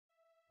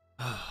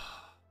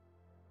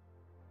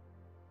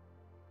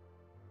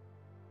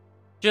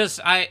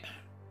Just,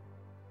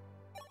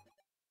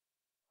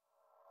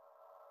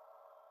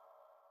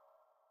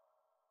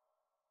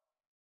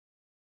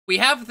 we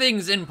have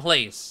things in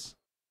place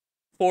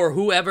for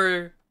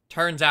whoever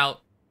turns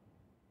out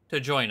to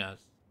join us.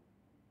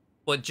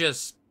 But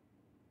just,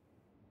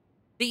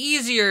 the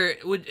easier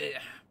would...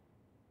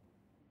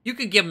 You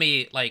could give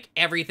me, like,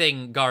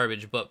 everything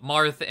garbage but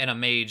Marth and a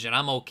mage, and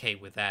I'm okay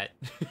with that.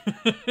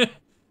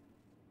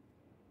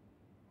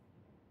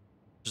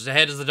 Just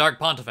ahead is the Dark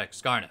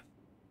Pontifex, Skarneth.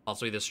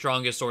 Also the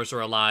strongest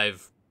sorcerer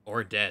alive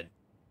or dead.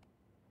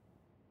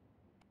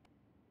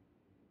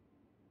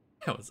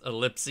 That was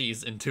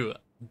ellipses into a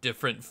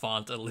different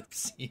font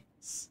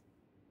ellipses.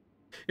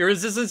 Your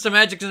resistance to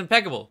magic is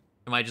impeccable.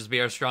 It might just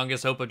be our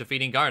strongest hope of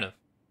defeating Garneth.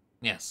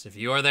 Yes, if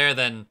you are there,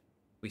 then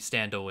we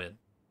stand to win.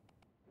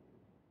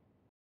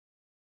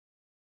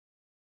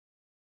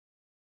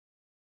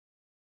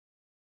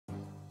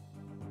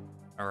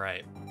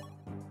 Alright.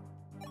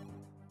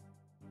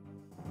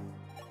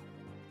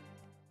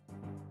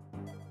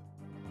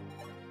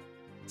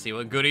 See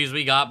what goodies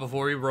we got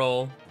before we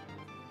roll.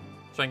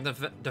 Strength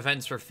of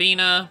defense for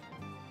Fina.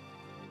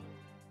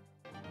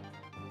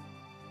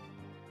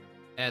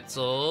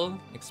 Etzel.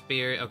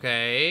 Experience.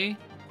 Okay.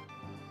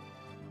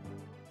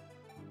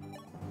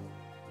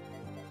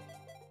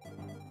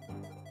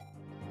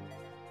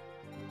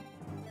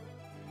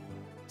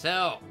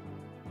 So.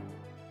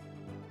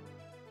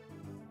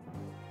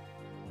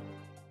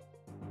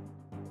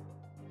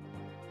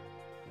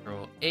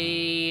 Control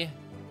A.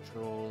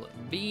 Control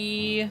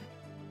B.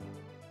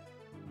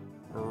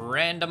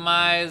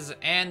 Randomize,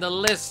 and the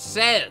list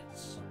says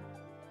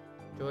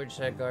George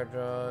said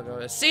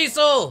Gardrog.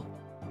 Cecil!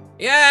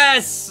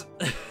 Yes!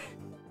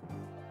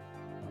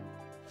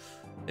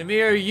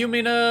 Emir,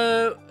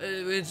 Yumina,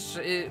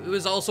 it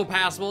was also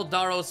passable.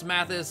 Daros,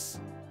 Mathis,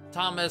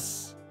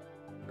 Thomas,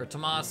 or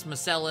Tomas,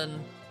 Masellan.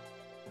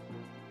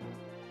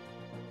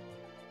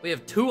 We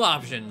have two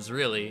options,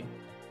 really.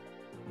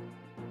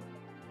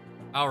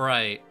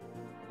 Alright.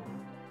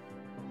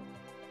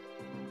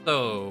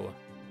 So...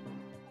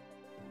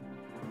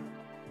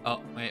 Oh,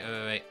 wait.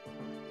 Let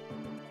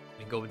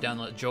me go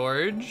down to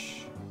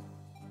George.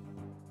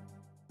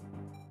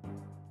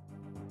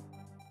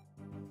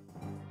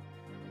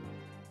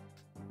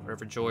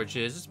 Wherever George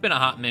is. It's been a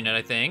hot minute,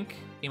 I think.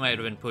 He might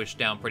have been pushed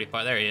down pretty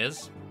far. There he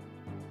is.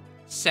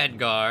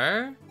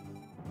 Sedgar.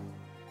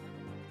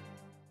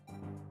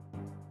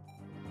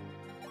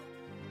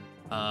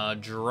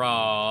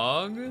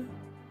 Drog.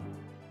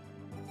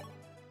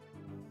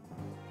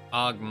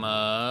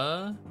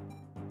 Ogma.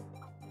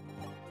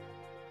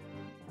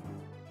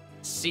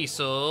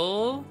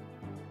 Cecil.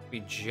 We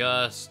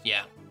just,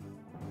 yeah.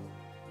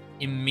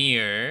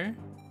 Emir.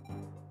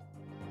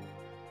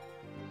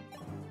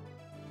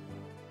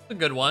 A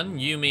good one.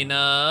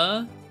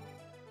 Yumina.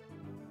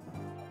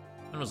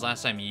 When was the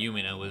last time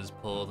Yumina was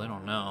pulled? I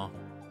don't know.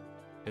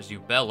 There's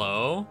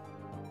Ubello.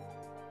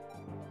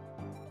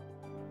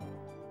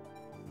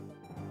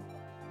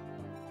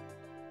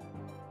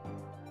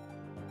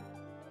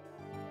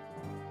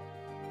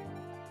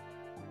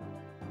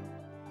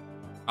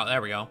 Oh,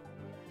 there we go.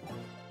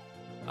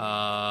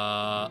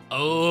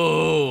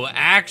 Oh,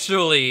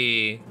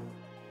 actually,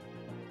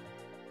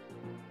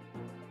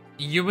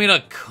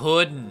 Yumina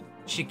couldn't.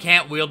 She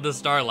can't wield the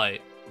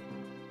Starlight.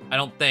 I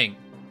don't think.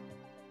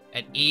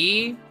 At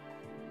E,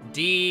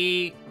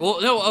 D,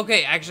 well, no,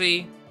 okay,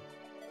 actually,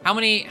 how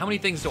many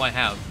things do I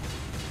have?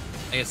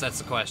 I guess that's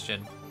the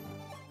question.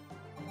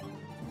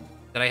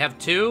 Did I have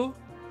two?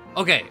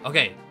 Okay.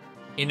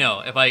 You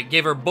know, if I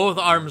gave her both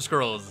arm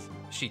scrolls,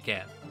 she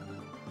can.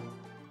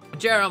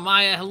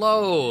 Jeremiah,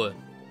 hello!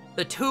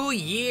 The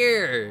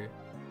 2-year!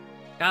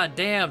 God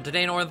damn,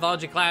 today in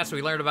ornithology class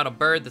we learned about a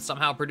bird that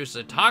somehow produces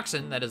a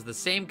toxin that is the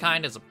same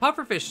kind as a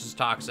pufferfish's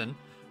toxin.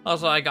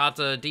 Also, I got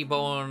to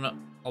debone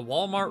a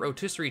Walmart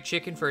rotisserie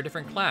chicken for a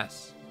different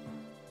class.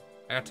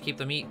 I got to keep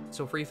the meat,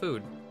 so free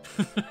food.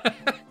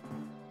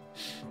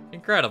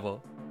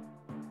 Incredible.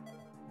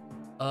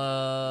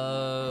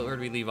 Where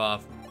do we leave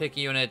off? Pick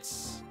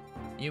units.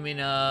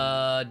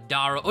 Yumina,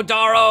 Daros. Oh,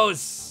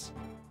 Daros!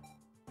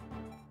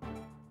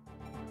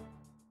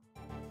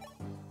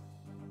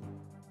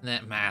 And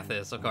then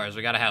Mathis, of course.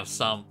 We gotta have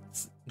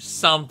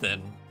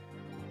something.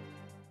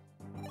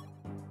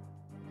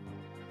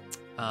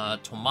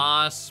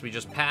 Tomas, we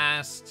just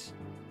passed.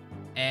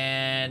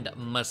 And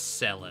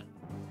Masellan.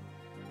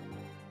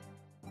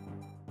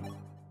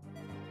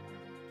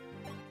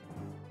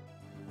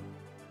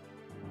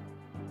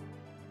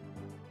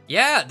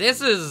 Yeah,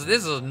 this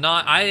is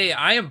not,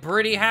 I am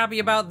pretty happy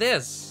about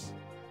this.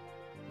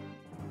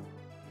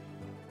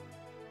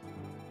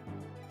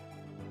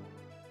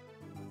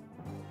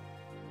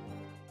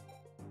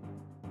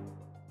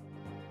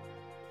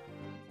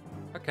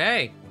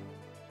 Okay.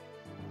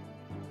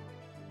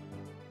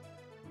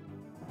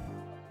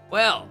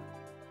 Well,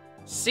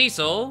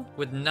 Cecil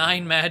with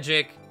 9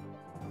 magic,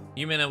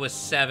 Yumina with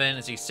 7.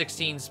 Is he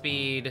 16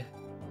 speed,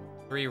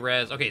 3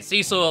 res? Okay,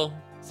 Cecil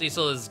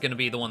is gonna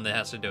be the one that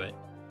has to do it.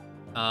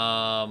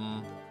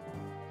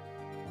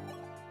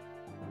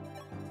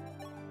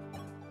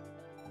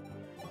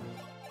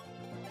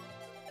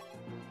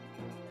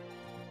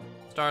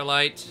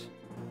 Starlight.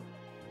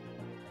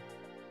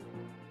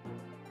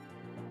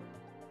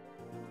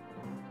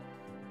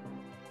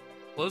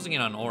 Closing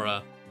in on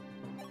Aura.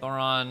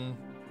 Thoron.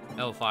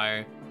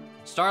 Hellfire.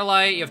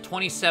 Starlight, you have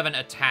 27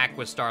 attack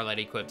with Starlight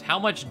equipped. How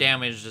much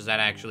damage does that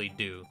actually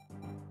do?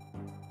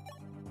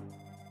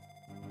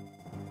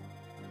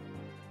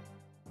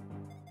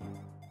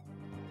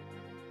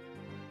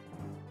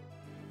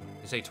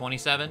 You say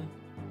 27?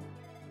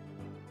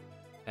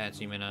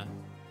 That's even a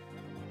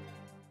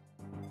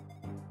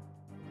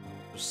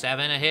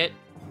 7 a hit.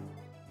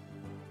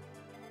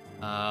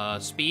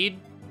 Speed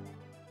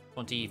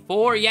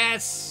 24.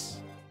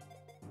 Yes,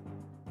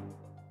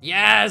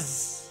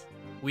 yes,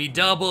 we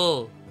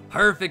double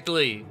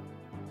perfectly.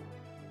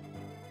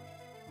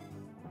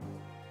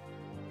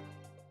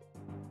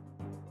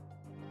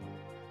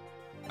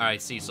 All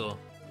right, Cecil,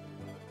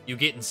 you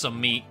getting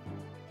some meat?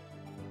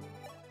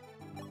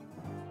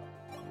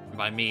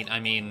 By meat,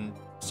 I mean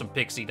some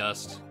pixie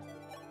dust.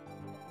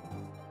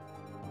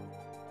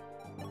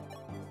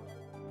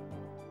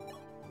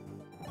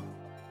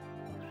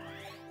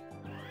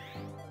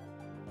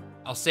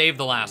 I'll save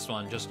the last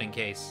one just in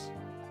case.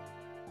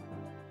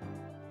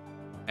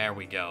 There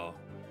we go.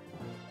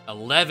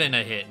 11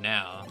 a hit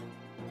now.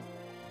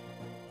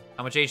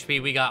 How much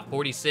HP we got?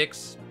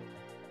 46?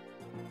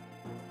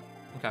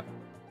 Okay.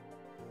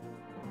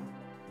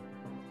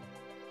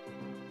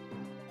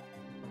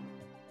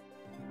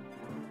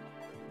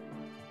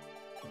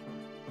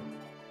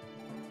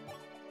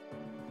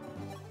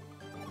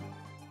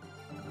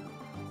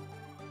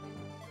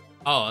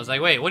 Oh, I was like,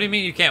 wait, what do you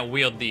mean you can't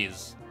wield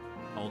these?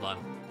 Hold on.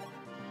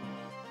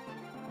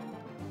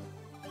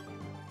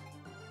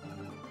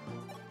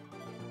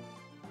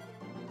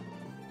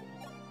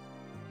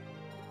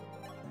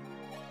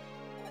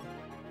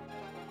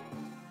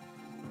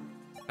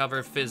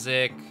 Cover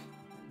physic.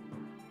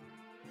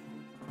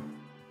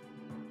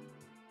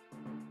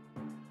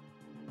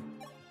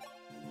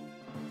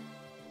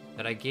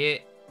 Did I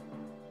get...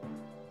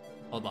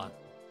 Hold on.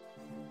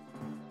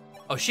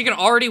 Oh, she can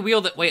already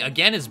wield it. Wait,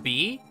 again is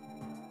B?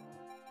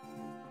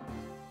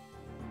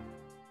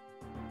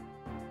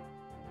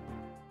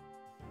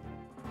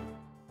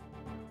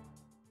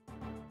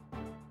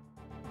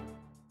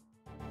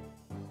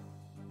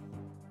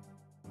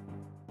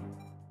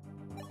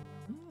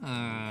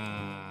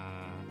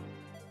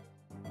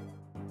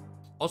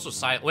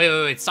 Also,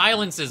 wait.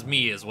 Silence is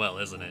me as well,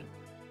 isn't it?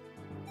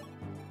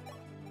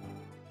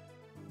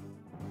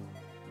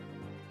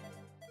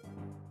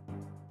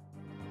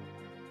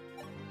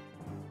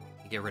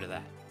 Get rid of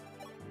that.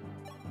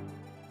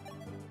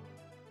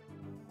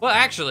 Well,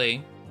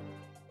 actually...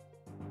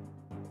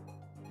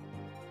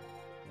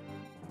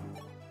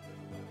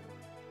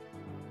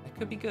 that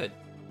could be good.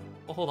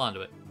 We'll hold on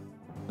to it.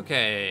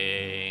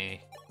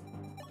 Okay.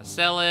 A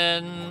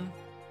Selin.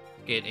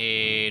 Get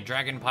a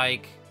Dragon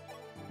Pike.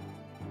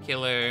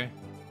 Killer,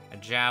 a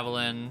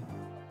Javelin,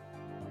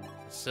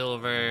 a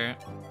Silver.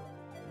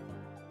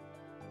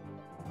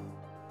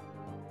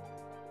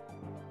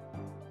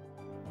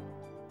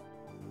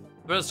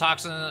 Bird's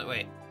toxin,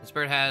 wait. This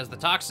bird has the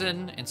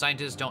toxin, and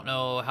scientists don't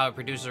know how it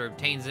produces or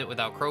obtains it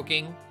without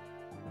croaking.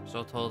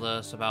 So told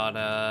us about,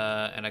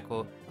 and I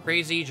quote,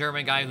 crazy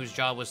German guy whose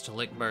job was to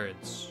lick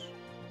birds.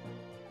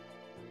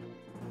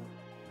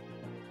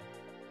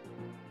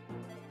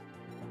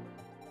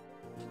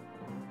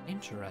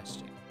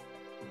 Interesting.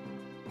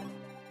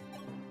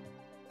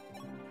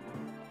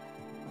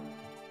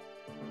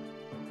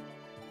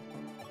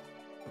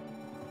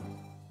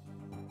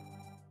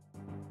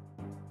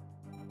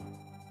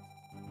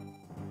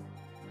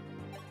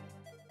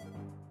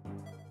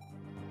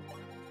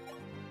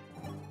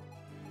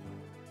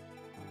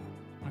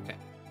 Okay,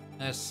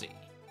 let's see.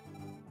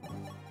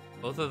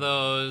 Both of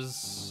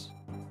those.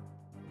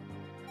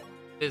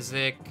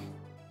 Physic.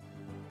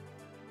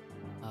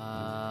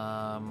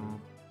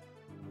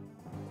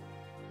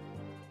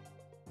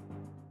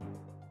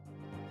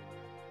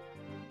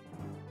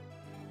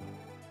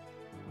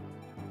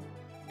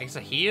 I guess a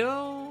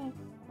heal?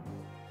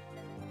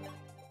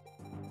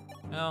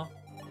 No.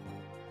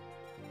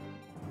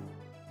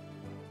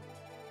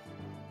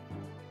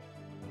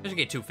 I should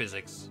get 2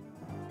 physics.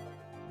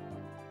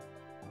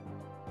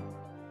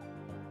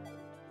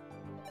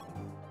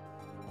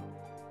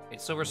 Okay,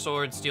 silver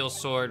sword, steel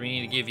sword. We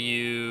need to give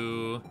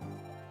you...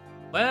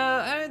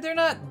 well, they're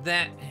not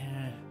that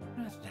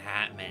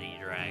many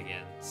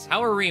dragons.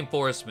 How are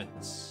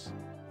reinforcements?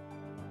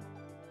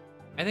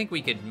 I think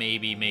we could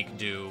maybe make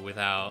do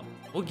without...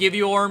 we'll give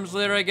you Orm's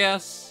Litter, I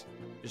guess.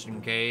 Just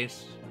in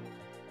case.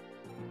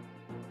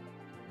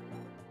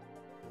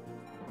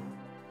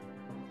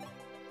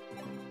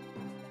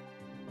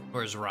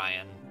 Where's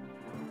Ryan?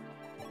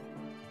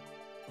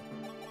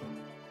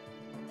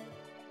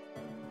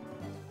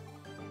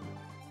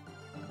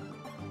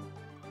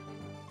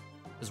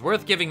 It's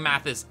worth giving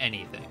Mathis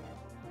anything.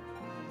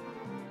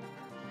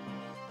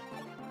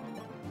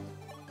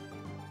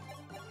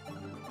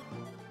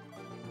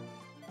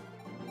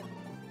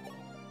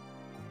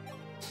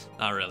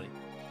 Not really.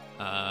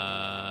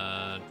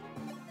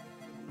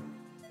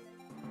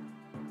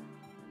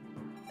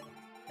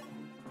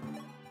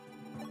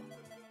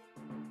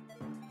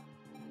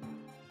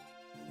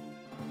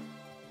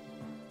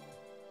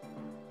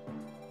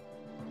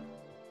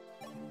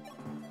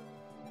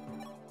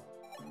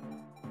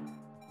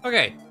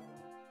 Okay.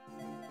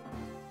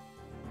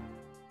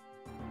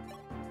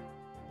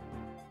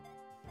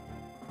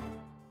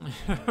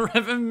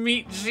 Revan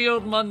Meat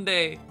Shield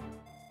Monday.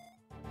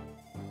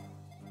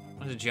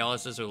 Was it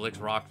jealouses who licks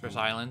rocks for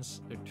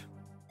silence?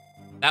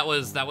 That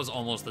was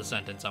almost the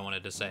sentence I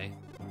wanted to say.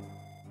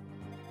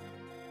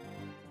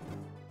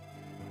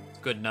 It's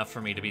good enough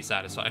for me to be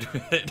satisfied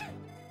with it.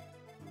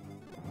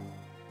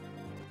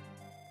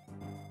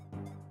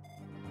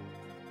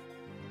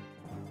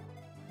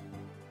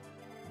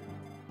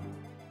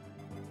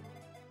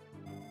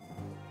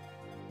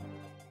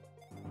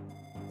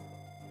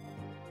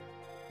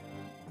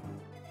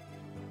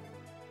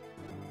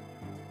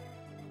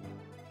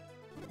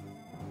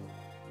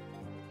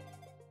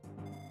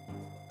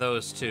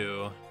 Those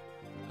two.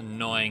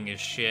 Annoying as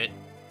shit.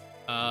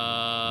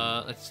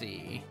 Let's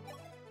see.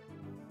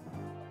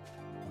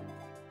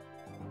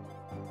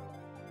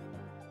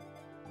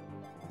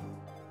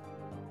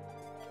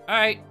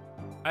 Alright.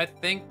 I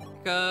think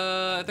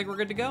we're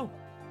good to go.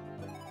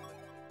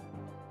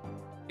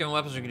 Give him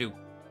weapons we can do.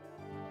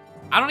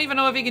 I don't even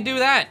know if he can do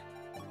that.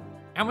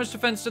 How much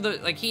defense to the,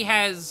 like, he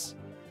has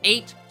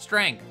 8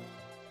 strength.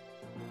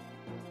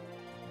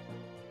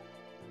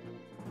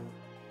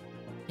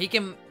 He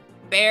can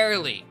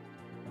barely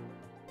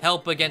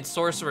help against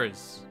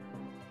sorcerers.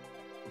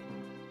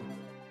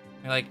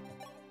 Like,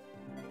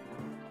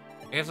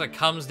 I guess it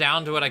comes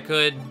down to it. I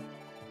could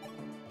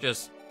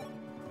just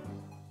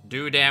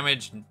do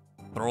damage,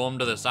 throw him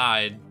to the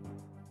side.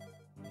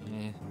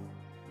 Eh.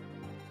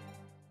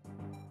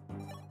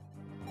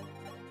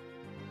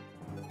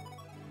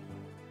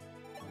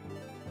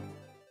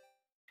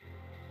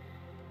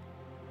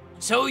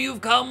 So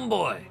you've come,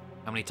 boy.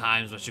 How many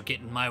times must you get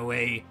in my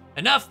way?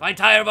 Enough! I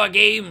tire of our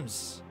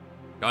games!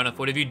 Garneth,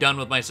 what have you done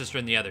with my sister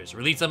and the others?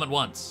 Release them at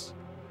once.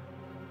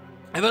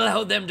 I will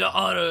hold them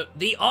to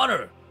the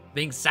honor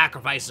being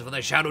sacrifices for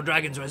the Shadow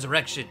Dragon's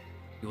resurrection.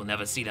 You will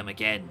never see them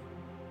again.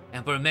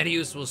 Emperor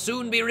Medius will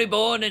soon be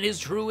reborn in his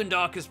true and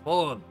darkest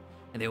form,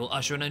 and they will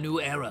usher in a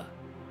new era.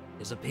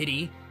 It's a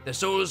pity their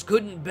souls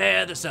couldn't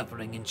bear the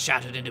suffering and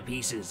shattered into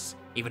pieces.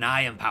 Even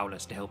I am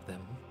powerless to help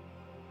them.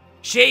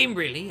 Shame,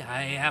 really.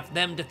 I have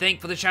them to thank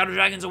for the Shadow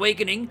Dragon's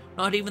awakening.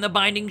 Not even the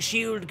Binding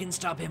Shield can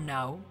stop him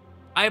now.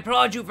 I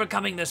applaud you for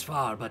coming this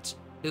far, but,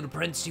 little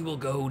prince, you will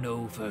go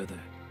no further.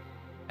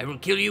 I will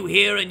kill you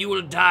here, and you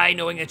will die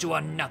knowing that you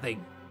are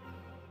nothing.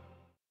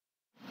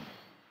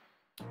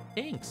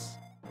 Thanks.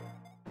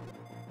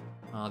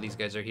 Oh, these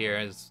guys are here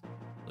as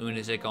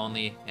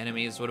lunatic-only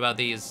enemies. What about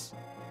these?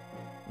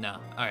 No.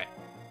 Alright.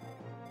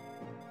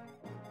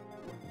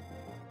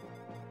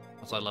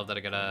 Also, I love that I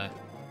gotta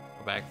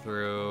go back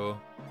through.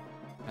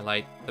 I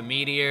light the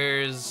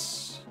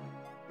meteors.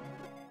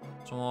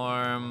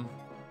 Swarm.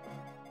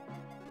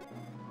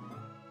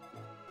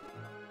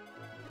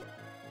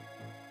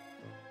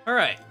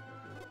 Alright.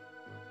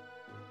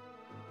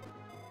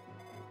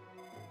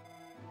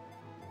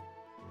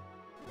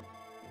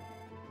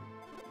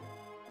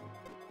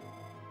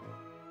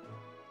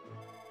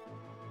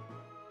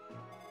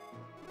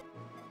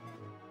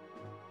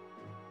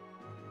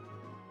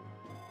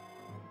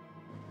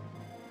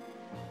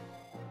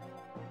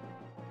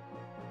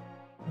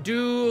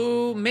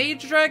 Do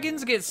mage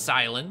dragons get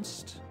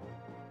silenced?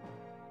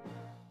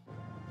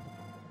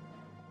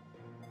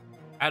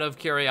 Out of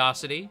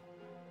curiosity.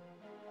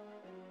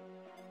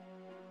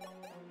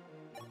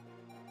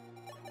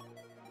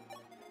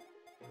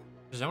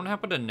 Does anyone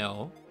happen to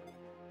know?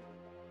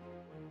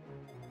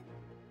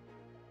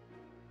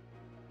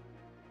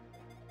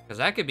 Because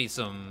that could be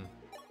some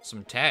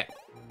tech.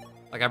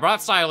 Like, I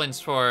brought silence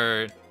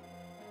for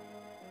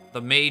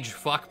the mage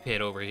fuck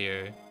pit over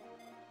here.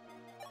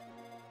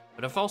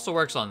 But if it also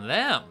works on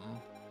them,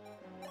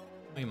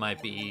 we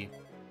might be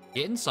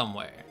getting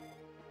somewhere.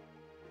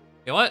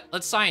 You know what?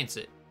 Let's science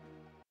it.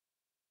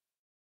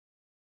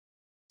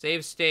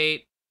 Save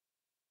state.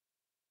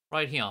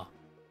 Right here.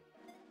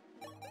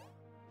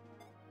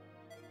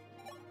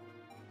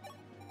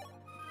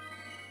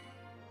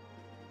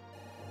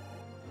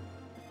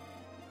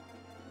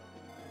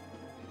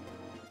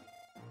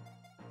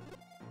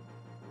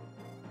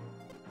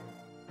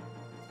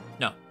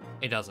 No,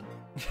 it doesn't.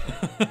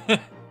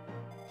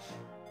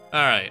 All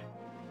right.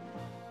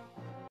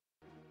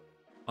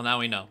 Well, now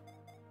we know.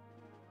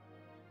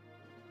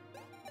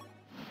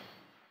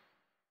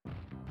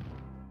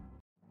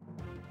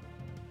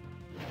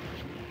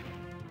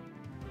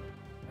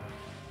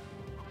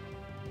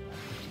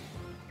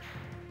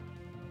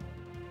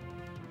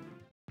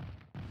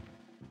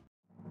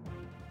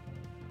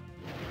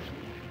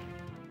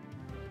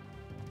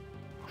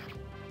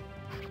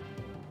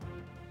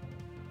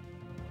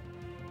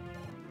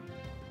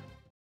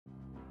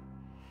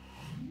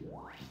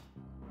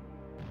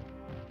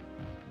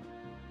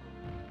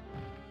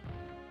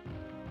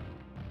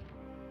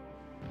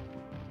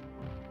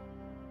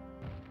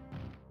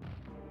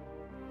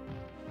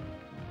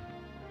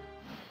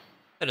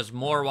 That is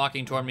more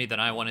walking toward me than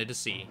I wanted to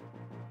see.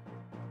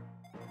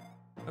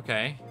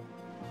 Okay.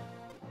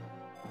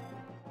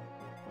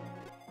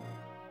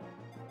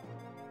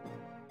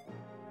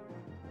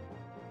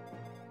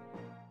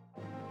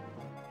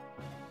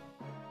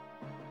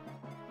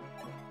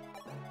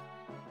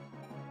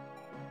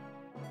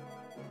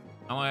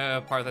 How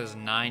many Parth has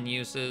 9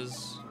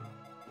 uses?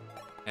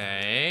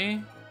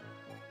 Okay.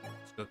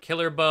 Let's go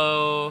Killer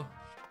Bow.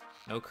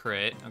 No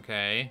crit.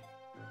 Okay.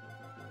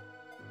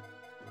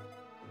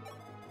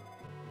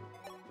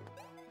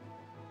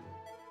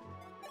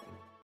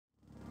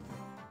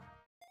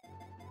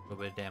 A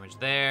little bit of damage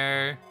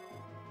there.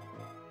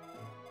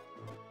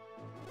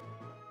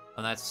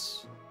 And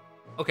that's...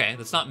 Okay,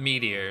 that's not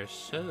Meteor,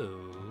 so...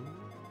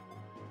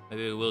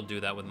 Maybe we will do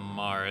that with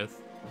Marth.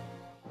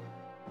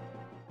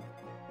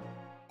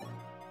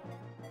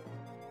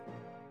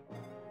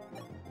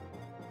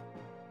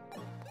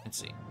 Let's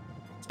see.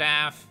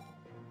 Staff.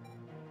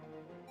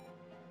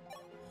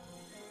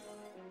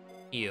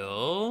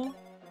 Heal.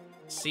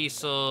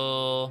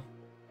 Cecil.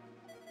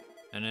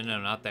 No,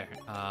 not there.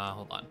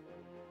 Hold on.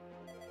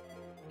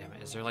 Damn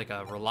it, is there like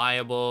a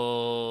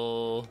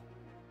reliable...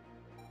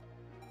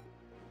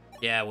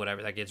 Yeah,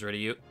 whatever, that gets rid of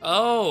you.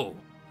 Oh!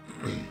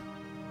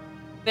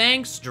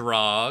 Thanks,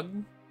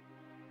 Drog.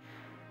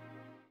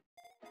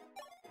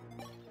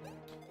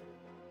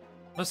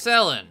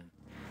 Marcellin,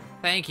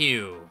 thank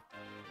you.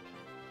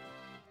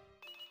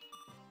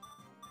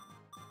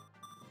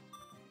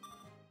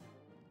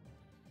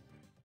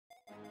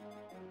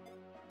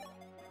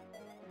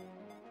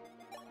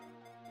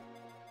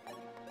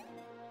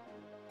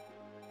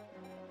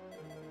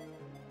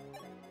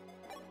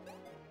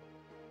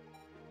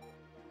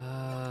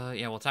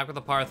 Yeah, we'll attack with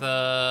the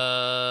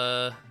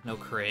Partha. No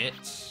crit.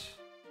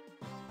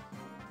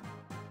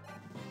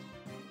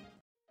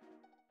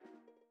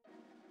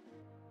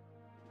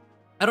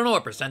 I don't know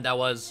what percent that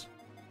was.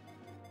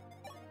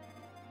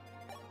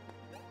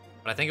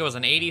 But I think it was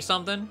an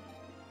 80-something.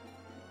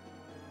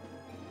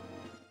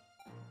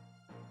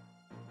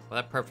 Well,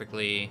 that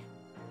perfectly...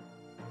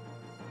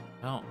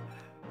 No.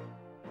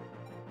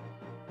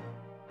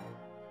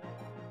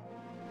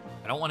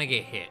 I don't want to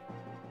get hit.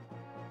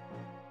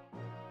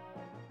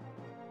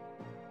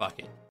 Fuck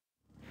it.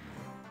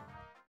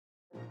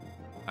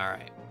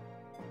 Alright.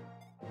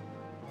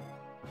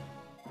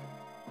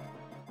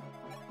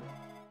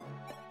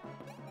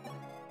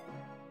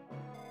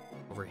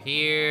 Over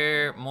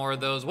here, more of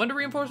those. When do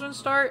reinforcements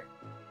start?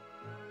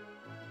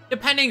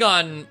 Depending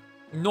on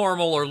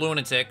normal or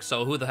lunatic,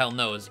 so who the hell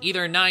knows.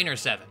 Either 9 or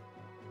 7.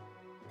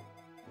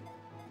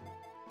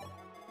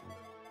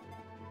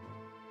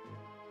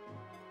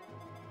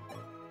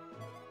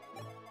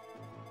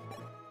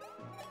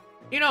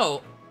 You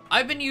know,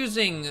 I've been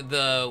using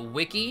the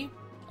wiki,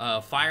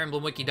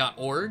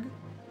 fireemblemwiki.org,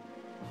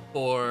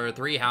 for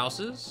 3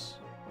 houses.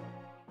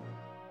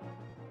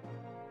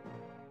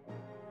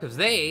 Because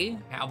they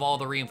have all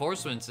the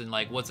reinforcements and,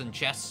 like, what's in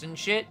chests and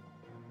shit.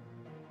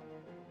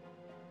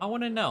 I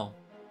want to know.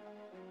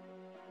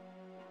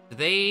 Do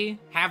they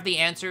have the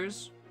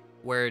answers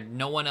where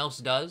no one else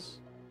does?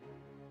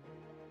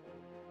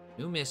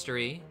 New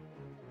mystery.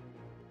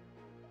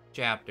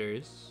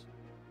 Chapters.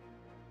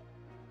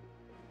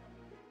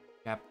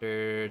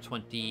 Chapter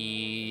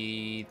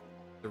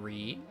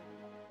 23.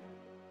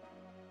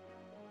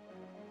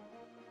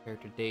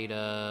 Character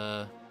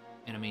data,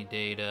 enemy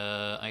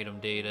data,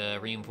 item data,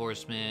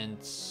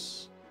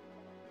 reinforcements.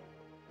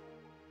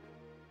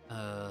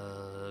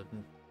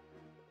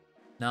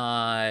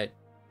 Not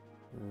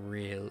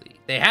really.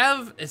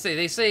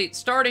 They say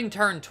starting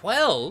turn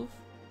 12.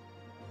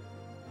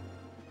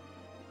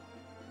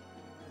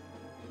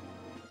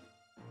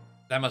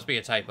 That must be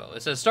a typo.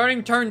 It says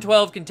starting turn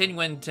 12,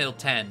 continuing until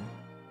 10.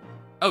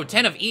 Oh,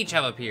 10 of each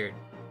have appeared.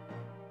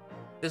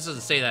 This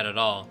doesn't say that at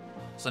all.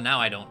 So now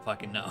I don't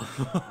fucking know.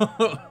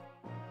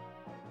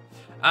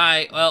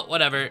 Alright, well,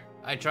 whatever.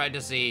 I tried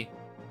to see.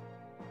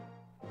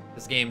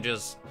 This game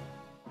just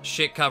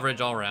shit coverage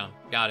all around.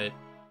 Got it.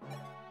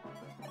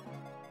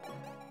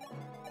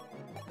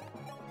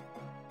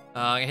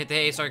 I hit the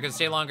hay so I could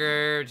stay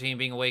longer between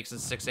being awake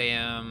since 6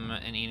 a.m.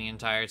 and eating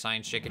entire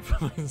science chicken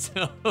for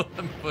myself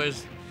and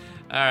push.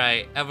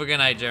 Alright, have a good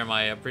night,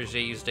 Jeremiah.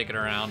 Appreciate you sticking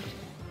around.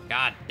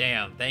 God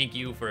damn, thank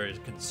you for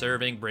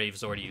conserving Brave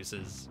Sword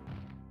uses.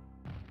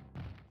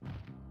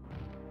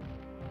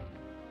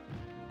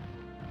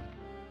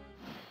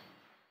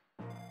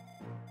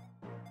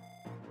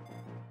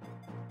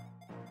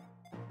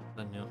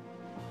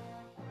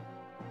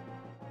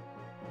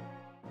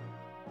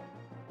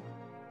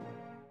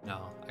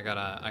 No, I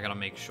gotta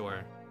make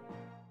sure.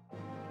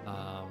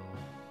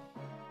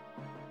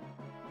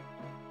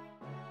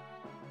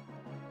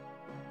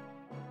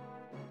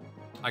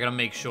 I gotta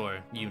make sure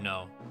you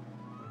know.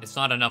 It's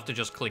not enough to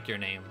just click your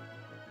name.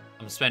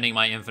 I'm spending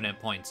my infinite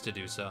points to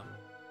do so.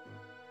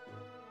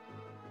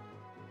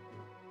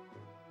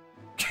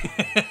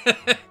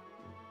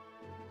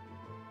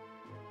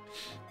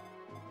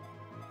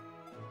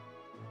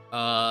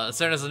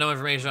 Cern has no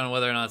information on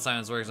whether or not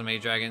science works on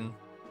Mage Dragon.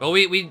 Well,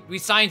 we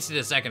scienced it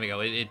a second ago.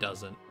 It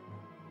doesn't.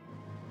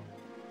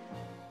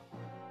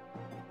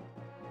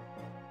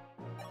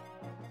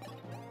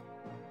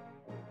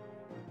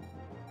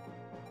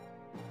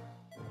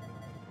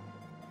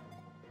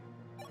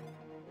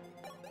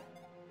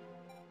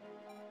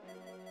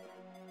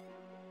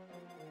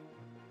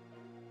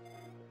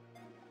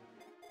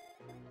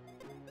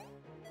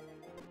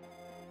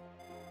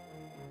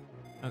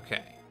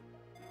 Okay.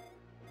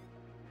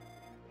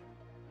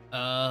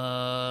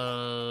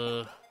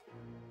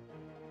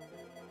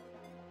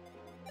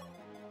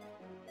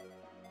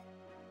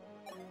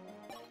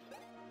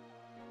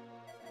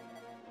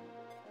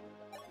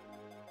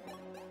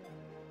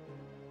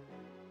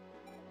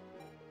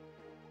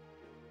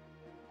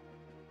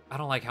 I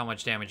don't like how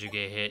much damage you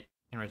get hit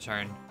in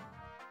return.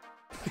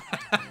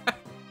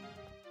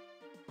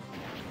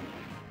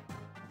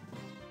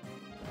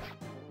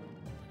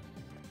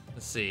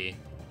 Let's see.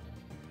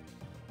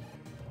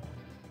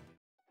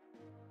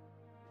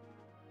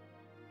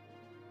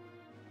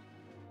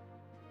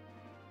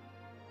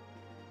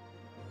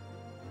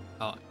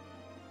 Oh,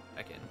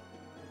 back in.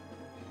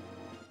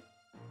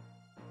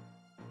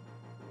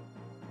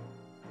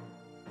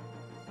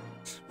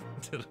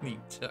 Delete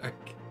dark.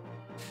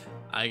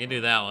 I can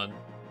do that one.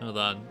 Hold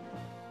on.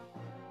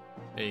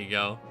 There you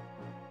go.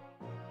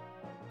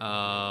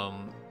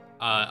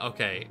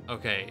 Okay.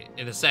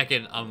 In a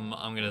second, I'm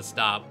gonna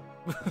stop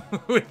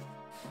with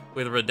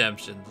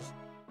redemptions.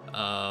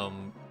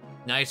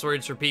 Nice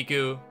words for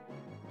Piku.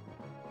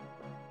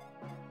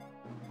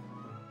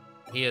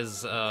 He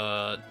is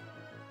a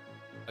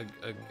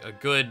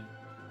good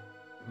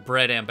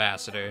bread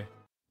ambassador.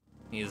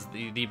 He is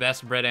the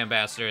best bread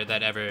ambassador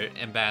that ever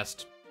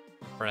embassed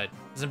bread.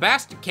 Is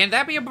embast? Can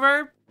that be a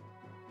verb?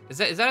 Is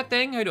that a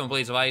thing? How you doing,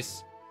 Blaze of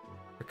Ice?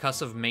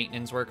 Percussive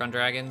maintenance work on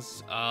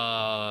dragons?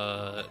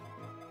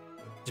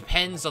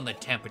 Depends on the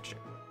temperature.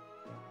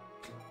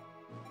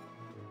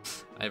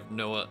 I have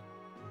no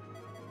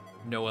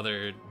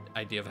other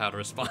idea of how to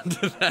respond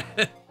to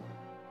that.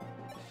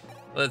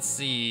 Let's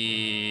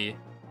see.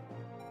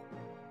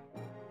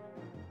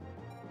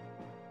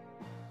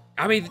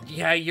 I mean,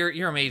 yeah,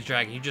 you're a mage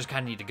dragon. You just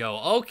kind of need to go.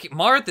 Okay,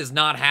 Marth is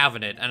not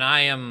having it, and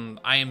I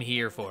am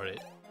here for it.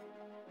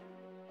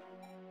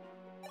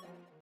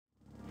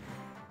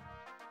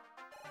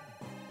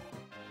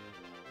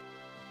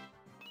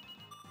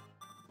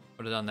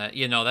 Put it on that.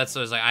 You know, that's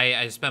like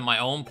I spend my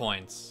own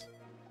points.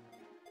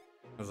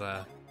 Cause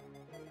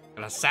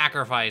gotta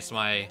sacrifice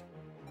my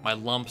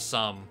lump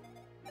sum.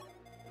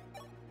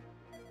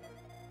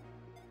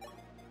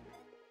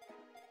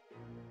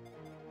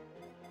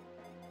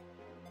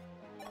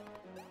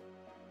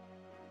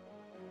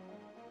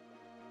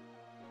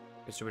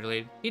 Super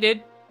delayed. He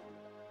did.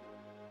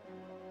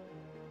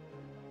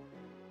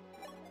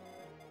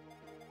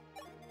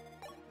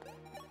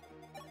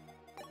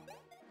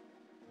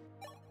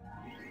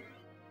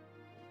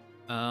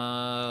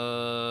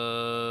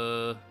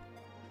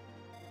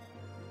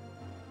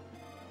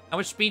 How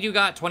much speed you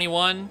got?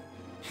 21?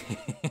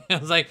 I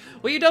was like,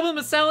 will you double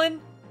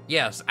Macellan?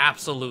 Yes,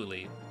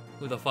 absolutely.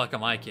 Who the fuck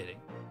am I kidding?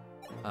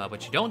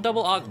 But you don't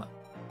double Ogma.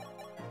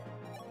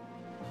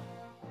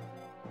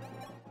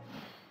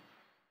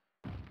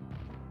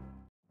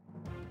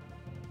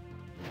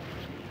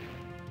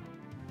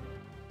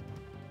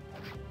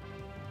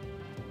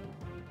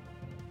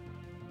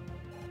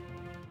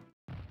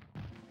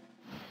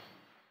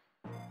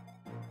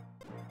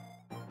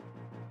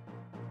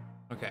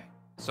 Okay,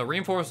 so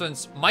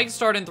reinforcements might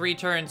start in 3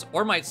 turns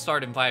or might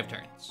start in 5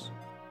 turns.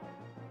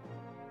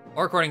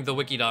 Or according to the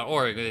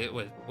wiki.org,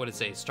 what did it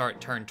say?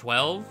 Start turn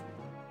 12?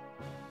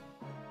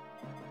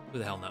 Who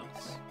the hell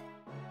knows?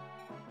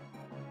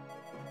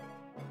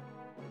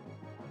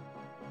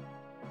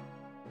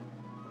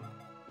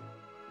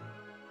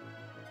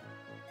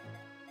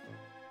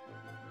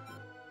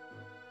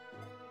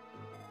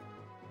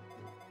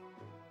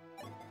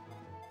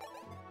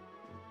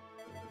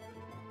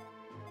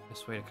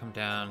 Best way to come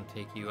down and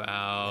take you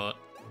out.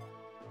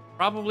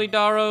 Probably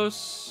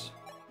Daros.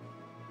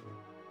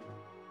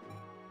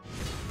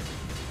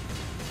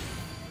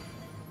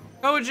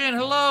 Kojin,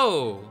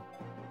 hello!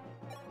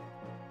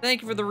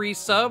 Thank you for the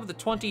resub, the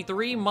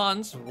 23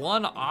 months,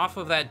 1 off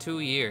of that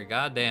 2-year,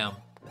 goddamn.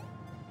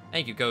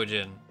 Thank you,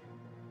 Kojin.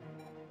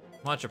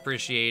 Much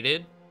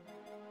appreciated.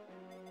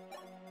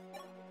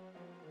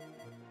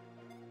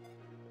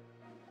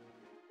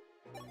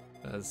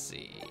 Let's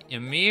see,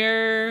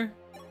 Emir.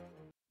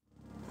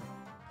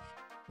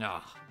 No,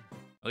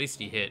 at least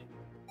he hit.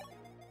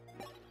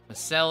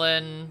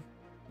 Macellan.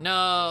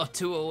 No,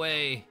 2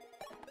 away.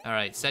 All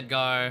right,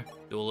 Sedgar,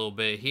 do a little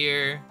bit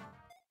here.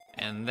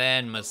 And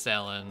then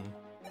Macellan.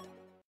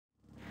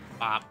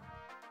 Pop.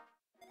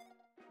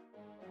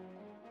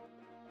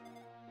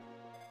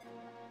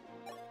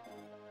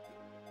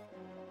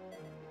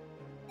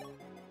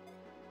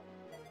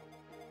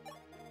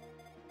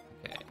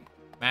 Okay,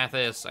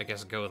 Mathis, I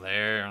guess go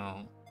there. I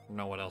don't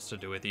know what else to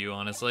do with you,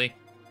 honestly.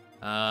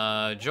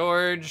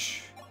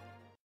 George.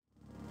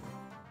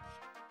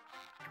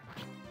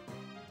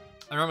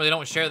 I normally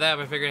don't share that,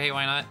 but I figured, hey,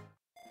 why not?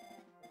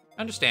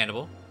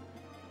 Understandable.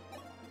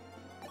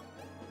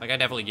 Like, I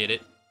definitely get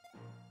it.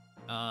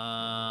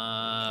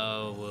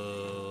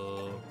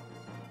 We'll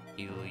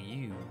heal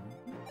you.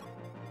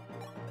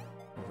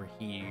 Over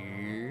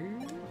here.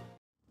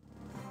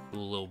 Do a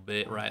little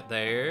bit right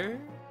there.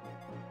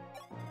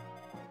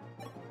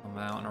 Come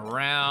out and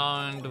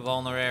around.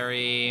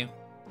 Vulnerary.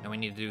 And we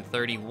need to do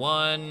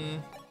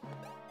 31.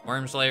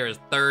 Worm Slayer is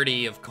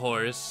 30, of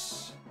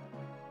course.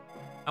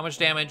 How much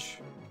damage?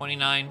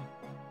 29.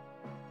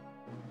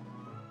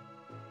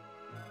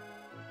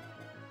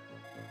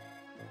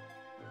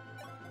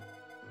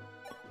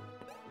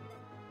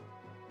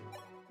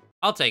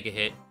 I'll take a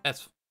hit.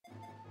 That's...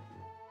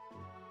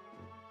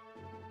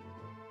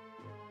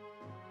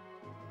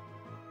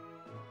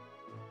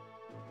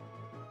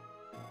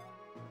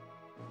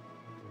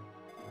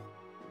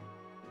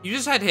 You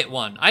just had to hit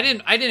 1. I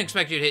didn't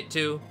expect you to hit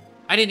 2.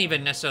 I didn't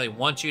even necessarily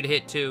want you to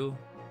hit 2.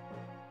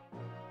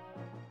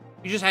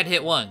 You just had to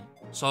hit 1.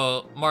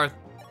 So Marth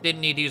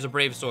didn't need to use a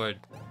Brave Sword.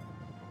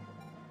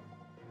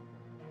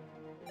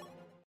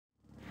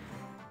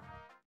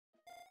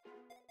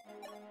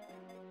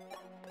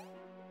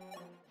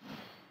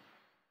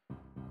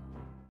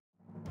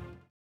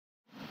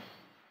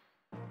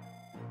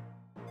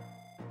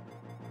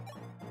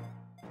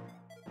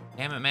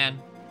 Damn it, man.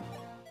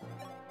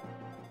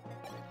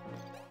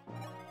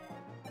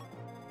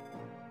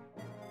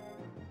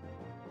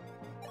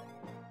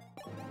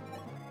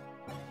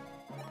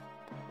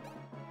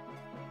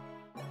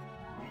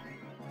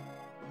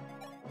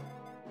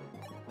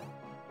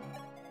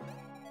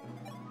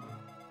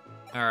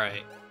 All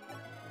right.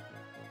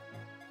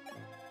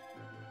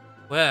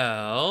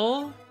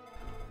 Well,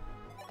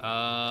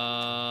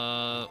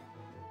 oh,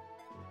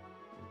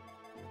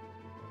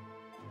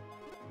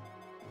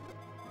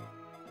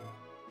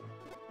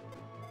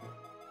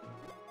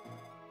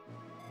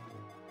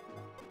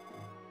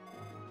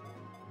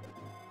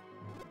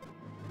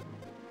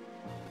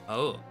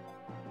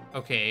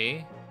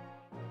 okay.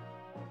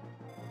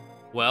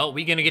 Well,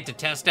 we gonna get to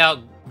test out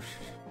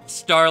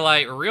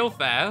Starlight real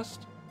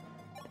fast.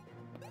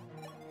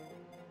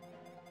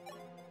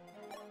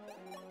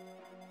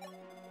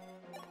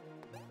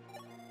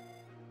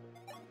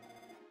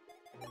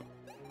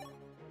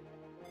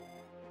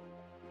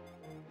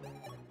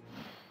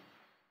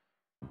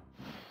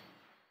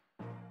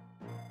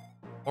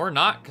 Or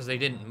not, because they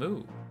didn't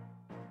move.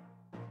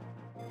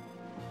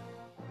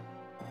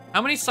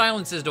 How many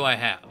silences do I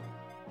have?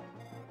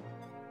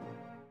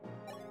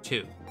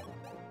 2.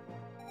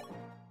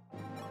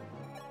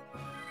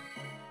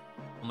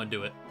 I'm gonna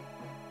do it.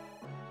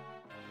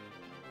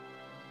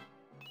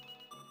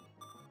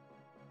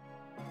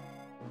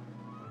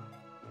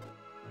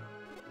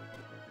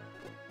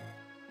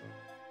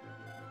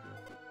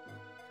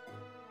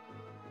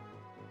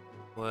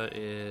 What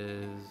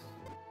is...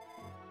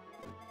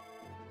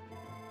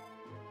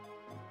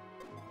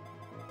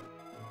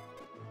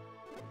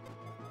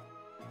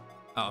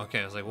 Oh,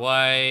 okay, I was like,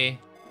 why?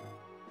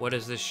 What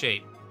is this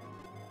shape?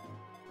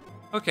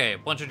 Okay, a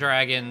bunch of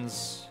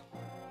dragons.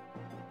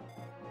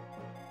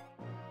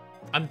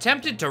 I'm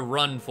tempted to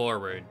run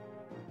forward.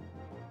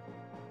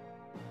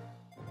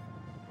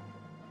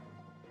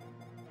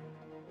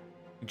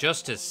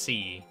 Just to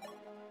see.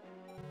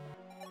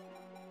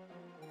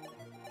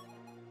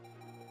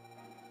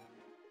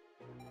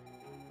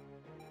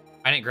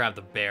 I didn't grab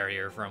the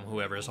barrier from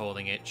whoever's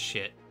holding it.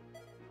 Shit.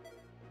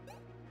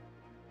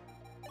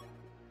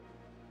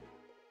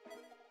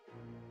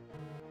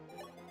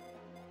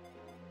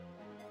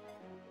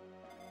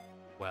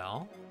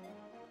 Well.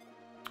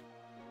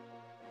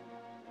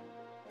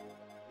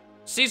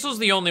 Cecil's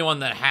the only one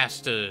that has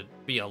to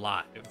be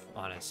alive,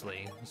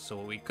 honestly. So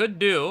what we could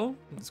do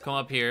is come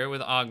up here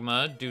with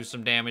Ogma, do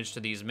some damage to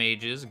these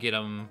mages, get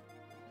them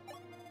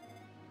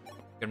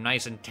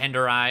nice and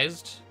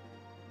tenderized.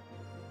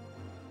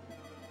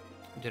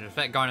 Did it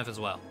affect Garneth as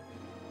well?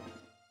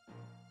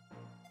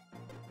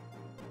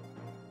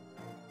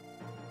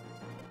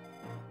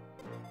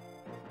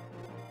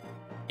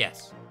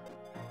 Yes.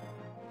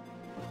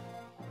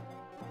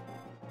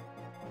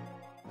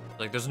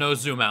 Like, there's no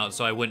zoom out,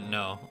 so I wouldn't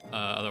know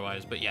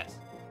otherwise, but yes.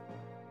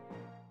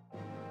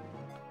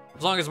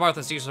 As long as Martha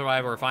and Cecil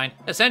survive, we're fine.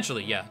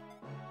 Essentially, yeah.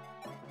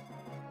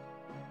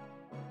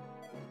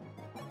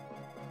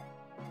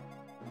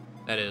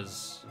 That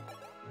is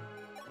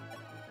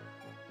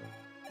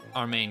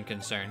our main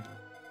concern.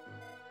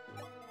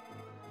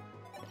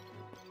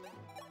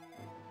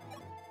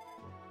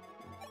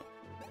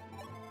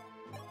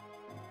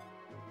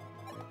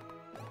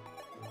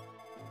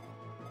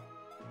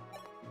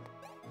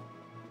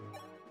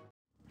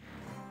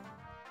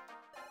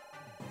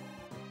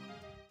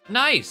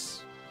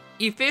 Nice!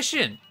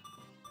 Efficient!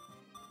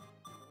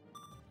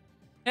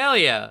 Hell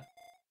yeah!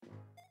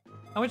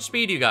 How much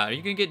speed you got? Are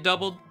you gonna get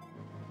doubled?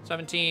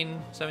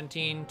 17,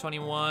 17,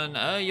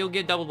 21. You'll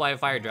get doubled by a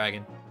fire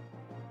dragon.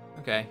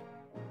 Okay.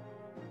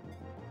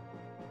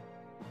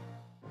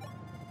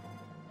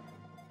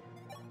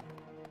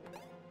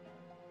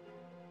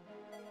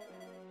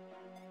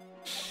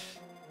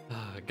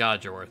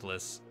 God, you're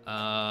worthless.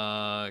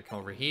 Come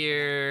over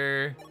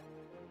here.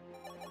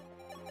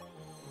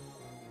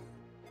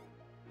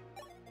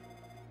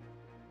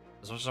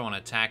 As much as I want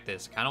to attack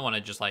this, kind of want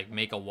to just, like,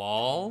 make a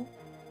wall.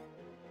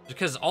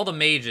 Because all the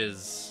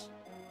mages...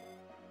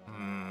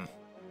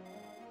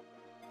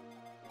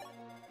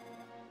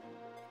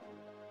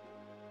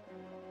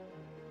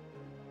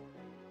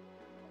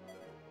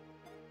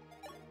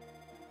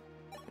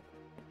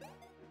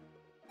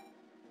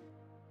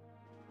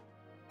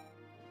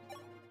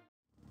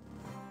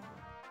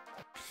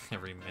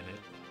 Every minute.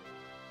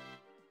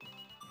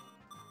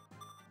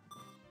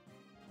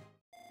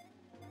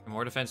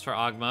 More defense for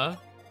Ogma.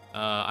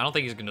 I don't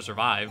think he's gonna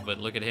survive, but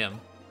look at him.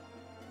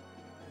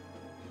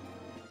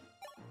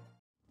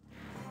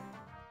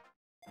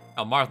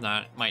 Oh, Marth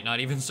might not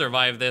even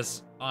survive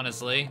this,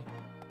 honestly.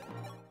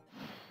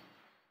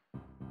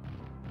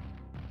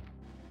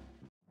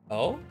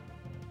 Oh?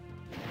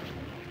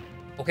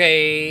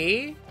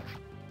 Okay.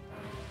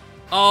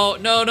 Oh,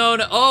 no, no,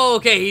 no. Oh,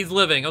 okay, he's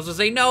living. I was gonna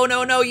say, no,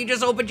 no, no, you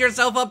just opened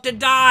yourself up to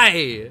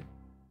die.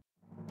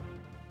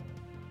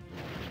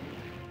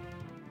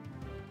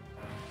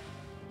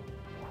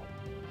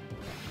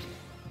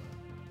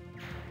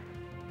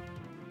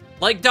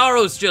 Like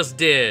Daros just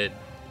did.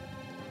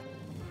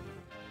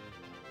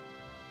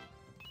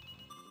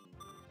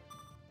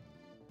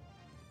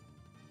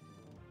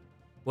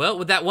 Well,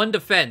 with that one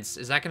defense,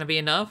 is that gonna be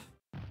enough?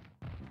 I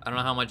don't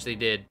know how much they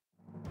did.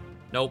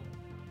 Nope.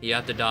 You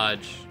have to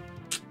dodge.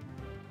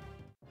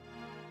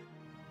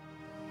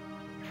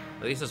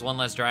 At least there's one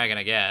less dragon,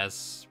 I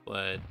guess,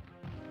 but...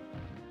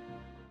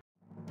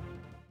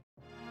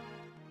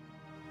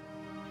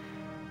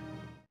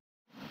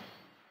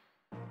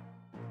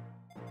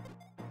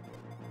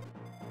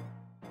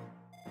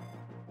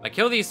 If I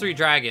kill these 3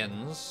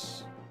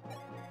 dragons...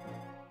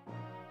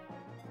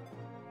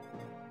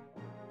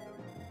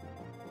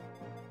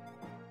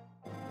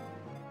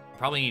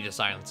 Probably need to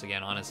silence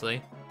again,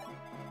 honestly.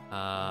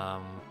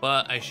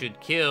 But I should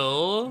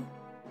kill...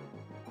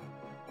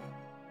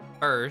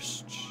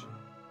 First...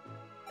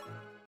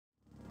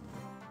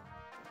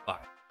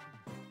 Fuck.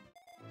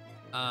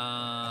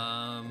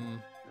 I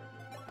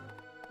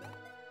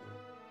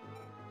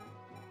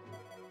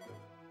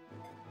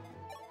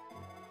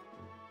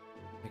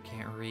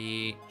can't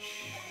reach...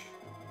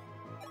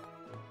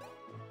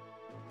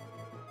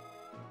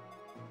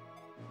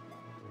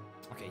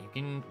 Okay, you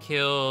can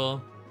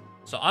kill...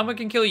 So Amma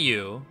can kill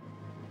you.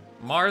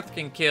 Marth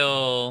can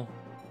kill...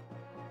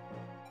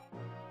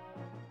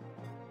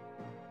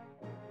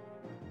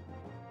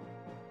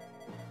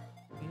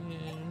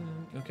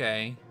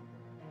 Okay.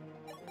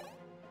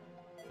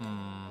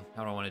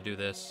 How do I want to do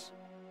this?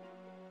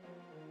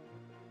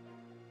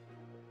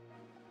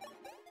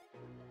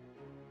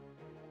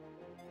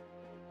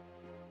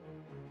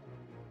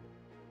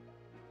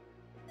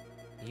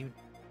 You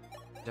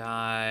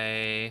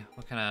die.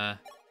 What kind of...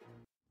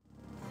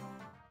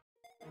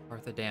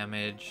 Worth the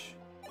damage.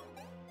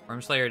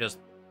 Wormslayer does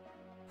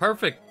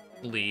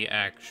perfectly,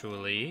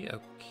 actually.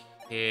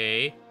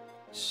 Okay.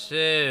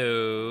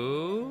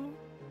 So...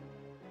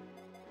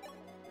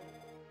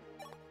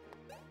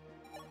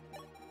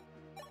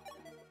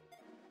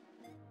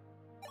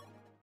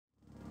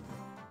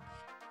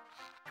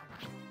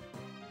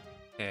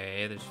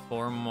 Okay, there's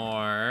 4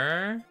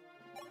 more.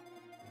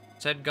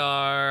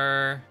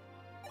 Sedgar.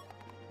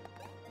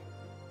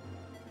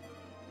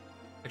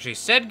 Actually,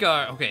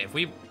 Sedgar... Okay, if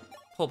we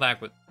pull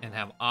back with and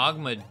have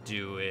Ogma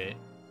do it.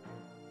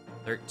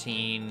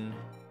 13.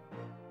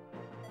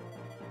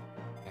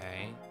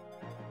 Okay.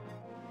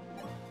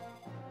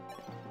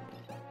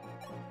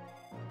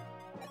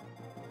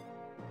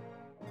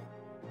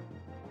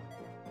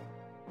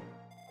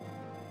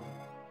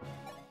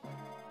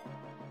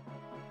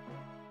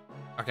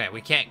 Okay,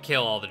 we can't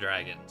kill all the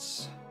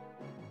dragons.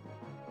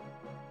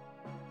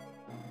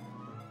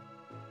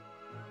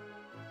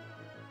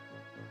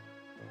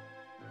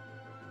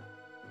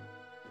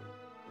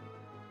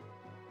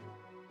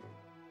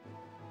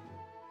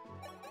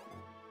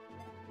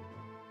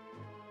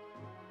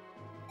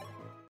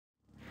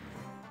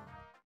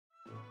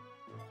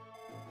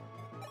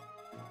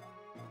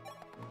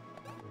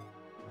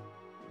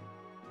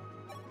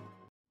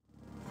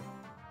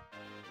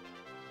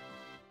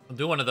 I'll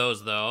do one of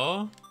those,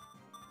 though.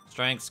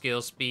 Strength,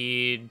 skill,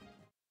 speed.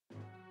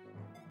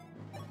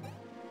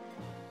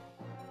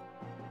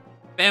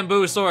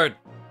 Bamboo sword.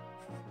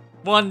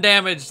 1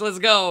 damage. Let's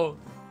go.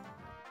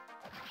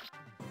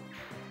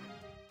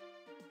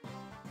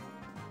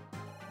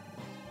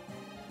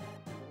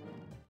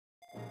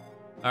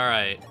 All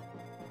right.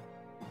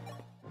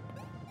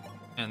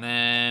 And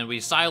then we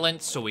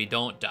silence so we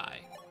don't die.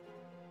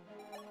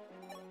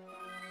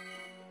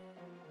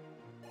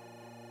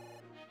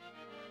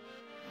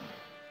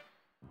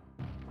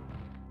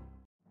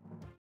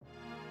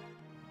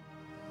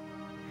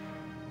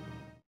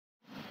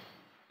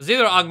 It was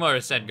either Ogma or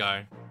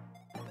Sedgar.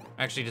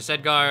 Actually, to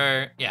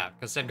Sedgar... Yeah,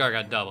 because Sedgar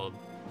got doubled.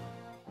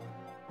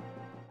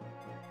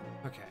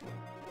 Okay.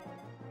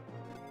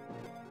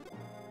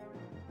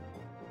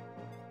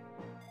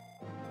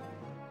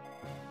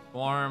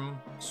 Swarm,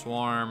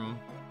 swarm.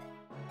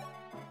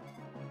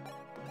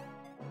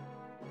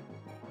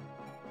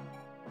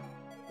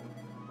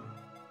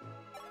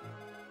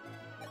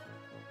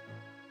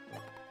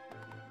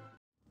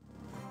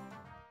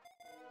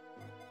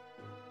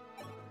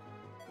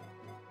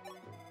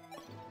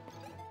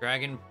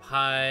 Dragon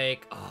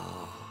Pike.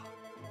 Oh.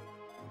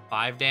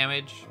 5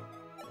 damage.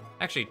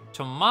 Actually,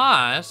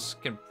 Tomas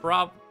can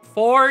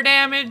 4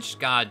 damage?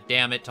 God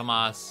damn it,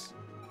 Tomas.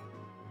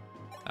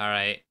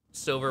 Alright.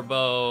 Silver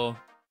Bow.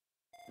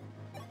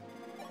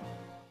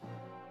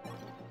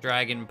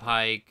 Dragon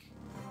Pike.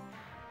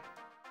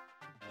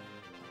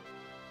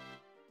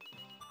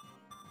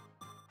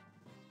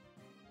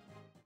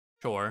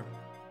 Sure.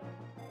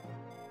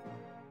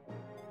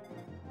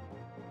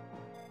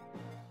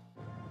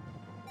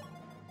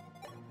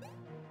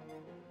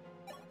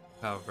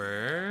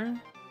 Cover.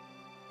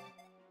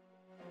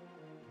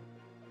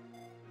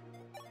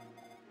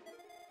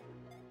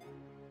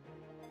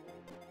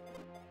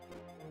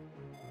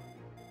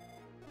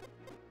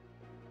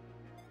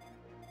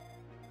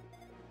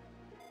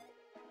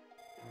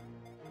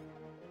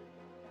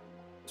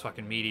 It's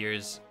fucking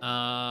meteors.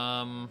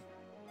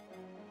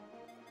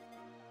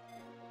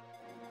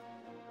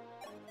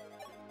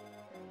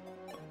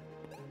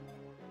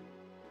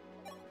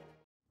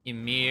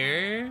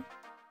 Ymir.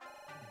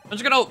 I'm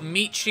just gonna hope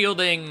meat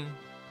shielding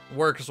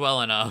works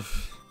well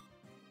enough.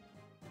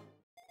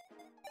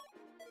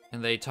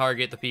 And they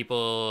target the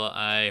people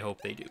I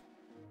hope they do.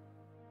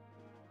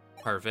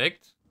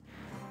 Perfect.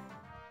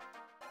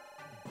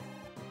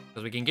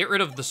 Because we can get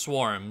rid of the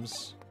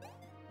swarms.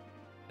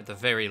 At the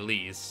very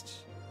least.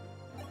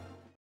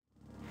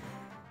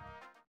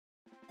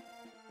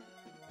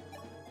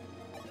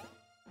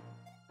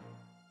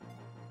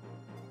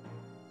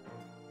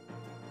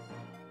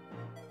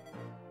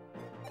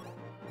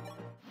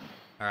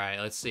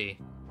 Alright, let's see.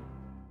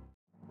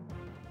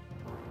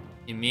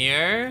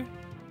 Ymir.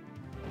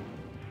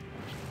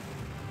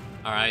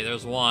 Alright,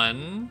 there's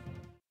one.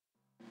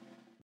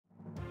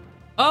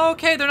 Oh,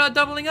 okay, they're not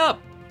doubling up.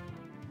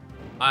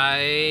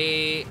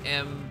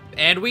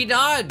 And we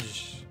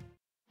dodge.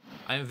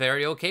 I'm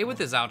very okay with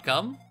this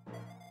outcome.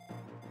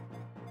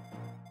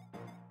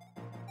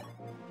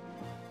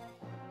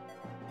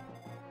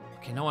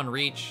 Okay, no one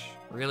reach.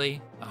 Really?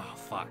 Oh,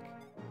 fuck.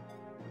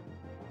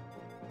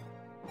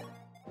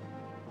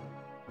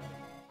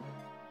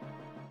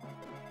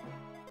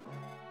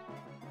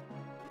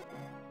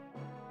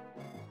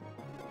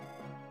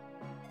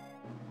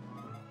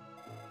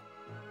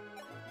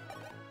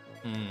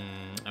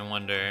 I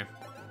wonder.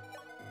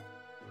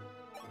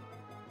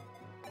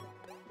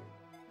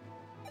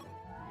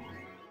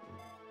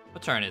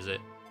 What turn is it?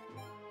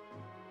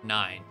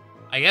 9.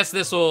 I guess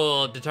this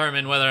will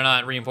determine whether or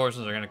not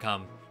reinforcements are gonna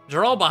come.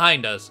 They're all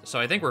behind us, so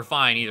I think we're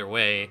fine either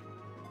way.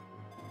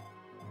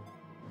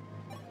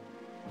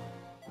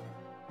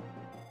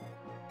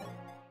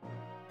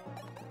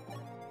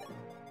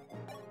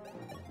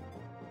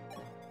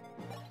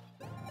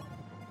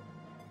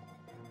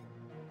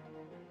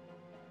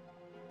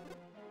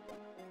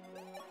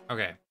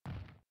 Okay.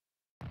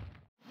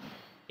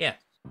 Yeah,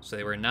 so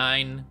they were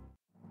 9.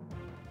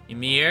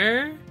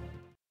 Ymir.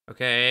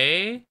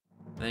 Okay.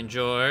 Then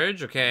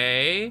George,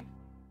 okay.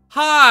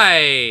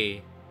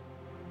 Hi!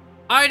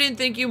 I didn't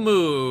think you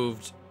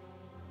moved.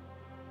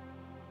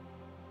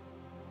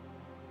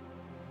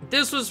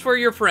 This was for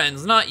your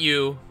friends, not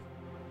you.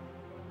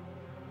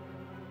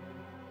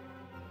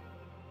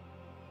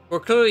 Or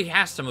clearly he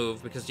has to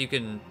move because you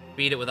can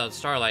beat it without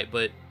Starlight,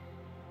 but...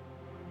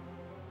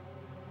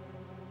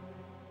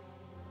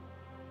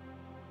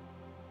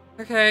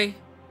 Okay.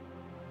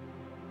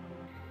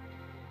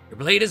 Your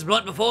blade is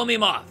blunt before me,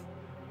 Moth.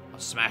 I'll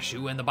smash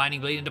you and the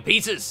binding blade into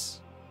pieces.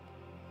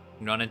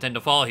 You don't intend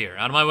to fall here.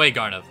 Out of my way,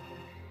 Garnov.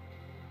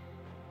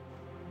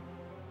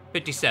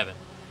 57.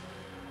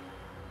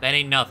 That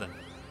ain't nothing.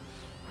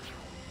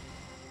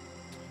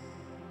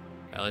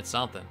 Well, it's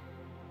something.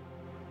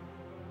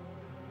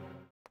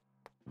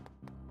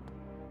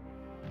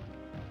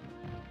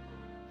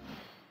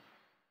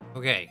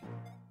 Okay.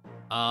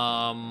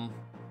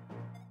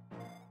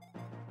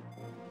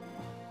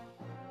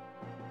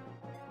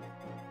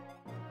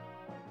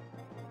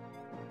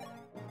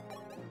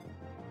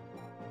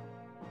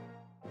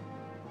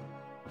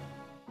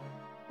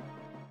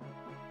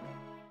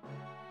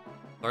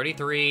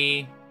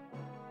 $33.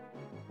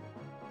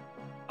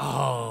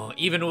 Oh,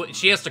 even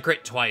she has to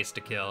crit twice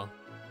to kill.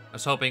 I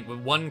was hoping with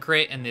one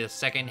crit and the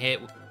second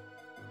hit,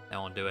 that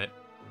won't do it.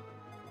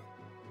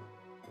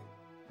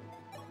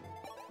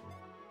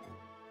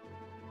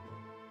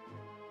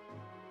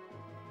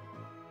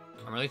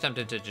 I'm really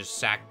tempted to just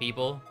sack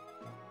people.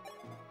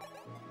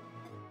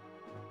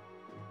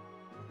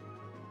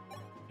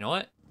 You know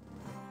what?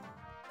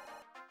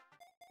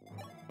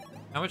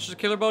 How much does a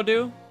killer bow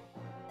do?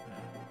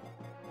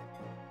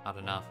 Not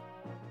enough.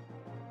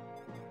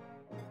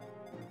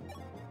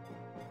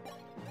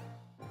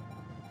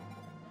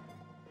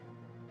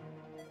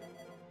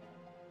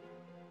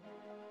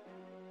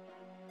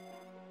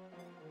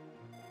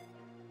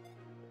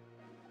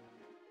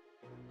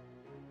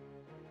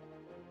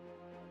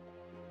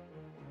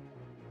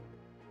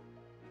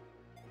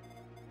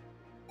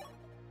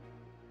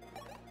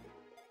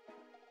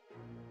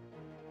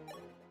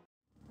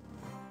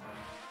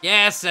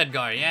 Yes,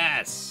 Edgar,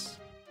 yes!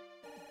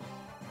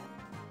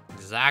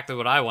 Exactly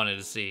what I wanted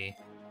to see.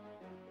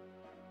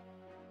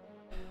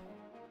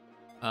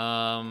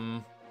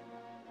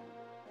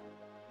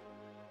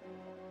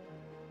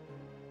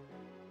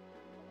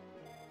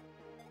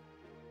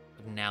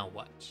 Now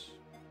what?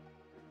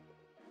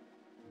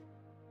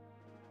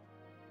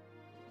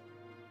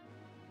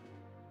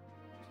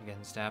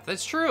 Again, staff.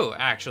 That's true,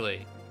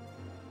 actually.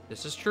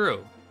 This is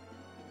true.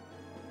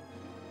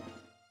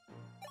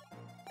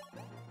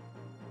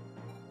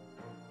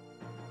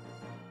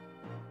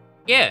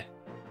 Yeah.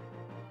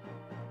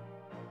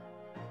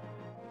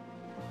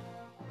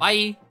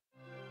 Bye.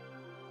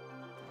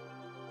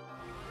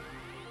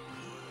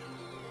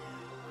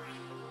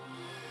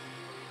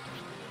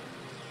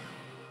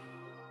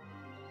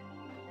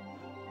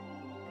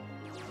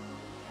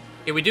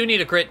 Yeah, we do need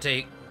a crit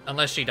take,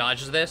 unless she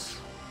dodges this.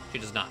 She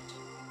does not.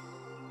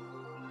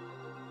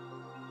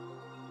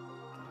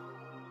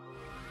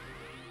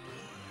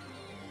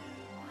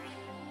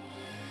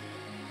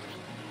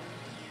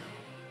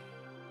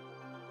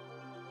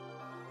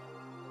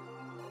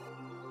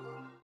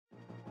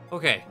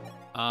 Okay.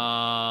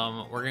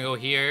 We're gonna go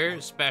here.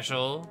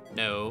 Special.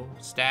 No.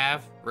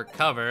 Staff.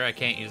 Recover. I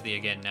can't use the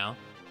again now.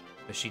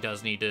 But she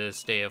does need to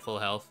stay at full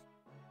health.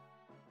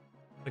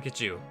 Look at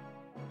you.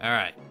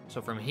 Alright.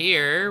 So from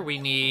here, we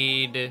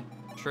need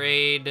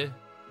trade,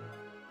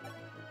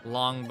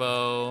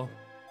 longbow,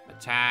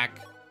 attack,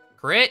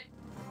 crit.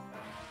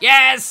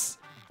 Yes!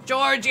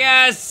 George,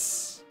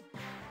 yes!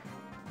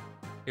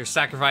 Your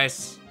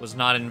sacrifice was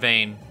not in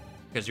vain,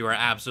 because you are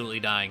absolutely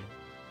dying.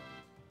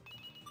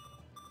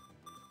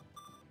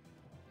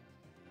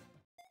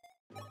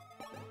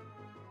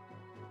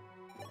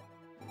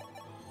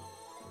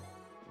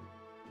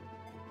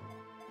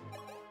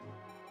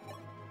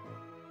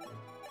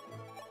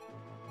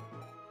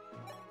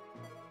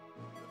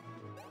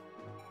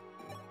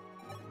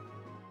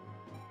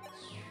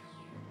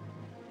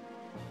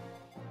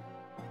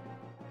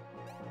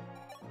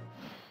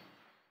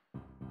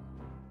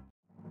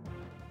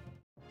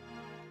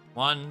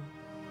 One,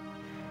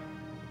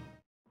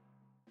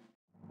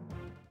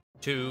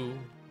 two,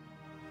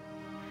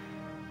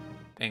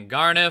 and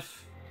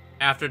Garnif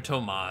after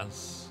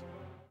Tomas.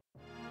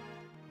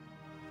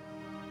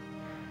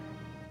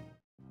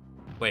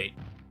 Wait,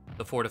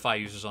 the fortify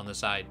user's on the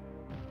side.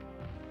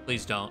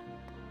 Please don't.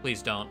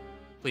 Please don't.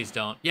 Please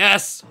don't.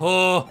 Yes!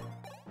 Oh!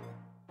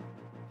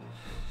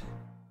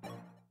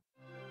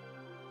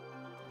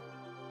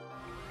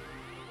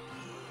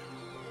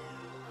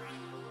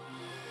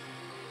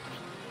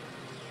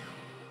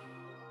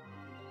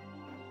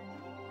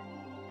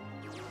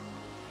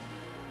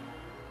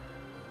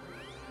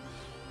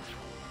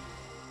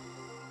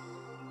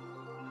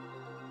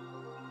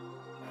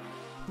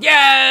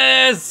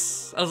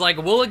 Yes! I was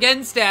like, we'll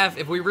again staff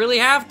if we really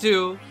have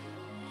to.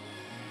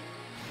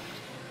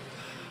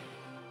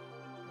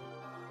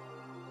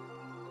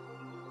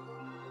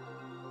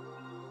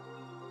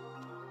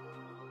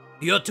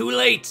 You're too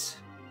late.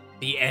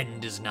 The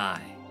end is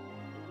nigh.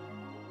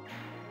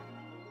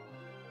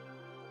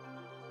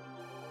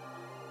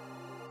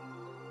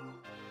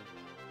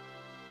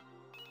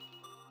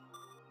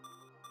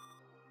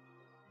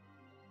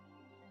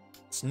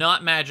 It's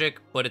not magic,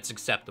 but it's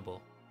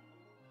acceptable.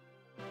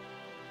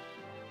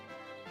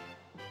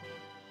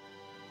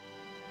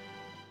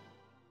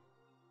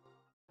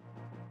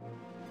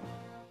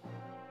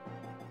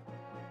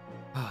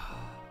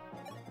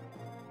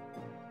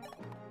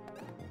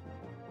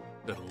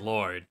 Good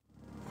lord.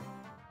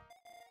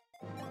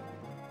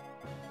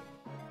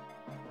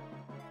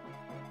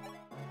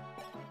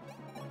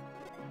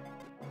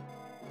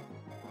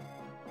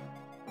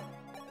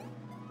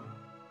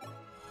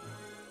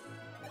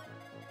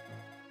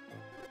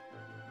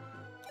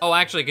 Oh,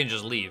 actually, I can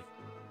just leave.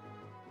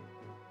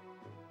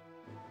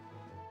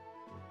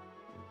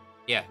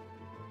 Yeah.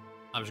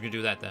 I'm just gonna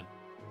do that then.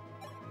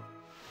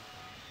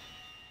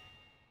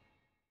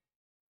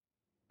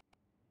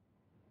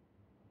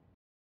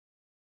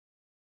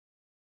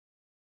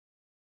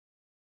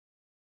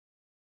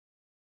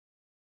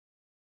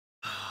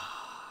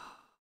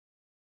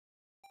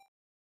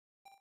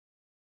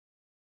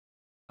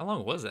 How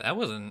long was it? That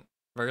wasn't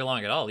very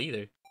long at all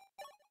either.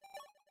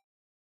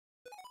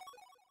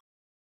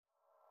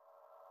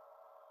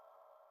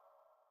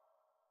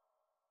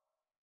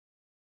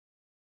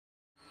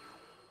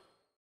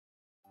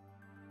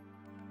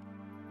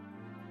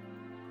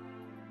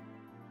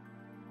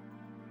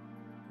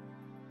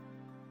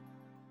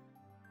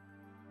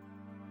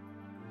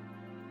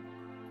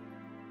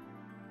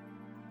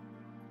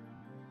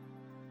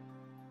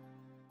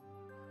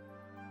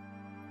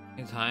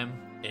 In time,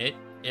 it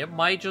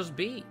might just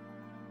be.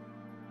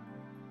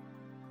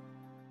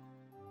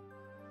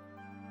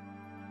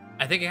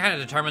 I think it kind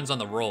of determines on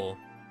the roll.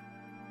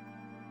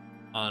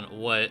 On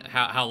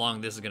how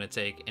long this is gonna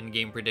take in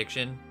game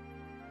prediction.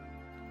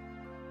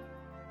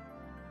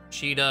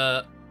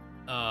 Cheetah,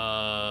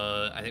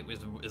 I think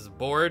is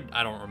bored.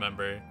 I don't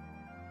remember.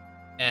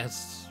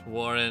 S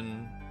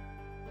Warren,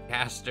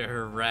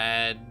 Caster,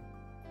 Rad.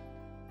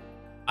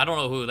 I don't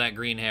know who that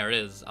green hair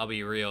is. I'll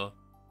be real.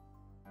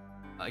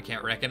 I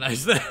can't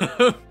recognize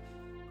them.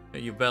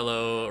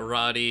 Ubello,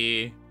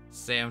 Roddy,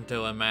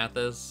 Samto, and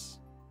Mathis.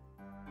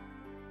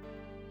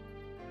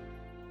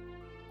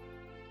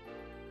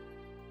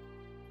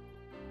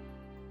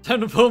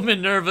 Time to pull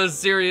Minerva,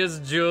 Sirius,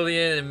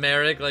 Julian, and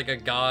Merrick like a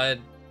god.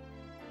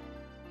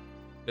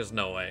 There's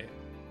no way.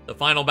 The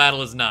final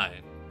battle is nigh.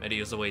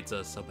 Medius awaits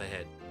us up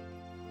ahead.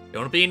 It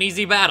won't be an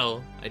easy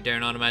battle. I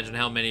dare not imagine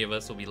how many of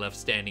us will be left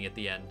standing at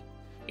the end.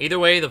 Either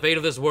way, the fate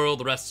of this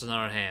world rests in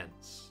our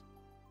hands.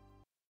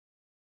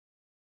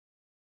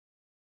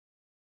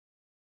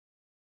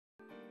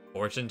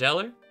 Fortune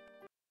teller?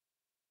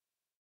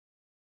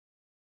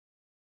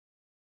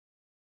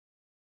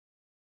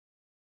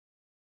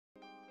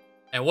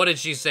 And what did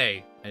she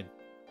say?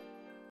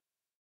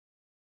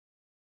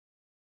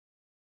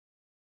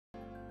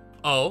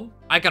 Oh,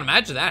 I can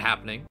imagine that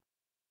happening.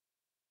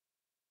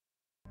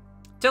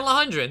 Till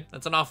 100.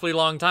 That's an awfully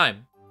long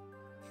time.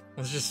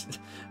 It's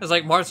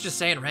like Marth's just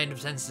saying random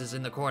sentences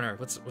in the corner.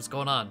 What's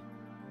going on?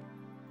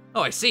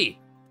 Oh, I see.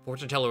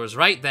 Fortune teller was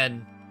right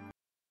then.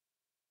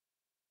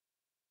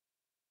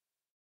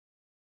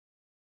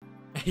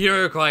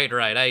 You're quite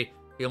right. I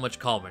feel much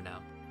calmer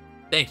now.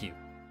 Thank you.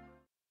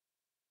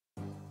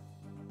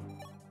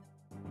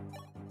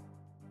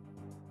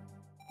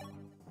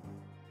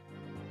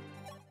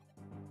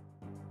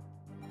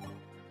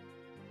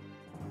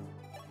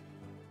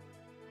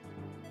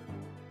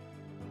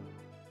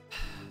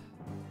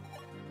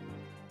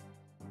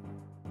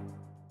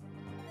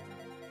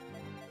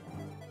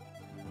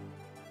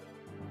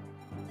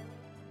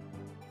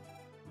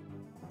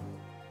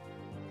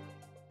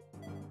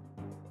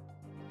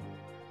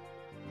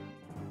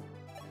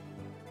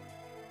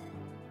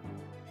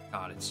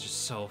 God, it's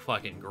just so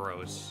fucking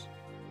gross.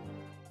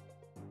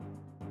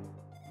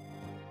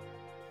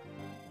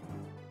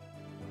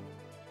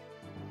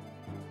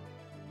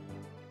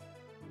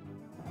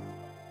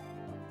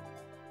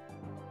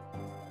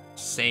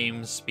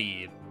 Same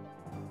speed.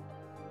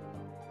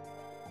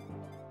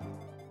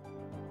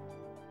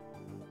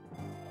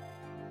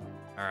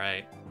 All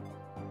right.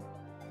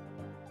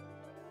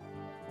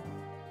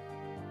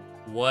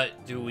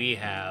 What do we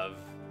have?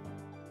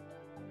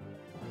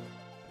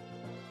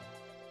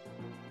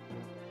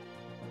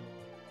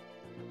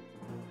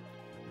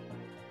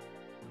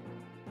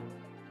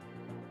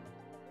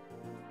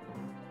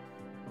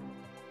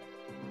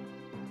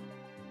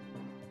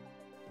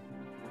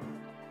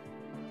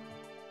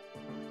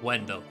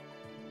 Wendell.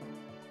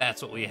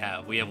 That's what we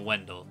have. We have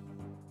Wendell.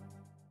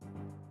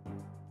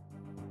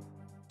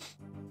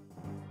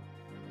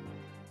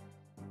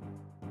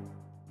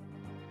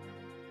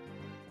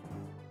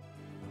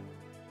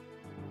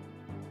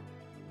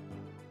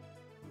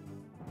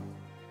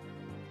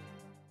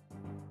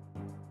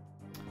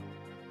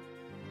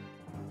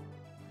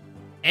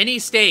 Any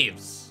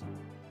staves?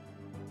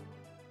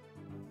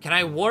 Can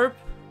I warp?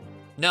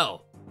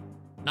 No.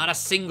 Not a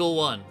single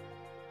one.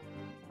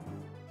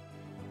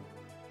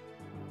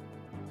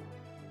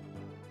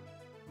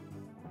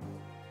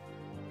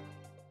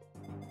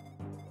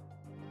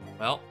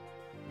 Well.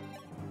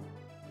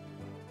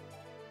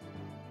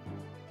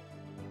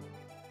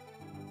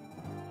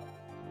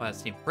 Well, that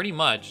seemed pretty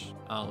much.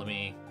 Oh, let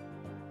me...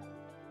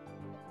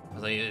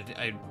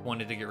 I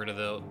wanted to get rid of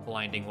the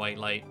blinding white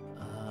light.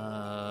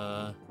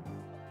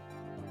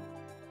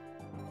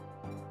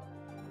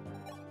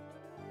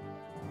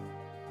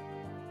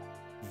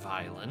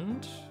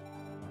 Violent.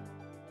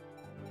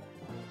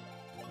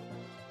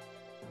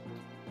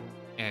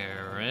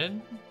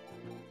 Arid.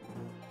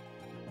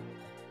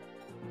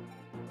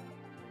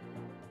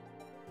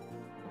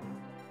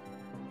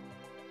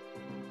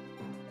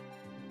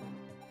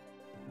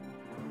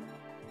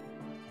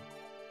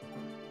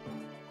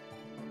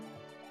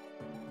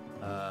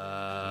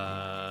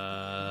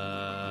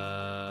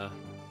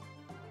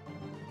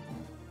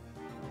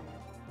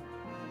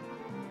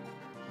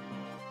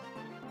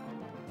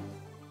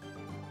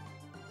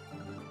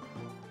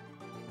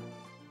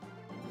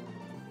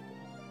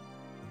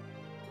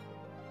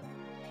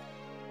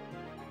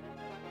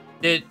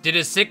 Did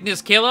his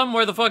sickness kill him?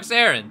 Where the fuck's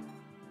Aaron?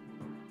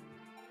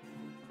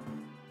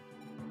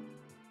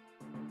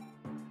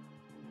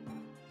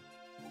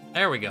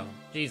 There we go.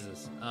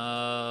 Jesus.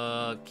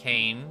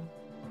 Kane.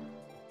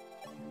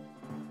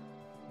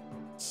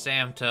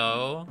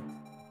 Samto.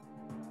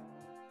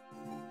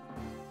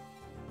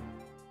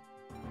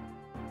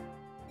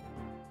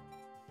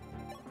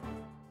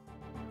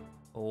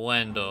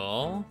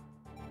 Wendell.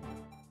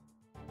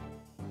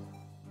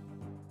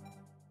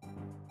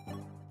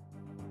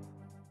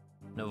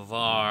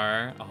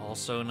 Navarre.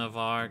 Also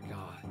Navarre.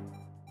 God.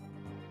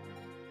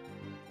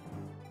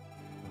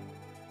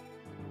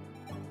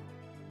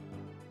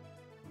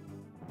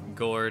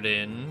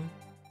 Gordon.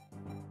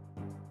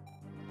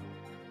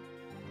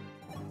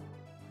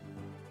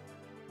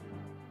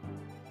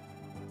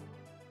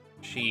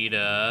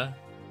 Cheetah.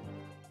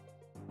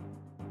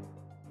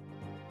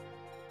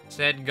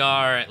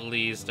 Sedgar, at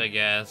least, I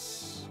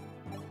guess.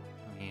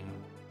 I mean...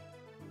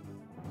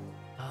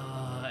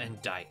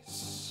 and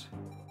Dice.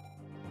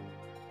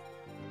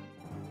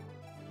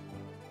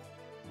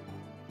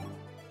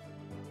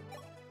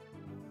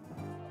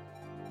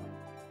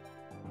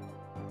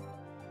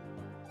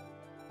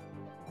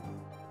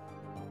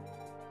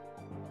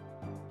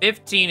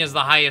 $15 is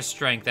the highest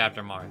strength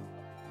after Marth.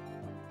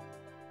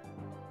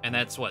 And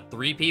that's what,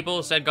 3 people?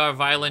 Sedgar,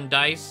 Violin,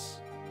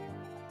 Dice?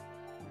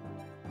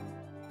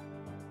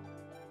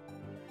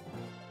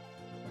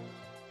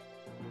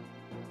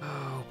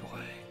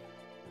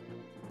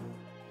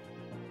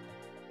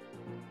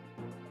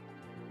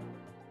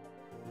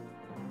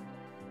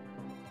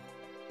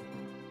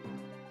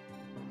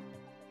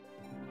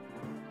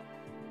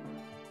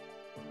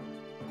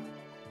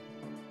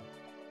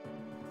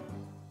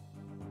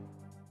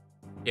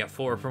 Yeah,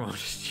 4 promoted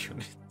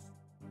units.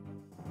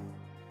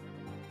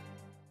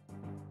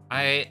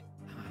 I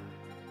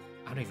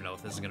don't even know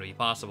if this is gonna be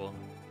possible.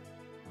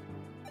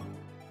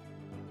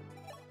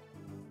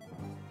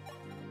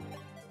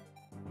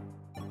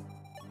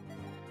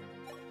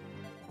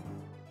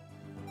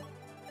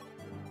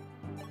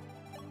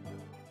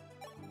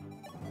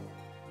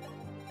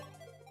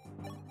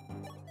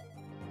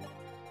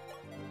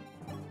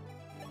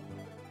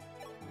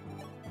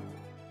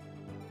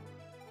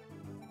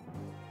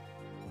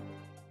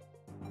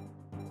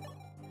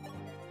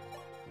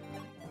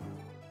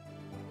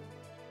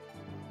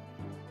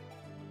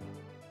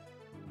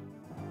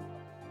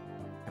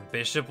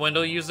 Bishop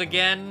window use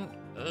again?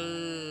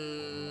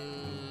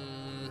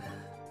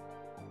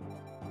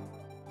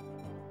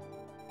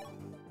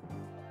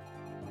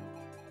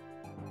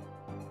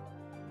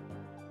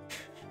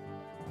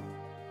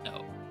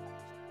 No.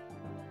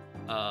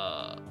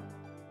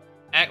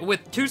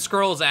 With 2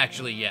 scrolls,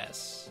 actually,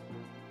 yes.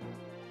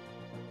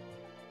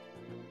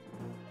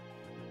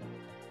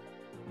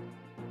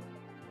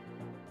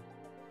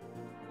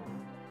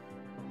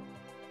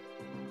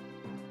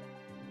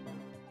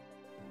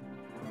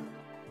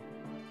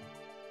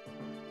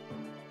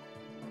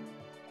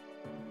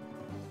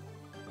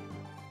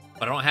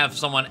 But I don't have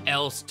someone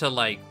else to,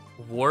 like,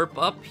 warp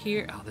up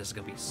here. Oh, this is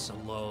gonna be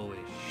slow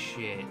as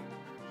shit.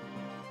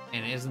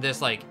 And isn't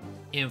this, like,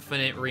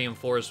 infinite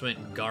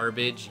reinforcement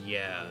garbage?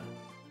 Yeah.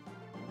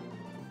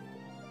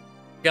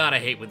 God, I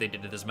hate what they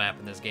did to this map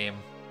in this game.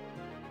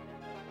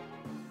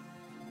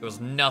 There was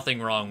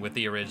nothing wrong with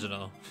the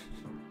original.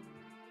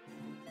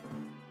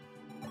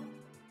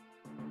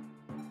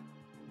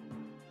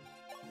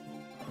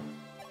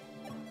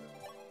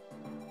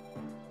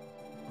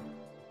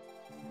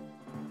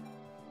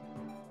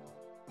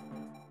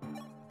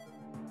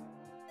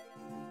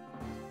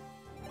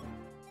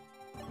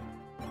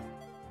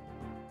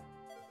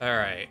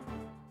 Alright.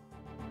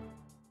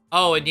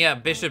 Oh, and yeah,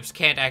 bishops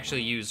can't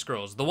actually use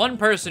scrolls. The one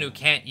person who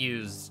can't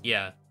use,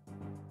 yeah.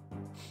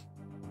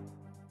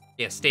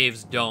 Yeah,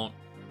 staves don't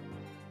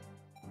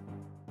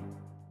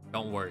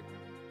work.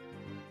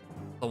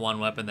 The one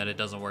weapon that it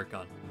doesn't work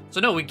on. So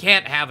no, we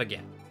can't have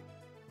again.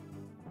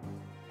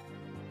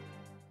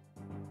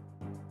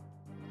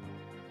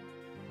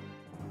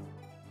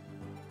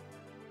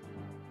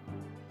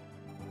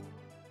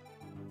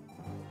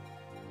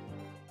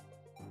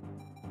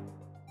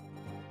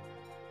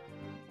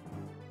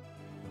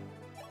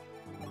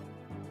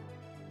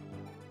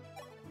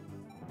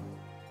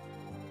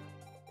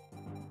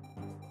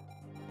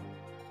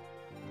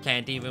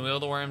 Can't even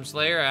wield the Worm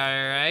Slayer.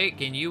 Alright,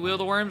 can you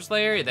wield the Worm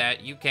Slayer?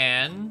 That you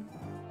can.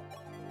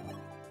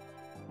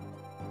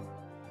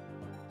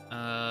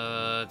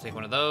 Take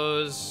one of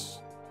those.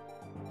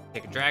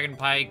 Take a Dragon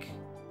Pike.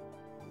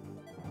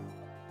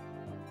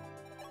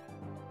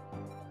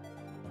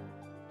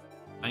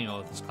 I don't know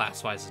if this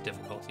class-wise is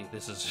difficulty.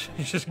 This is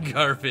just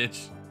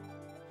garbage.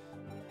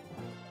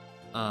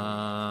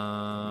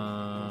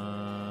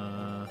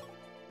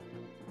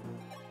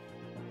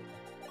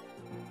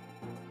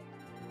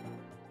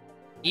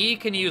 E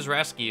can use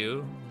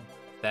rescue.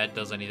 If that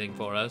does anything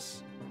for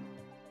us.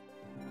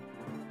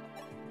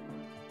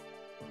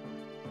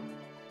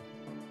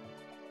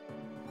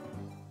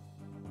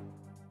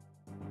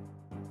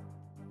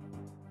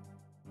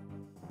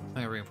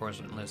 My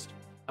reinforcement list.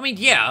 I mean,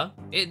 yeah,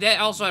 that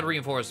also had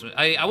reinforcement.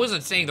 I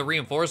wasn't saying the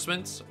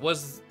reinforcements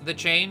was the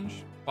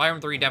change. Fire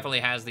Emblem 3 definitely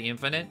has the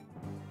infinite.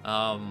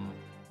 But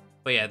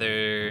yeah,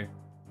 they're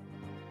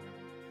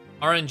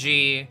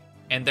RNG,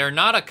 and they're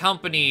not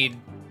accompanied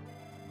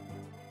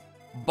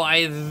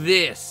by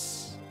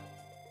this.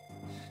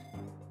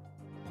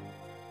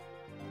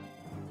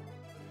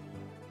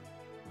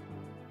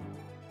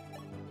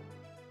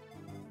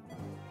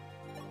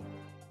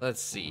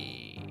 Let's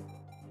see.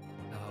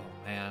 Oh,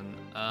 man.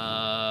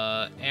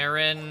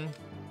 Aaron.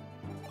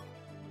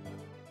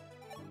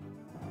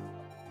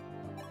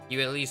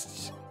 You at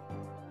least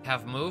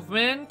have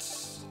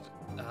movement.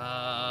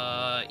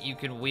 You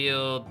can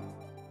wield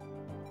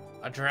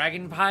a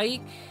Dragon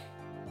Pike.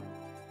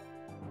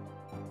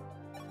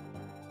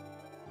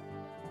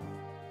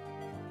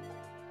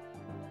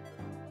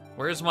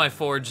 Where's my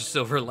Forged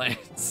Silver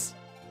Lance?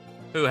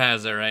 Who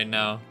has it right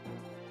now?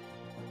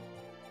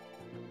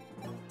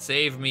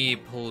 Save me,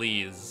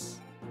 please.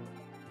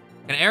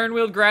 Can Aaron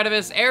wield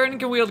Gradivis? Aaron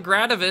can wield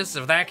Gradivis,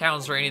 if that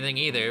counts for anything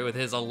either, with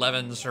his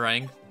 11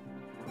 strength.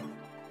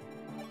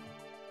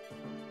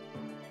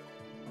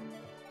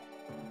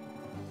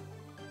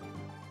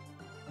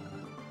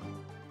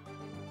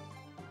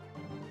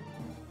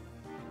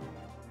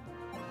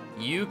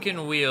 You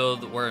can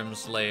wield Worm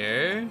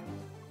Slayer.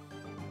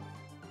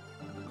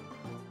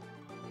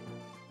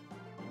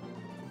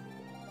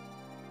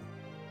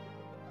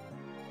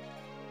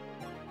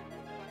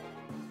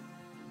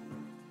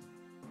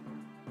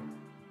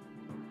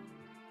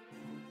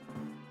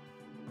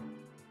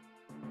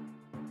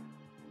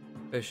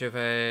 Bishop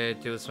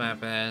do this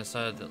map and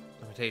the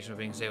limitation of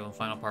being stable in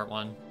final part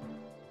 1.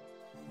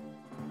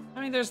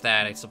 I mean, there's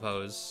that, I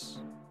suppose.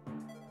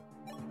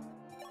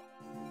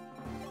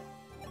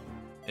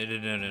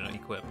 No,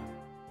 equip.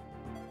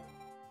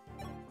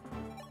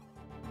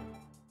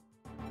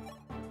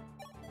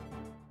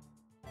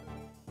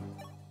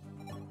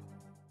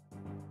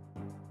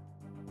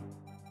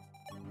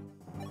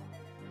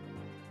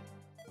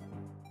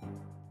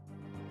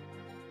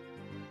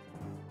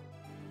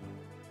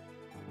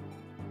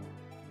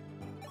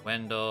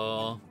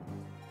 Wendell.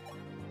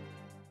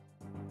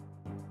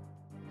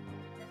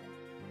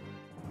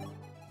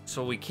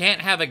 So we can't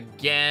have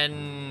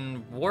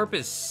again. Warp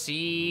is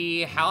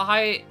C. How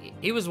high?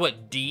 He was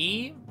what,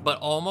 D? But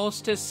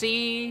almost to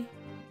C?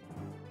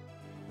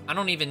 I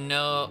don't even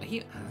know.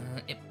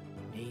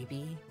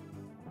 Maybe.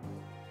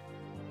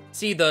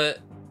 See, the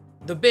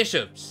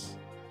bishops.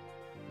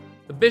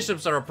 The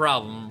bishops are a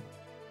problem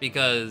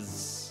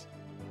because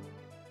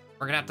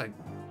we're gonna have to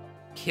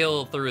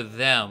kill through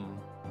them.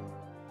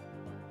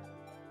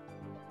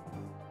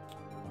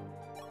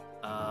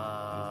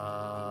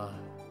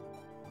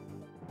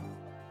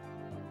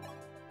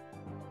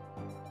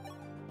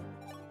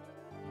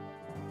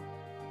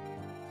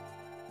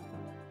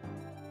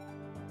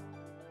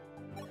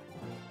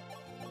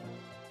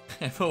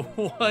 I have a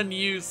 1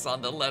 use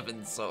on the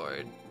Levin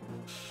sword.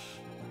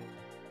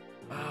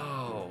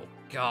 Oh,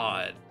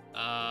 God.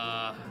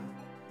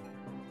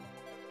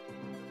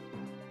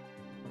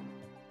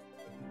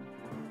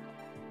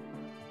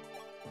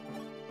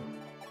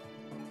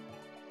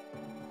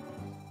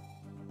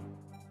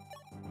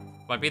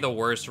 Might be the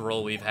worst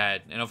roll we've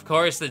had. And of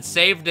course, it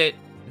saved it.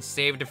 It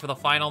saved it for the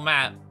final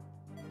map.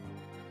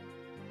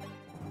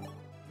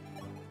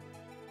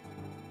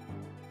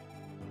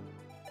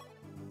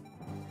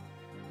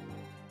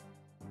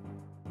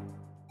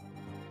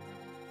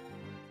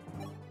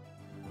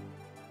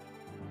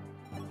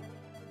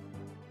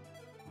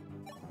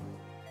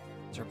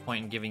 Is there a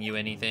point in giving you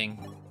anything?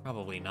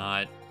 Probably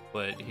not,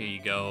 but here you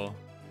go.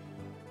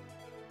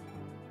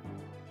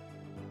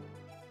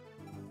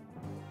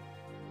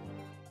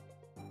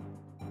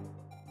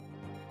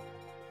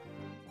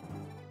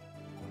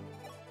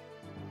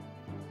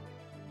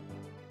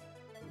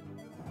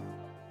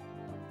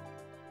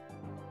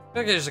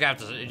 I think I just have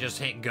to just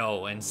hit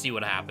go and see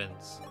what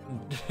happens.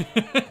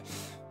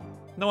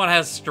 No one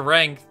has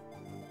strength.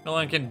 No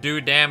one can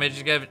do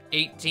damage. You have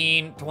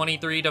 18,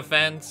 23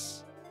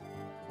 defense.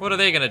 What are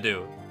they gonna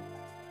do?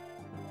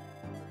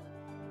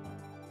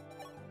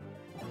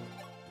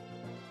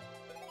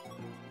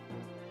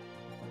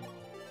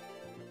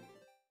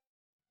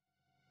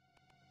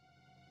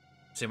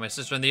 Say my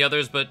sister and the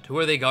others, but who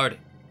are they guarding?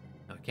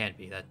 No, it can't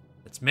be.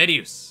 That's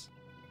Medius.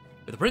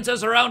 With the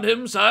princesses around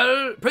him,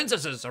 sire,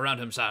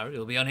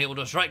 he'll be unable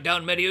to strike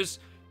down Medius.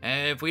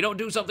 And if we don't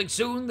do something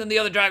soon, then the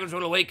other dragons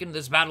will awaken.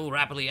 This battle will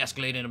rapidly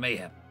escalate into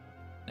mayhem.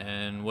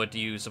 And what do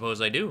you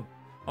suppose I do?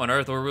 On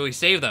Earth, or will we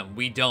save them?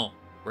 We don't.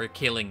 We're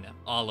killing them.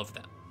 All of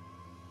them.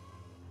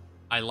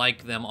 I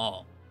like them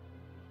all.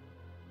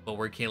 But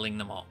we're killing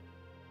them all.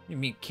 You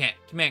mean can't...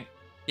 Man,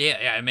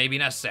 yeah, it may be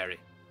necessary.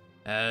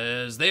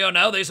 As they are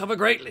now, they suffer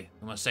greatly.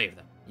 We must save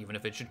them, even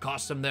if it should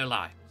cost them their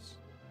lives.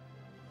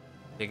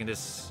 Taking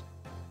this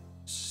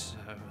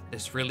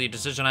really a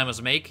decision I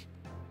must make?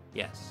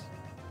 Yes.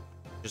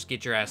 Just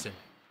get your ass in.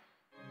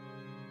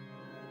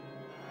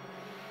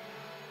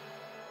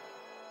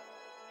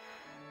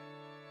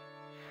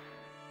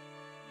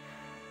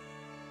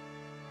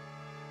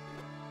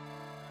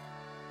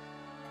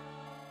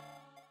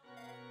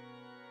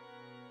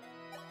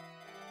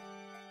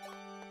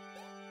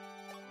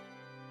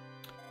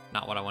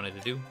 Not what I wanted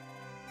to do,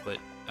 but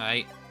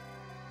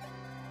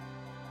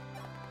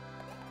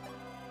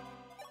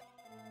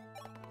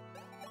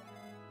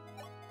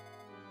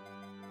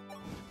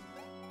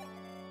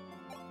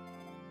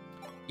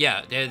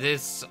yeah,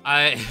 this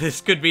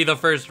could be the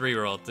first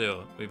reroll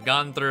too. We've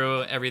gone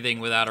through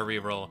everything without a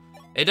reroll.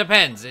 It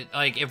depends.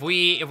 Like if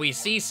we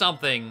see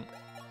something,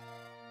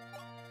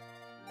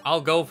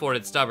 I'll go for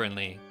it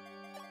stubbornly,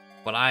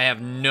 but I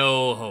have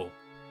no hope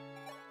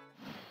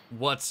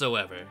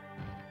whatsoever.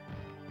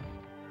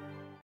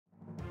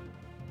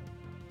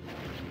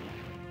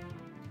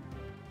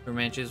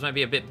 This might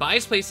be a bit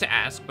biased place to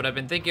ask, but I've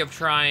been thinking of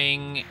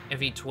trying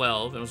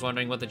FE12 and was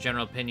wondering what the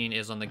general opinion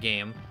is on the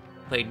game.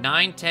 Played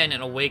 9, 10,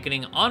 and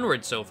Awakening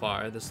onward so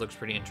far. This looks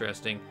pretty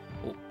interesting.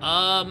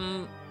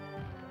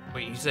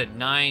 Wait, you said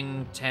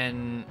 9,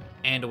 10,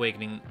 and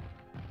Awakening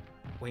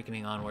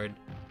onward.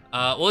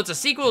 Well, it's a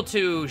sequel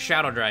to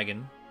Shadow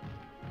Dragon.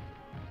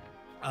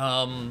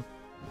 I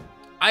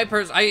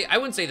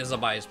wouldn't say this is a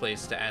biased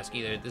place to ask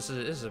either. This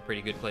is a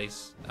pretty good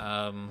place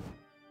to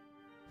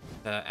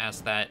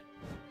ask that.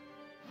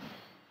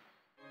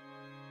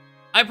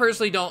 I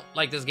personally don't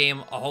like this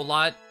game a whole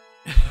lot,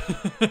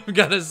 I've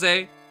gotta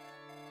say.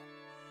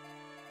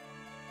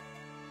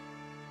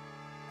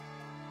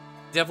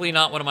 Definitely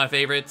not one of my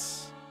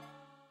favorites.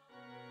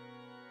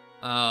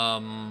 It's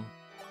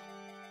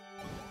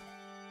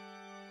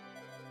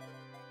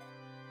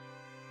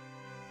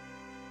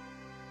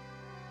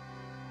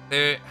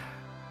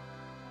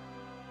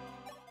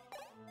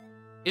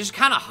just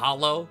kind of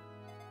hollow.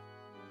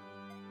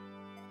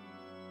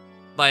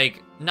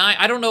 Like,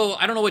 I don't know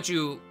what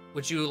you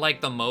would you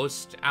like the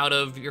most out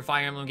of your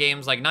Fire Emblem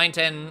games? Like 9,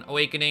 10,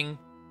 Awakening,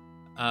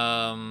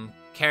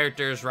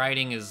 characters,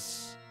 writing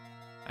is,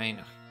 I mean,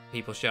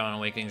 people shit on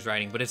Awakening's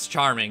writing, but it's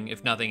charming,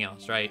 if nothing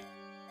else, right?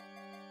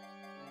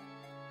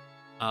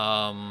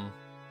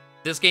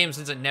 This game,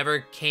 since it never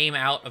came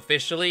out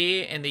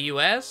officially in the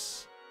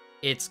US,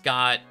 it's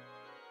got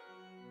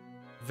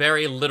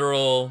very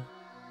literal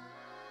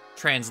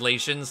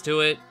translations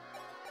to it.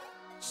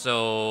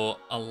 So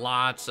a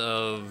lot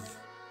of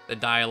the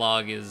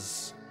dialogue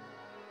is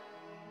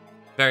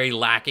very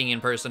lacking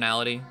in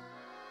personality.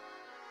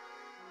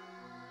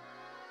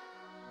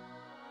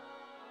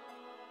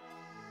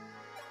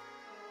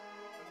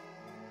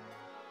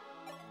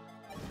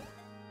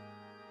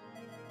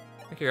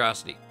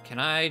 Curiosity, can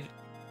I...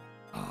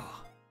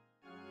 Oh.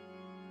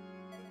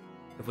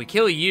 If we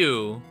kill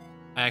you,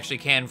 I actually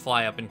can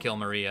fly up and kill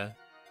Maria.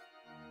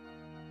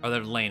 Or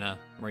there's Lena.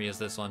 Maria's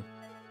this one.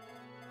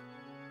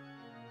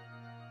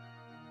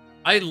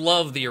 I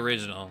love the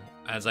original,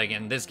 as like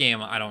in this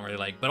game I don't really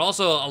like, but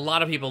also a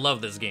lot of people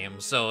love this game,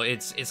 so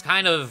it's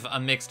kind of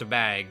a mixed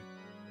bag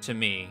to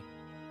me.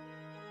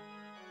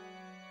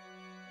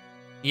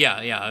 Yeah,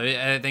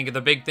 I think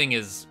the big thing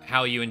is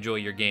how you enjoy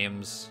your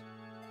games.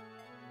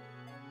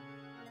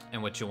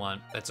 And what you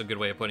want. That's a good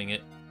way of putting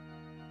it.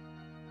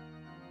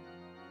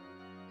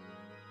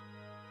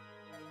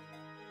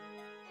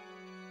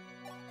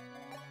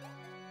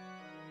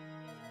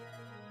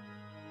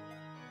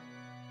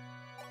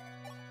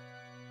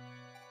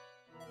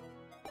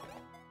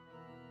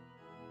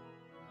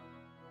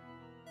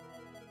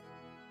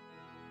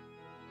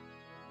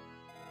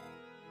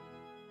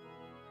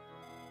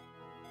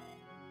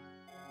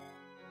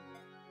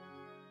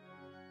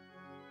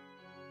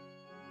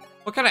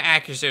 What kind of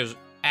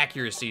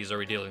accuracies are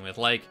we dealing with?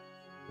 Like,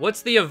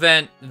 what's the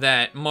event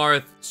that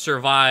Marth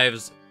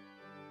survives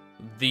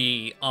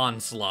the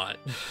onslaught?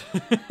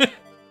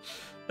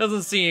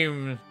 Doesn't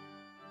seem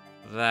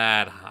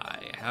that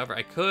high. However,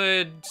 I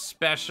could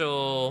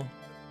special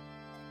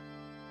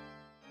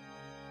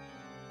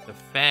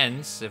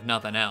defense, if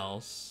nothing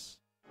else.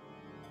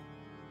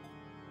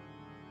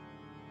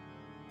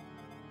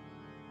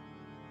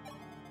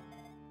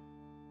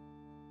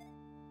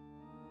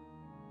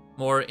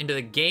 More into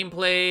the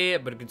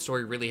gameplay, but a good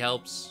story really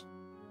helps.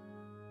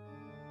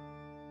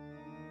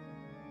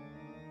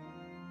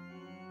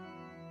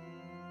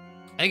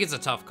 I think it's a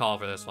tough call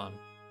for this one.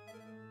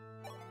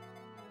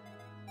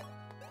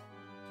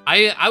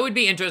 I would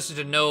be interested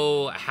to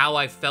know how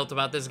I felt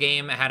about this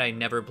game had I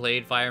never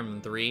played Fire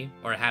Emblem 3,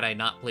 or had I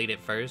not played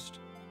it first.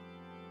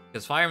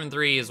 Because Fire Emblem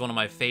 3 is one of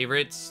my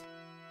favorites.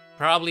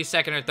 Probably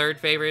second or third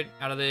favorite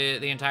out of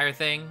the entire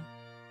thing.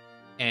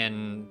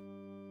 And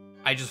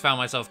I just found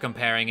myself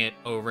comparing it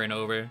over and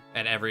over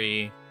at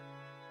every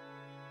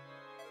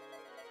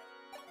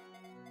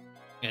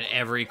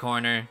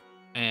corner,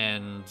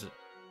 and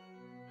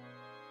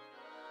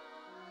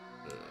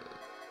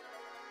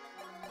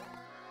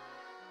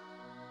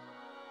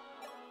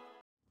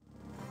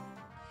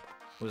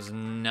was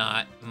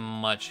not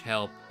much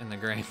help in the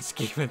grand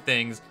scheme of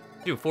things.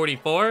 Dude,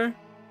 44?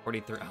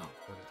 43, oh,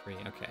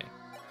 43, okay.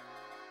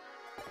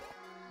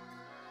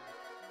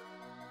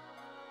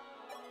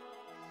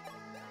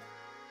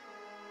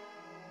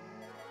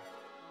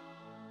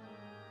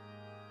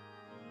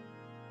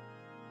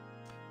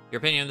 Your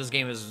opinion of this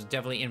game is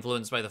definitely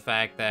influenced by the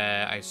fact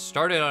that I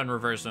started on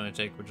Reverse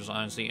Lunatic, which was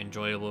honestly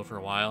enjoyable for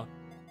a while.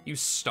 You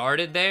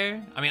started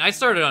there? I mean, I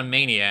started on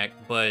Maniac,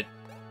 but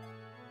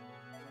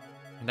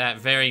that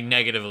very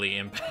negatively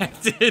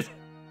impacted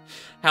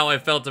how I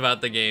felt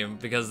about the game,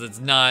 because it's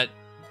not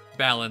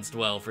balanced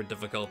well for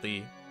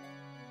difficulty.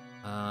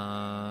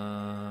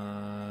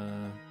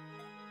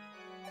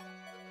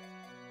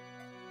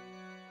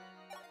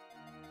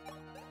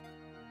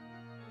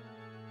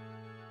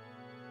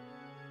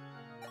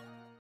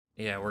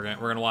 Yeah, we're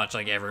gonna watch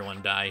like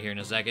everyone die here in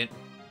a second.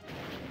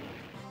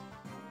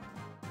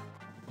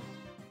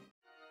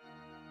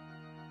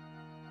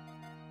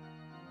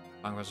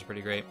 Conquest is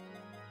pretty great.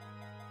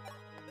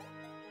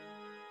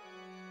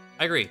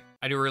 I agree.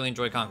 I do really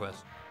enjoy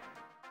Conquest.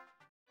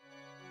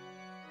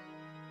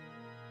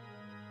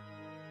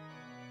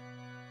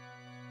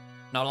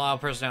 Not a lot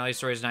of personality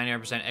stories,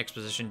 99%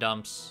 exposition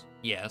dumps.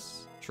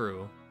 Yes,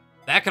 true.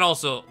 That can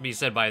also be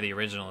said by the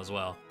original as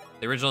well.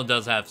 The original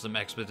does have some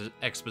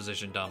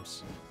exposition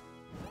dumps,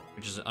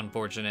 which is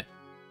unfortunate.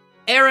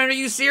 Aaron, are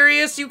you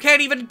serious? You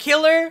can't even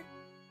kill her?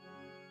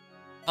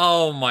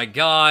 Oh my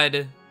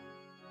god.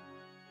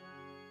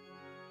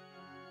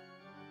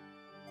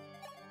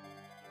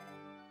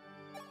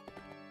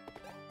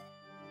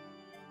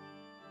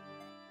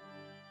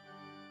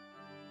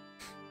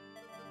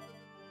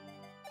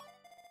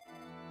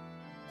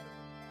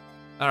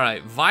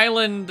 Alright,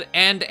 Violent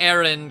and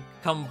Aaron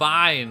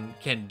combined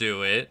can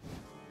do it.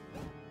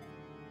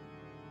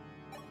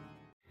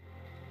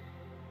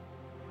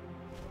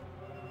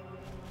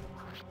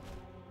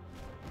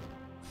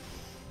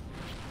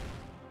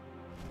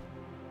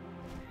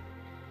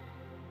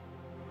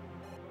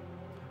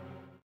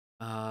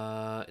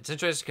 It's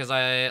interesting because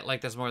I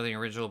like this more than the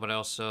original, but I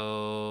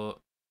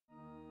also...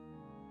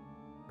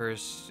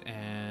 First,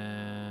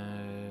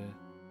 and...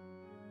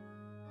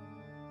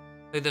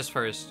 Played this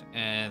first,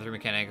 and 3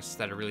 mechanics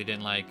that I really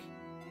didn't like.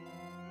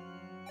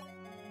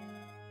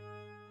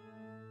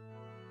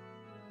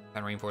 Kind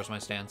of reinforce my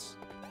stance.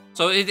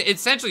 So it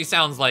essentially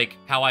sounds like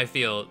how I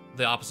feel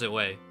the opposite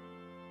way.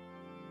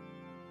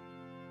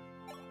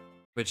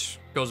 Which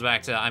goes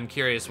back to, I'm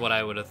curious what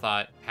I would have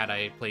thought had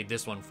I played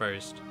this one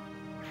first.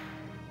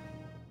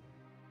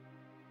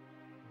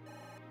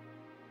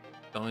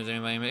 Don't lose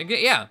anybody.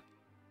 Yeah.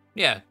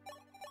 Yeah.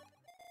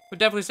 Would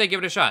definitely say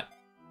give it a shot.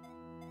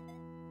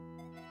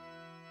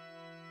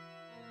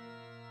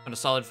 On a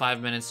solid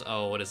 5 minutes.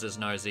 Oh, what is this,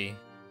 Narzi?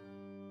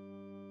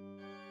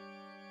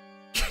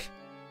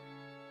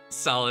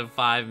 Solid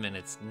 5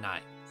 minutes.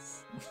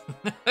 Nice.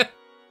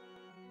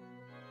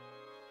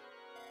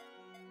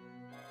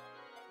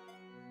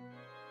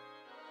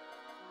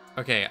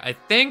 Okay, I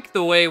think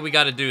the way we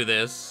gotta do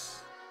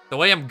this, the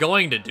way I'm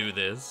going to do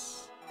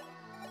this,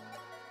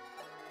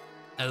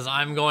 is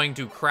I'm going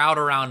to crowd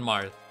around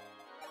Marth.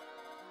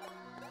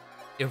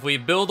 If we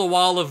build a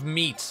wall of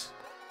meat,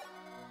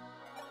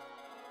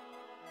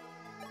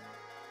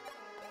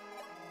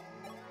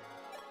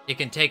 it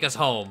can take us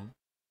home.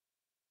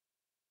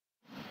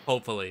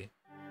 Hopefully.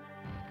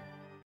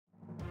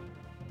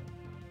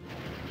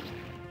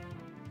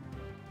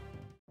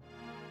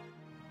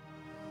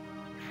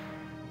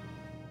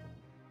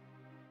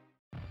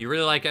 You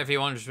really like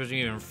FE1 just pushing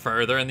even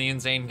further in the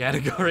insane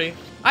category?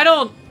 I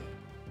don't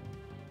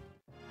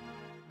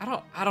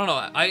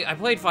know. I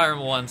played Fire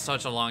Emblem 1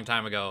 such a long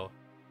time ago.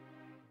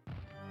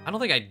 I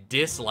don't think I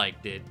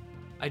disliked it.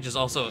 I just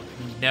also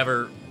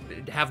never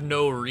have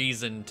no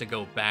reason to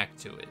go back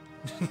to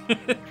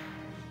it.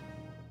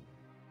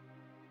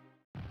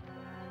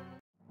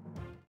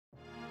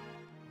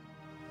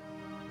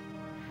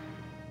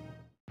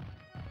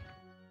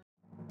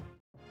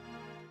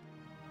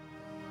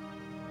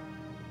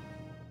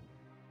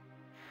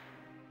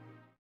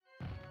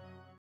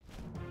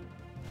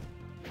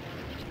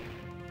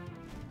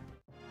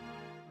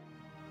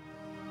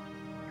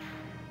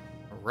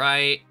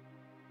 Right.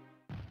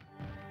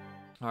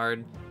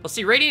 Hard. Well,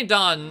 see, Radiant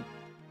Dawn...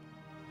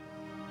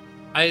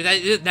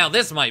 now,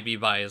 this might be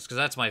biased, because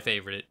that's my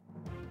favorite.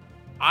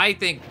 I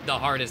think the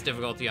hardest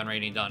difficulty on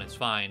Radiant Dawn is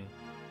fine,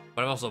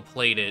 but I've also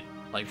played it,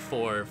 like,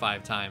 4 or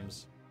 5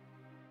 times.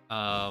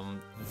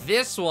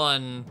 This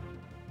one...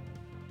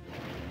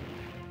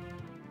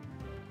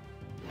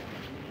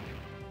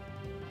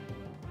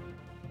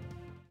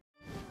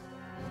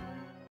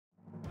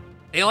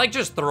 They like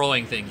just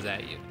throwing things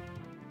at you.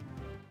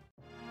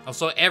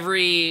 Also,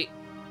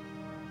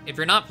 if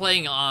you're not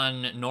playing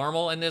on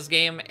normal in this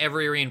game,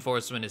 every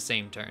reinforcement is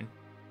same turn.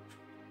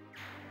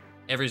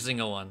 Every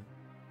single one.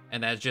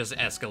 And that just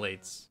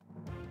escalates.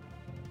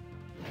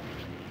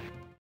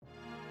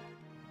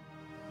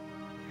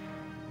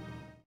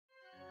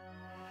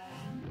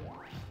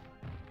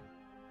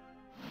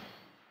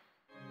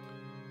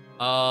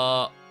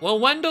 Well,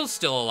 Wendell's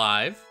still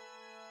alive.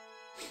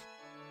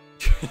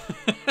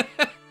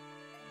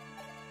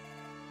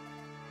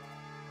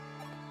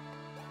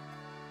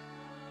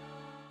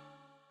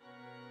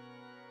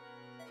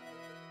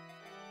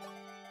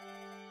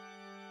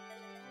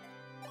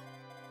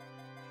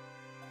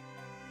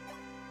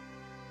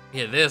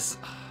 Yeah, this...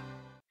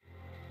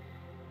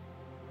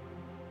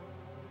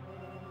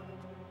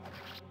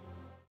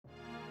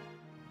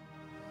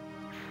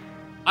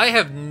 I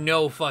have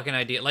no fucking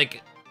idea.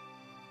 Like...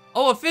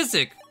 Oh, a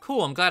physic!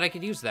 Cool, I'm glad I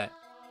could use that.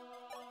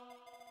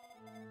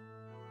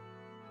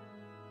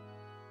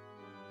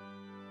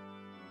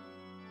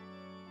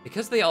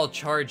 Because they all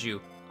charge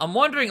you. I'm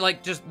wondering,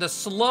 like, just the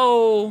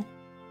slow...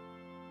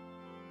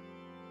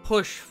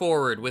 push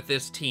forward with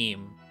this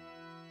team.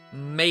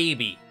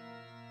 Maybe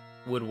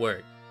would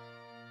work.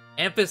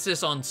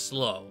 Emphasis on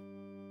slow.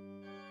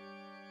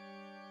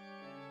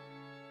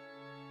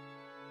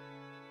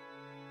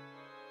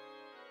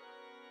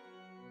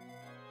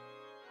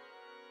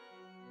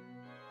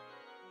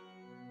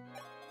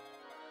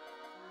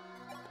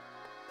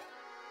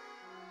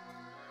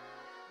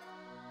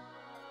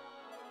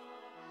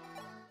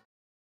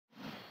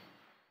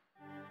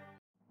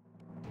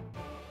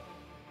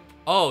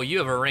 Oh, you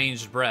have a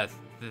ranged breath.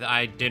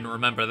 I didn't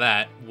remember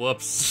that.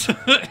 Whoops.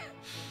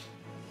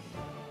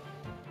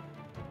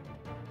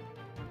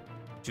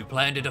 Do you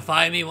plan to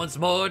defy me once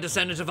more,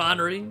 descendant of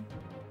Honoree?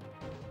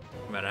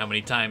 No matter how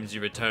many times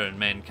you return,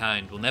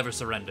 mankind will never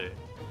surrender.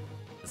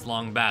 This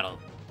long battle,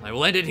 I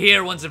will end it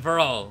here once and for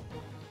all.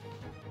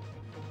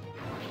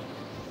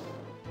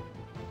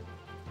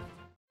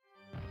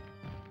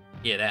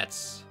 Yeah,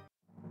 that's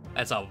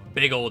a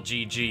big old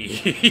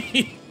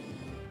GG.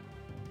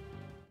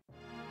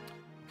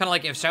 Kind of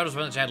like if Shadows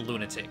Village had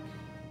Lunatic.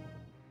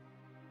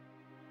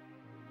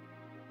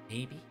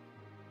 Maybe?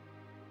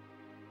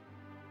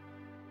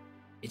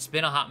 It's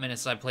been a hot minute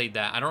since I played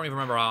that. I don't even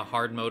remember how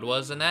hard mode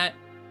was in that.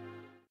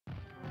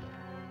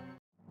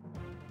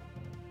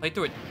 Played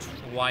through it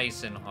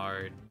twice in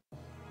hard.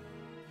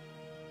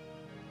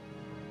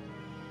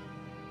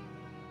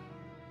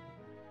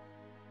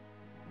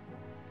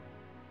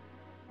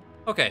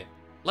 Okay,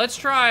 let's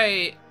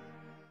try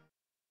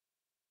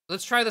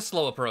the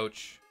slow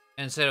approach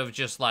instead of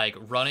just, like,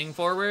 running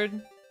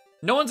forward.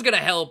 No one's gonna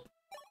help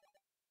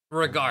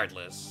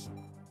regardless.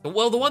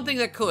 Well, the one thing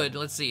that could,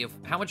 let's see,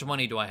 how much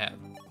money do I have?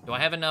 Do I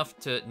have enough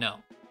to, no.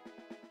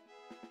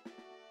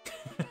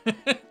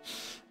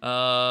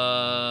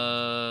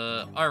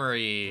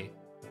 Armory.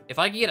 If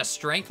I could get a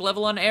strength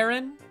level on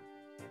Aaron,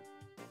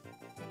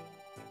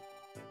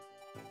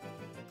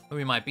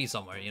 we might be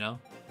somewhere, you know?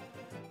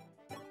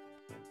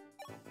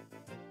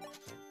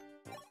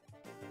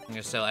 I'm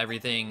gonna sell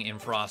everything in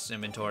Frost's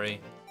inventory.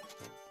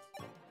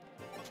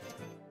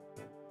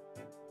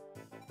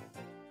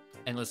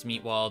 Endless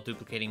meat wall,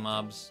 duplicating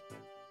mobs.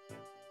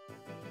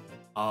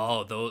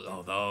 Oh,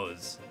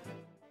 those.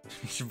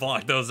 You should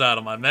block those out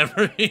of my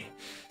memory.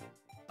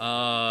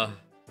 I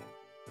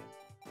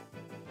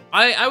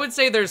would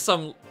say there's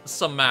some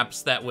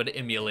maps that would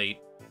emulate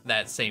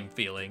that same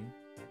feeling.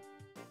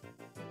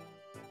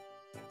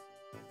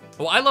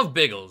 Well, I love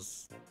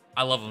Biggles.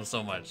 I love them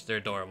so much. They're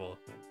adorable.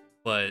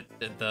 But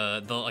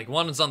the like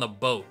ones on the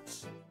boat,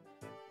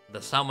 the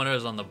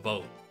summoners on the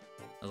boat,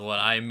 is what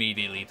I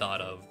immediately thought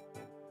of.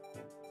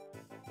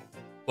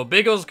 But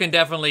Biggles can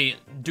definitely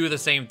do the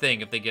same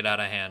thing if they get out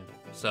of hand.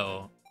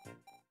 So,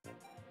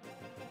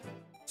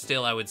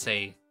 still, I would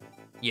say,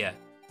 yeah,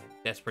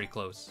 that's pretty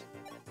close.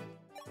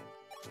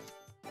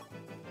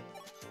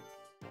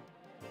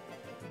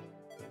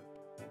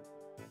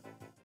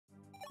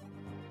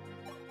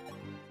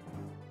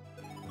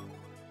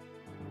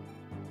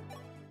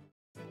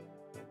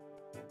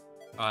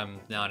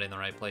 I'm not in the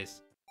right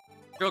place.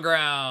 Drill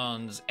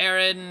grounds,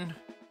 Aaron.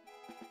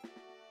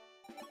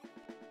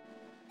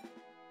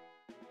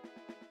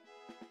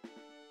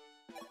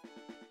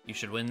 You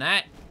should win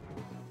that.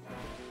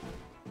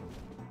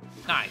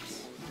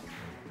 Nice.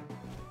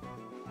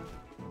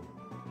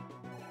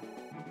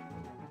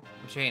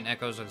 Shade and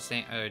Echoes are the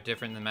same,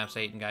 different than maps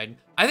I hate in Gaiden.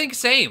 I think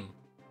same.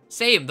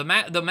 Same. The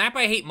map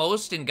I hate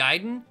most in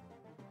Gaiden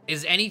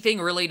is anything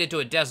related to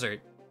a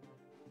desert.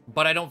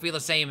 But I don't feel the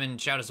same in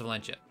Shadows of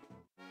Valencia.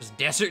 Because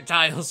desert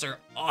tiles are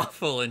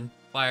awful in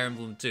Fire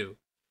Emblem 2.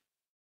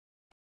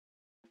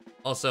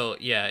 Also,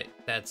 yeah,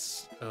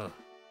 that's... ugh.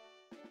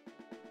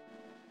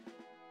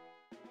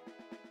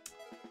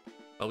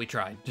 But we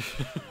tried.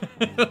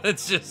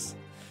 It's just...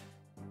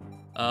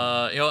 you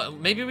know,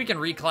 maybe we can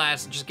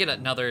reclass, just get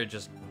another,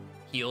 just,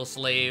 heal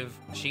slave,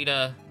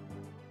 Cheetah.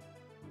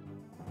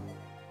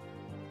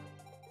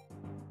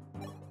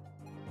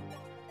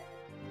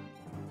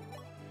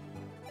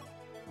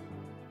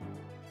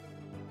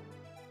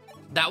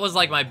 That was,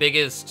 like, my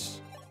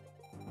biggest...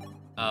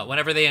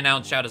 whenever they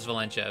announced Shadows of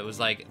Valencia, it was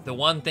like, the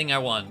one thing I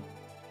want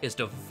is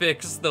to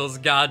fix those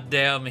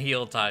goddamn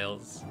heal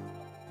tiles.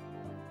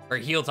 Or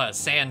heal tiles,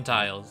 sand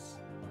tiles.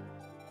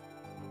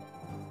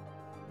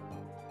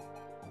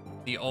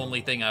 The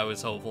only thing I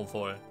was hopeful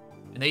for.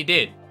 And they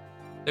did.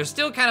 They're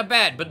still kind of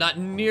bad, but not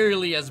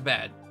nearly as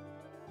bad.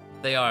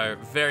 They are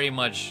very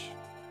much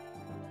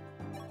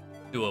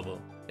doable.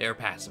 They are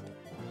passable.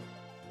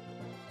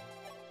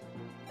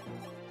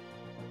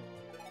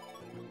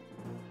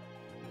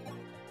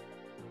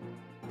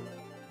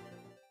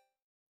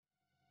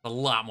 A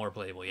lot more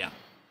playable, yeah.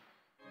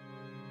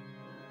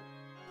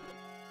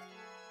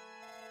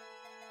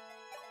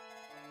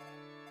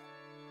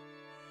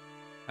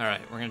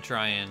 Alright, we're gonna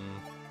try and...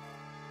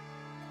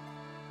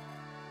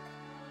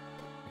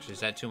 Actually, is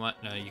that too much?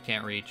 No, you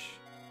can't reach.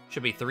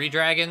 Should be 3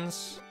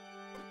 dragons.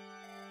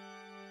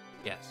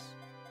 Yes.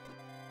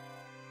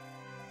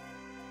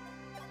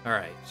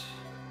 Alright.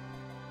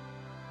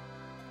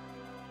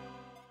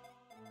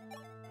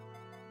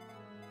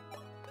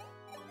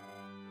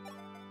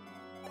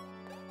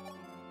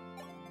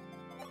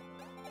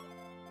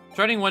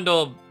 Turning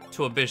Wendell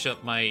to a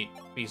bishop might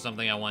be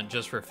something I want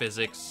just for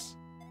physics.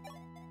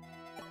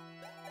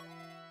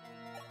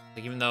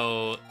 Like, even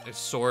though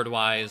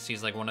sword-wise,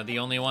 he's like one of the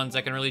only ones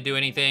that can really do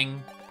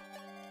anything.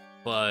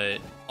 But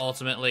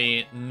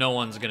ultimately, no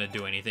one's gonna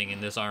do anything in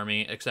this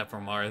army except for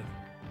Marth.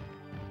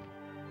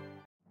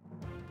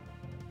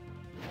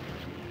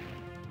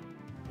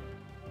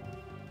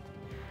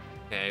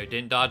 Okay, we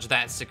didn't dodge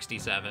that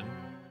 67.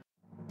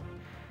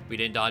 We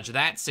didn't dodge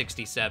that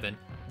 67.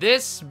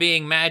 This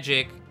being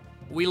magic,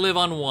 we live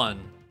on 1.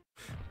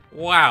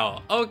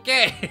 Wow,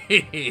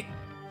 okay.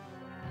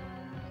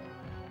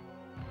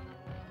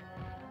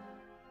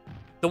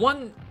 The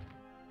one,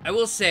 I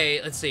will say,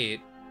 let's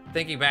see,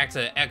 thinking back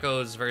to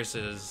Echoes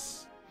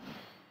versus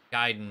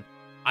Gaiden,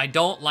 I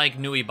don't like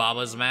Nui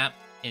Baba's map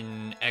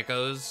in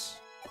Echoes,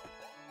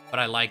 but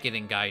I like it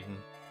in Gaiden,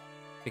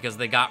 because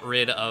they got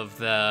rid of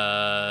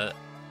the...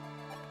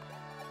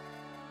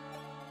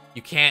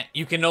 You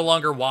can no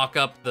longer walk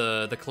up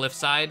the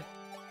cliffside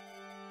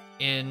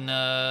in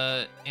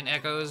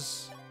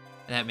Echoes,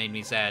 and that made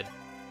me sad.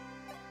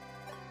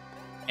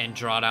 And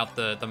drawed out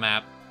the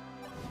map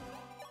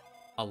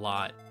a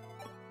lot.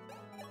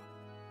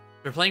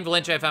 For playing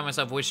Valencia, I found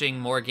myself wishing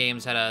more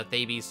games had a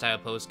Thebes-style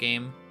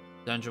post-game.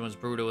 Dungeon was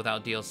brutal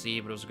without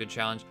DLC, but it was a good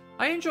challenge.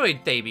 I enjoyed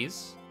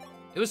Thebes.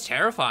 It was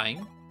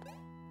terrifying,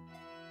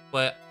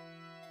 but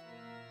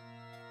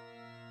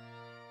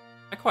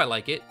I quite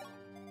like it.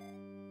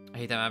 I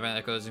hate that map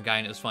echoes and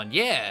Kynim is fun.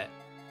 Yeah!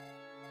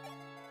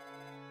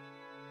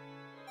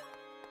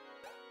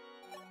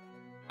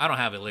 I don't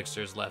have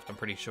elixirs left, I'm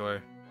pretty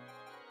sure.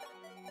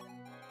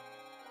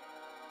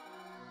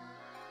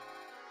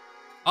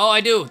 Oh,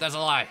 I do! That's a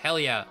lie. Hell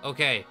yeah.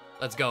 Okay,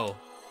 let's go.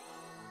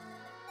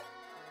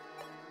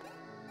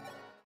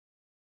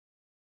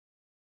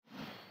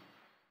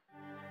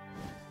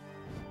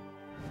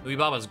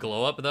 Uibaba's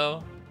glow up,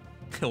 though?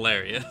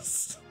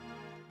 Hilarious.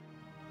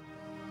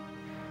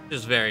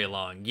 Just very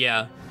long,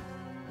 yeah.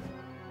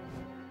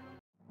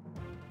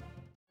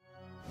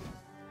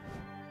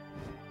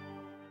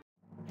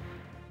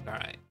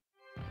 Alright.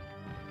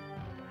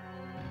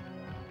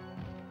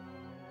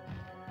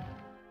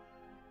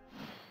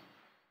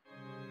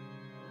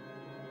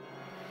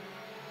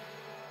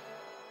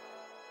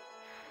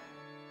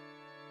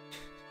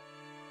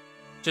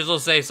 Chisel,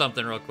 say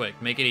something real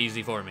quick. Make it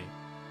easy for me.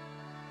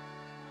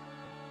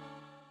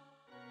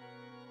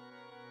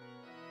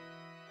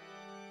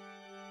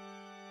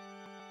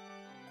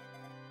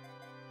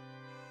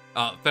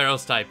 Oh,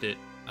 Pharaoh's typed it.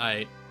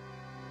 Alright.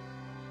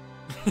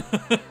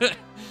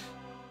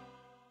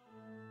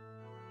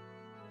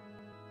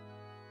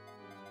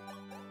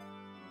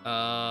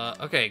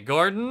 Okay,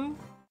 Gordon.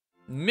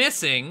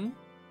 Missing.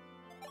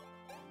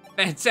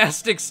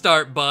 Fantastic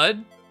start,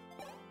 bud.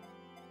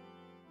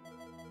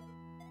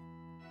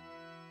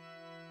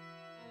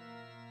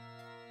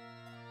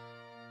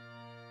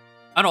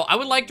 I don't know, I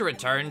would like to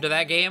return to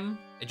that game,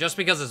 just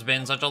because it's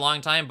been such a long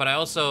time, but I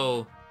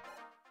also...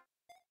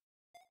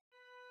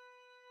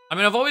 I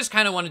mean, I've always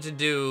kind of wanted to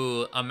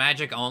do a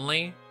magic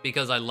only,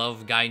 because I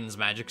love Gaiden's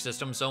magic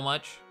system so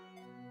much.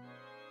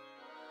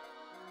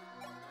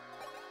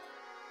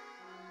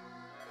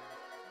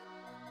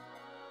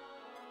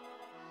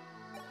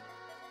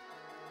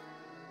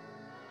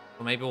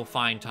 Well, maybe we'll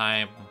find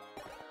time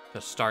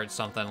to start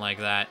something like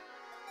that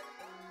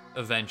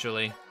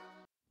eventually.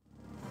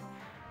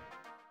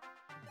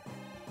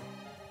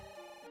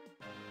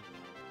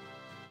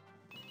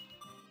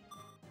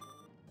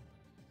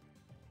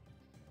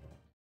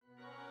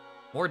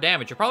 More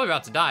damage. You're probably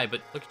about to die,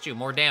 but look at you,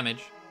 more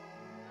damage.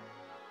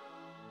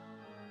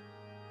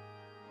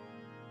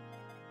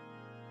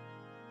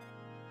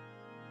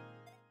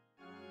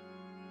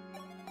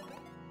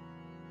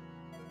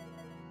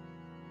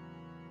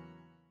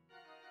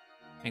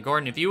 And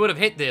Gordon, if you would have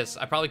hit this,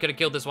 I probably could have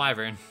killed this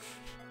wyvern.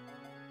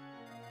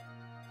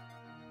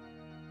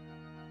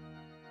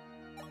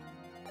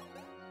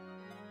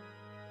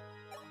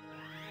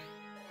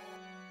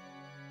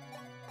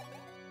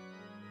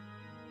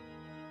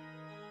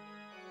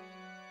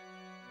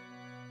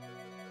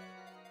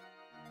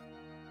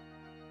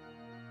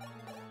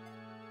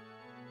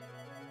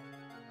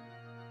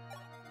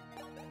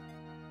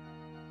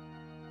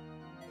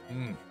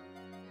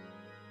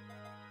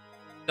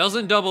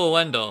 Doesn't double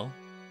Wendell.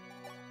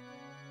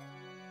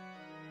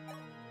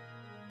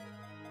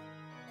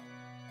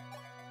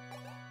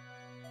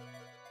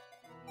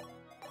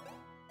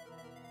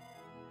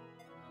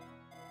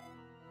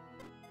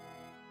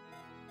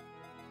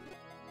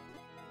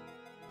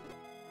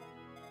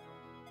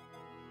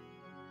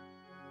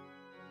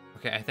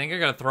 Okay, I think I'm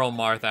gonna throw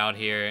Marth out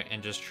here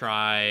and just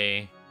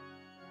try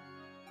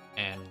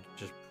and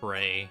just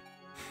pray.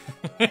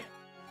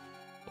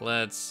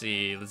 Let's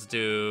see, let's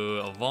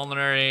do a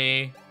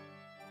vulnerary.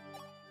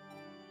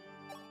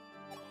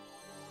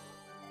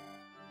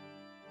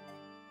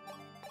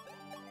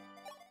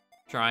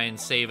 Try and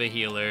save a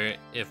healer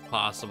if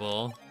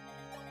possible.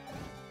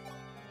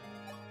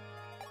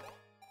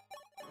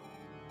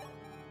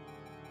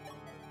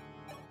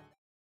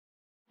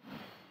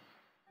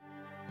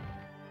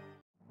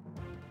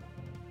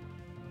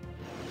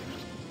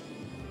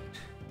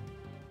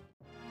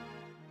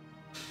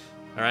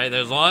 All right,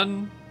 there's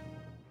one.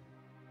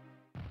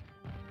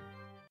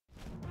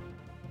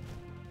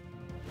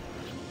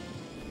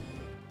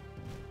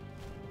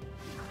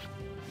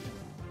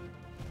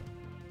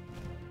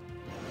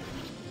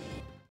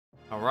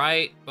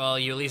 Alright, well,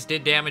 you at least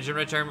did damage in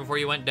return before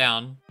you went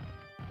down.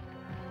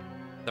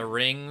 The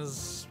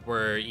rings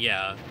were,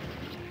 yeah.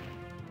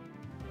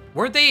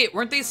 Weren't they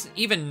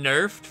even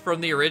nerfed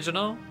from the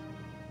original?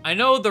 I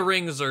know the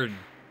rings are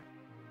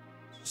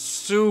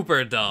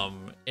super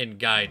dumb in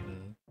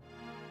Gaiden,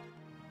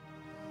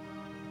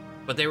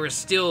 but they were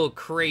still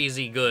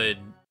crazy good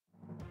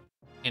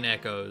in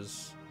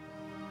Echoes.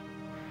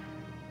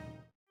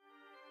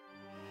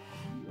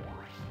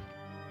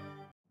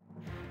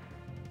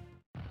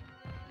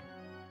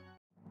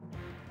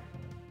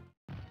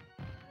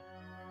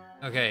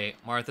 Okay,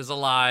 Martha's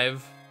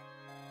alive.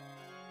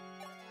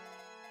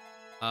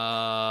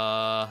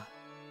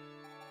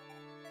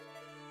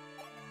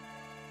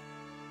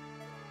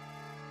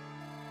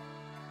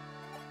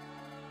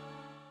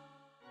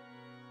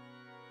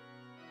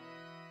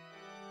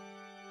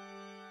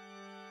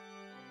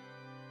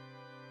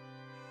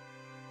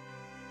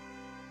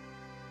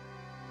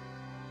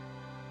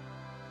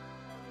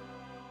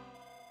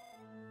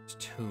 It's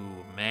too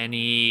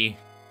many.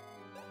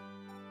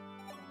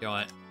 You know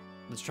what?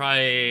 Let's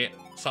try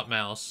something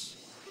else.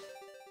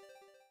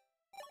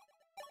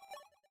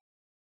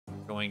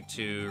 Going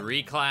to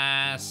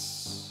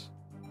reclass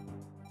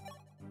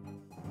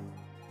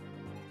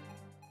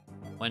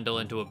Wendell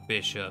into a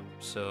bishop.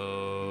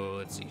 So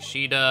let's see,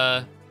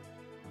 Sheeta.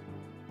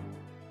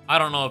 I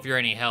don't know if you're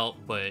any help,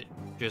 but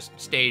just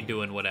stay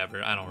doing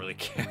whatever. I don't really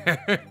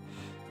care.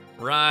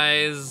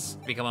 Rise,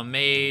 become a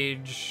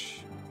mage.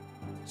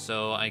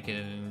 So I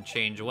can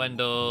change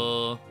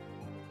Wendell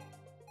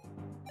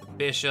to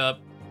bishop.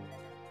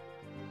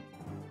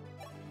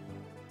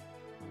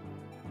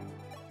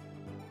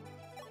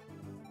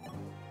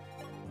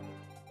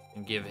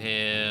 And give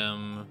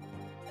him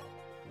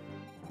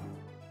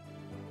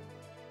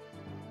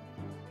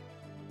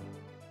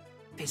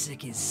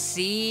Physic is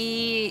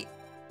C.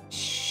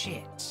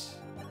 Shit.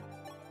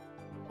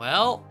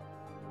 Well.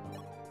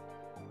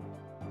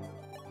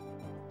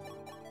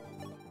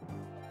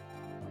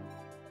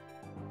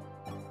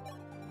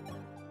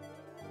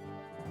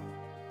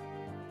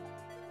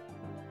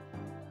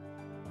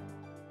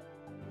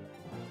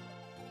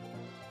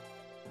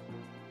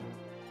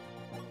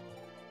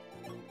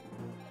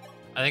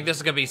 I think this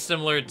is gonna be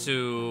similar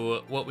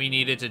to what we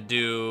needed to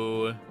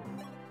do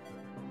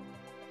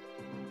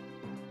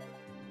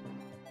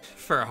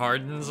for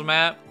Harden's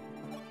map.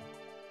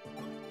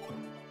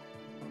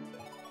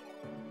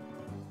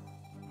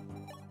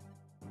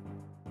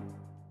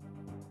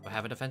 Do I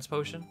have a defense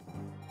potion?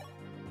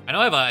 I know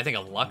I have, I think,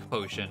 a luck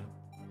potion.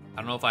 I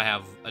don't know if I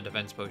have a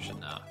defense potion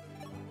now.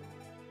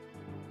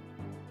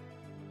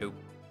 Nope.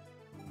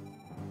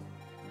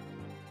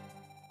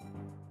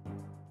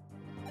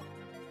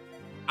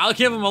 I'll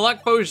give him a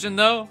luck potion,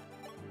 though.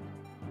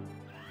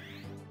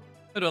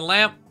 Go to a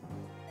lamp.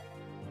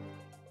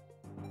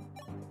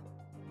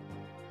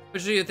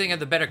 Which do you think of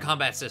the better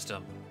combat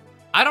system?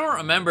 I don't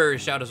remember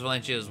Shadows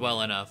Valencia's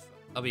well enough,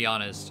 I'll be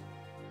honest.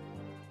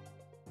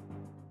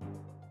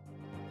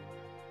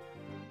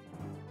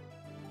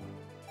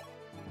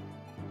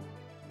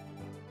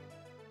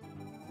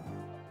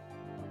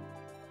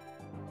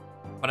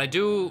 But I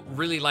do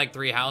really like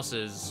Three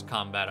Houses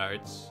combat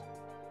arts.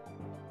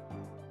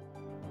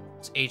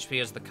 It's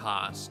HP as the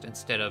cost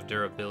instead of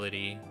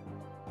durability.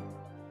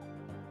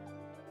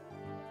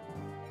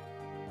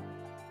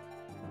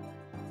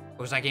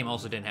 Because that game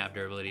also didn't have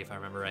durability, if I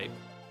remember right.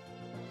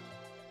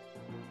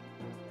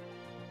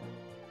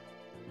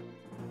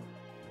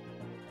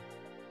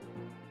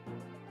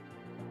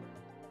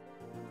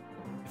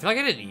 I feel like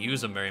I didn't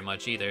use them very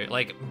much either.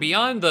 Like,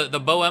 beyond the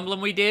bow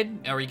emblem we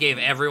did, where we gave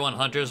everyone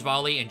Hunter's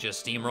Volley and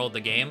just steamrolled the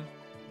game.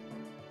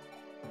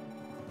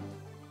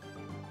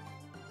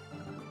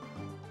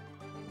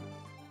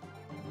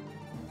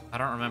 I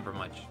don't remember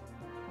much.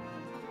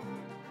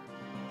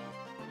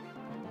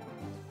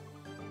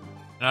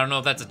 And I don't know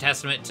if that's a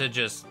testament to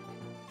just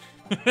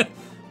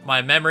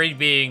my memory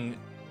being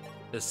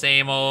the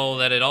same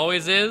old that it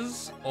always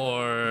is,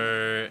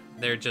 or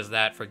they're just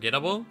that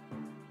forgettable.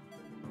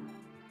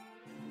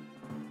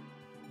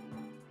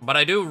 But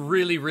I do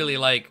really, really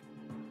like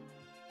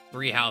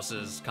Three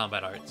Houses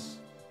combat arts.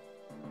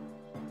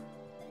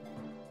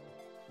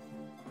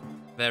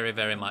 Very,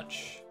 very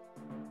much.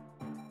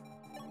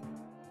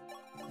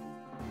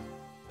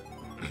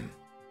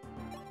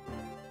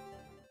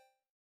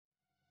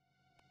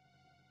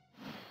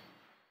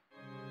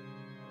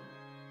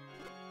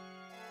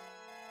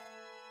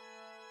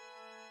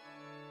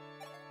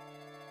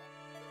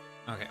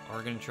 Okay,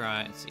 we're gonna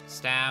try, let's see,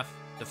 staff,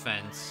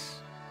 defense.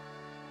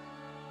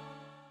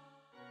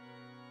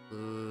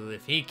 Ooh,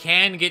 if he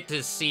can get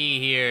to C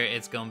here,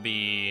 it's gonna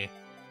be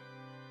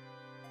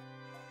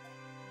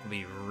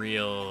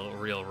real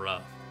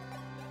rough.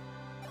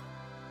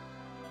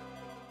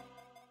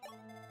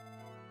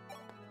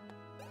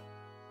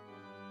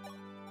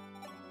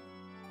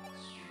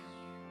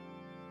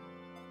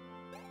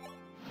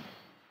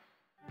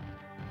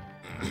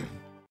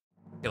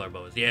 Killer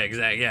bows, yeah,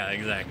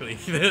 exactly.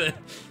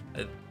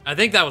 I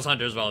think that was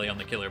Hunter's Volley on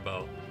the killer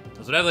bow.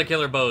 Because whatever the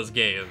killer bows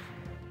gave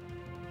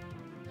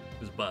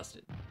was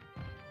busted.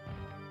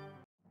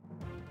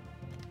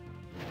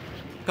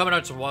 Combat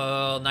arts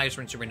are nice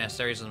when super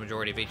necessary, so the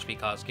majority of HP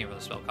cost came from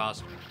the spell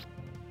cost.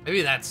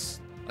 Maybe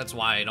that's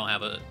why I don't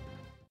have a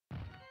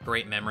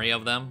great memory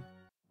of them.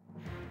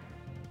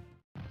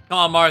 Come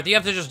on, Marth, you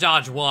have to just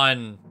dodge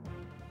one.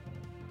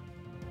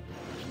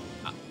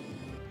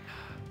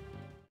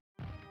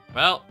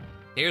 Well,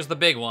 here's the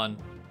big one.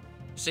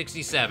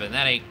 67,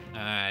 that ain't...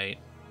 Alright.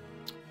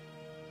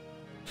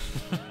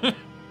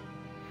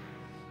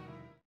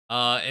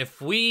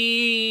 If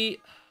we...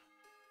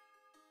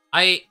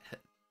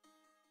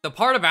 The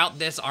part about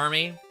this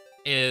army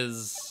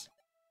is...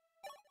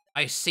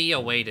 I see a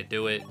way to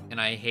do it, and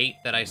I hate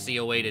that I see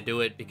a way to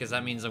do it, because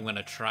that means I'm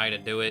gonna try to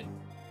do it.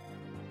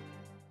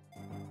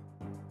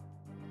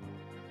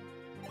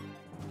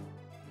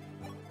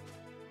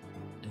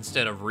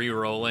 Instead of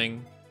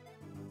re-rolling.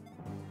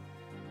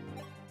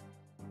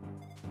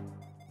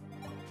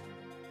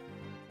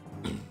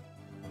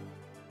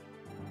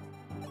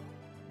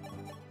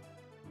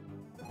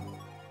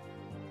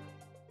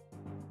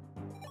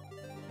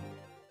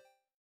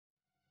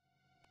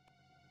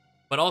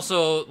 But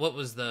also, what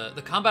was the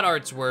combat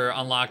arts were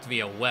unlocked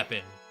via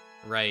weapon,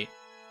 right?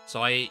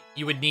 So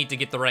you would need to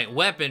get the right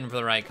weapon for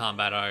the right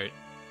combat art.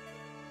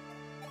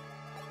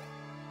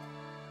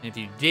 And if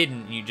you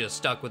didn't, you just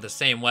stuck with the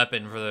same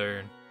weapon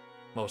for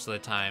most of the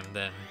time,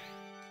 then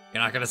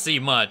you're not gonna see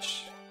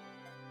much.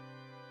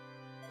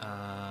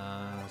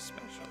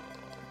 Special.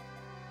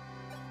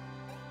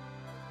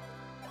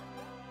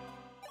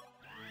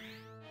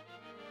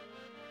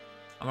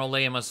 I'm gonna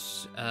lay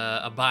must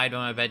abide by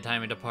my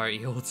bedtime and depart.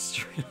 You old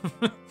stream.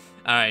 All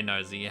right,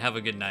 Narzi, have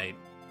a good night.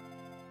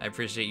 I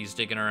appreciate you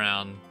sticking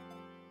around.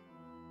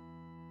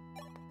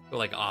 Go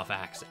like off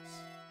axis.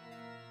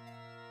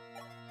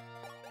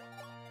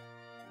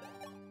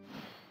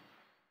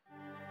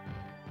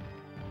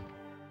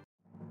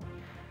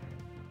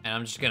 And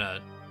I'm just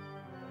gonna...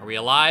 Are we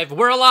alive?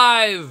 We're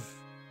alive!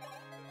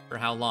 For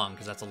how long?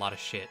 Because that's a lot of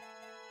shit.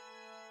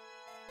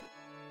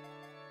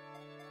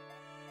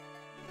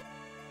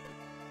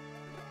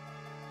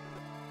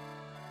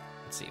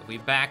 Let's see, if we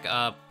back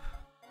up...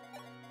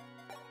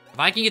 If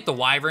I can get the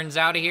wyverns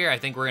out of here, I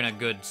think we're in a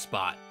good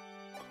spot.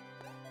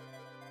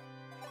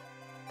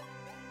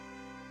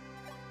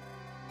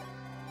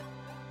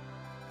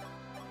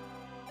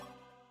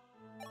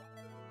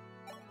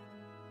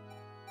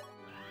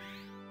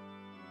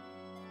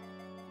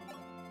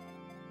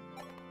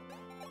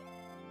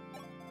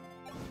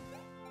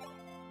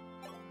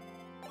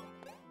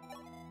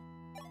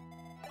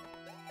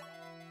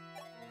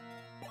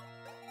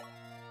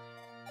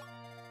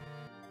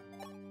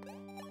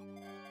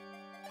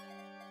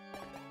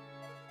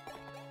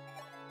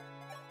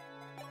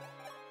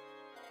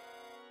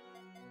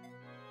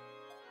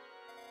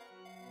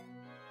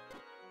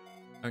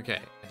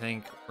 Okay, I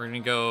think we're gonna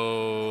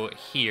go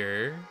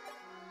here.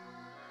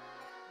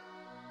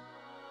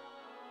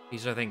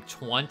 These are, I think,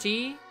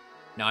 20?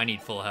 No, I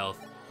need full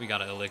health. We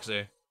got an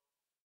elixir.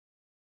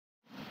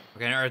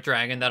 Okay, an Earth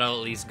Dragon, that'll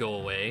at least go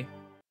away.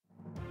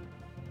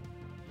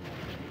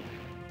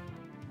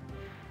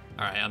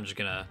 Alright, I'm just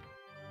gonna...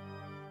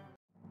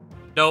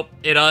 Nope,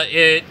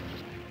 it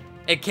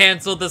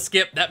canceled the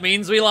skip. That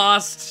means we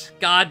lost.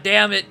 God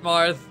damn it,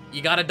 Marth.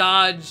 You gotta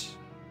dodge.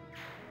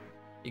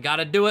 You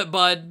gotta do it,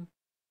 bud.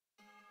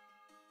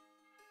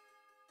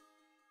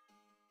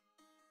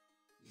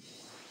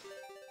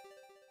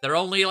 They're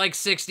only like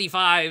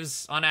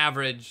 65s on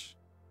average,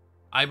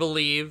 I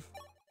believe.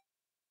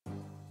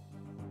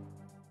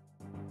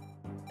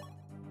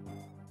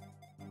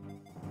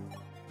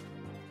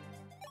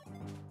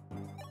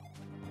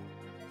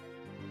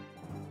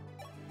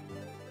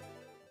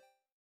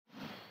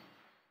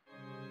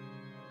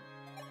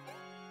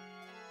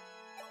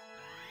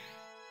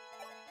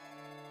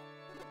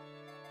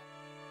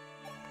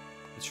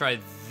 Let's try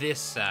this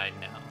side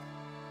now.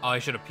 Oh, I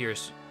should have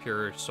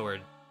pure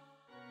sword.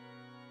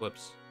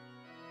 Whoops.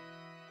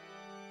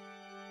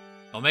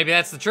 Well, maybe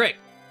that's the trick.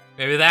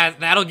 Maybe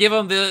that'll give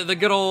him the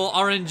good old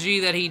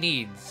RNG that he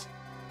needs.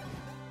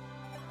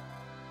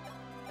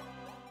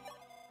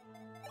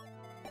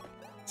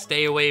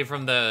 Stay away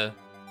from the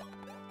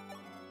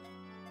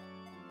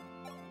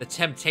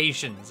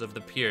temptations of the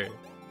pure.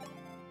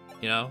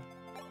 You know?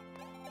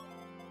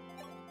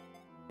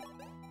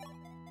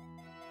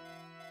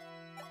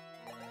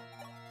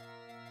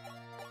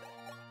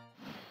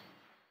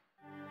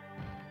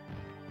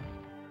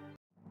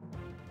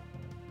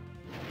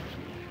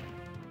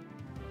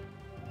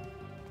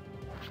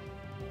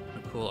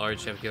 Cool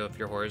arch, you have to give up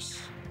your horse.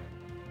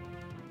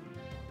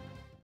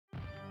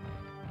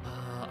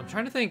 I'm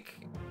trying to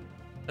think.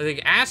 I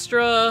think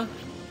Astra.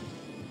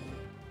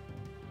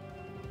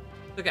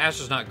 I think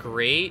Astra's not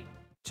great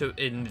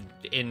in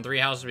 3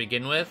 houses to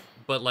begin with,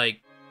 but like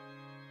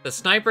the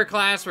sniper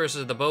class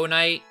versus the bow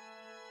knight.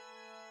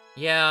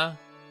 Yeah.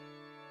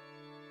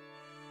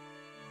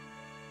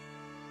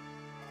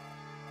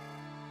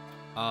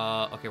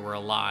 Okay, we're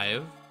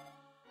alive.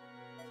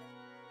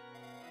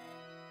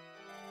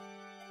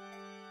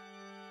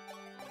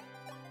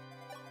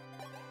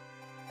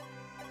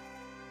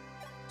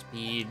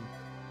 Speed.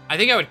 I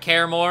think I would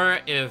care more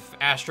if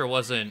Astra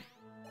wasn't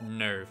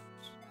nerfed.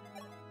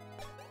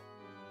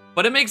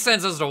 But it makes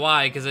sense as to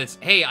why, because it's,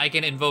 hey, I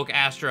can invoke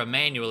Astra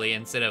manually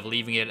instead of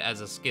leaving it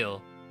as a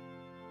skill.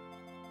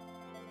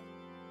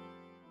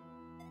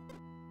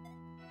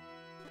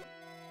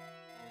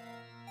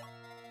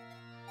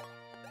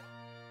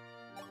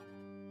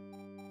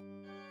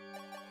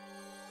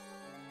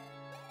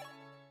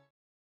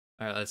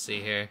 Alright, let's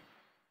see here.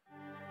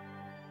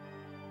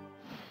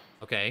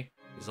 Okay,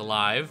 he's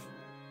alive.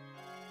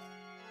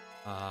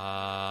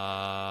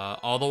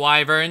 All the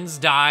wyverns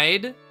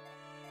died.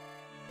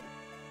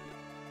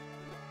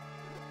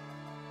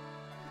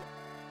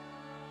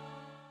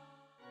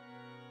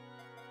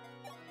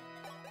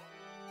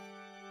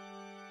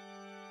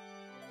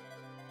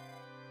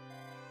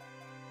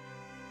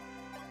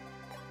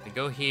 We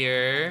go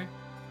here.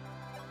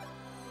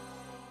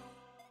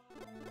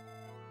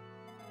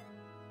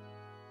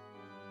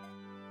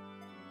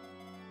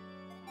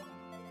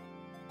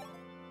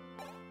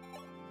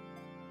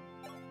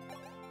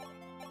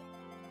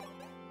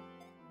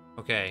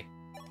 Okay,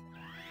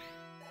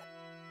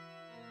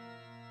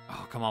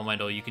 come on,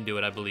 Wendell. You can do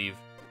it, I believe.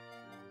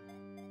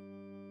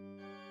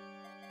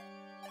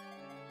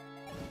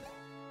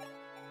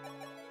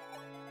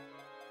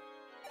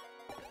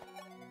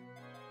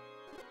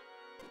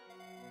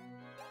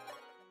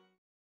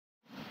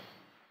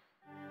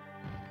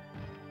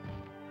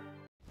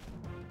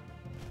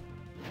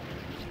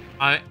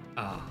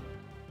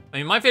 I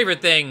mean, my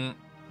favorite thing,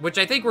 which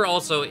I think we're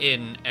also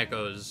in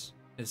Echoes,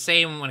 is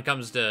same when it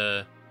comes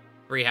to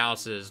Three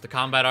Houses, the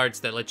combat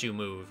arts that let you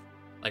move.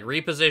 Like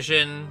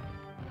reposition,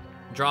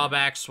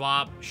 drawback,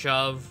 swap,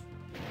 shove.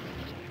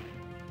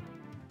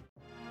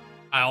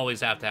 I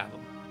always have to have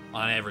them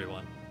on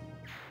everyone.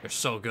 They're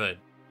so good.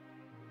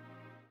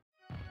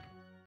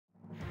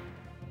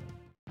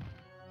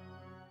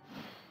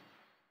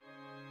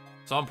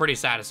 So I'm pretty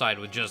satisfied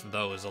with just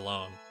those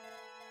alone.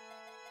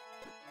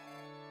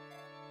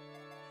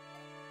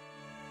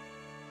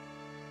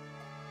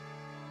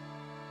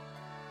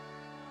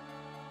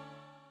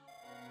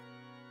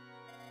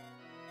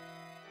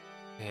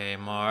 Okay,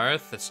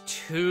 Marth, that's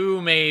 2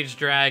 mage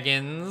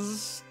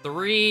dragons,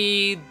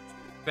 3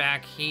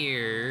 back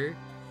here.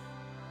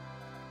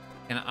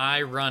 Can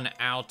I run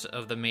out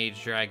of the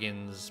mage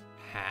dragon's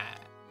path?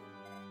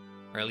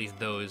 Or at least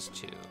those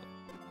 2.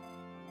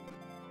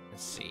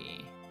 Let's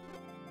see.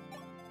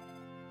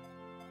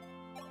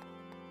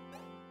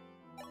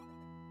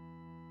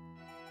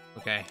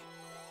 Okay.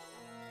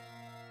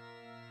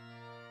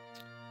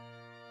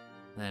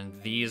 And then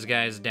these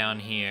guys down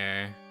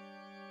here.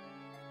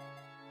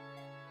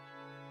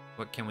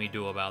 What can we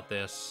do about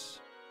this?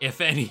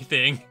 If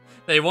anything.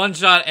 They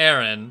one-shot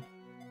Aaron.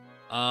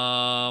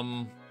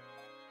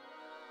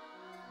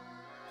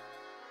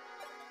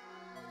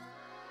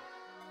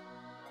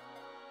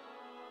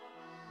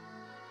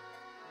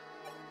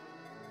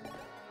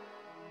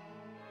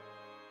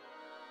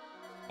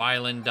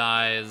 Violin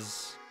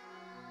dies.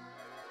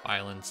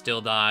 Violin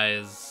still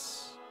dies.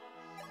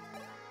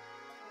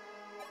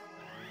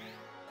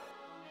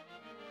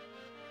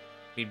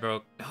 Speed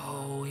broke.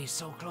 Oh, he's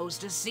so close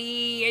to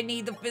C. I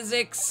need the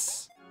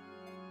physics.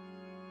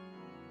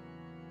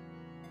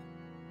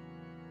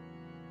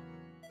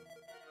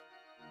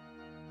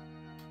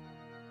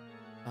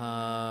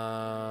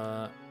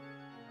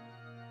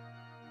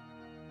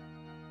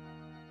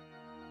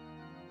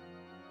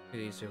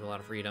 These have a lot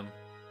of freedom.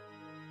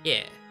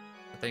 Yeah.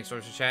 Thanks,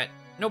 Source of Chat.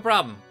 No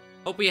problem.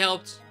 Hope we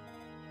helped.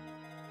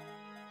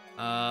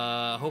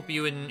 Hope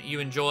you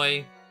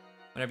enjoy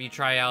whenever you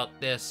try out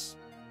this.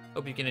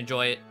 Hope you can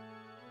enjoy it.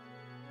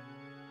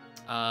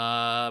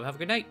 Have a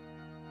good night.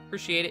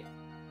 Appreciate it.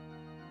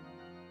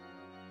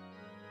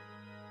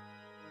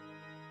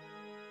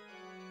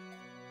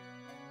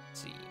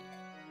 Let's see.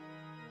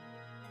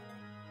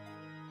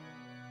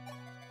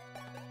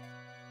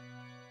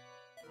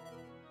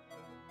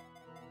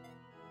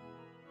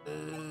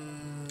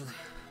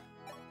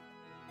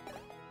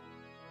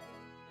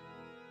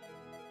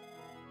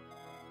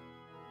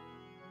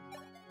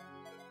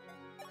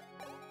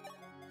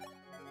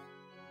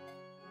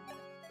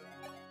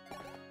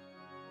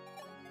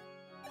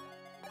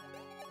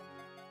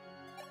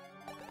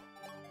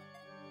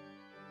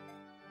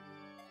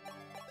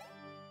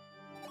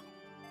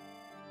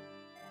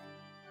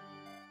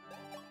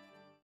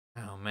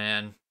 Oh,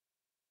 man.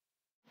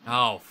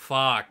 Oh,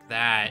 fuck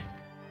that.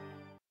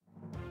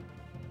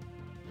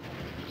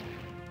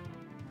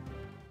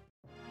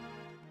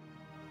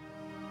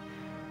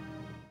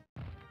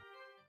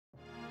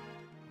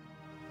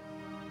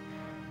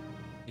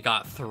 You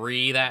got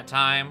 3 that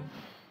time.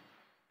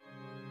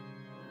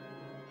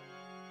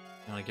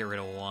 I'm gonna get rid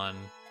of 1.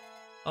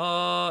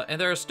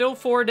 And there are still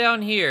 4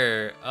 down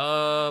here.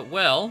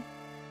 Well.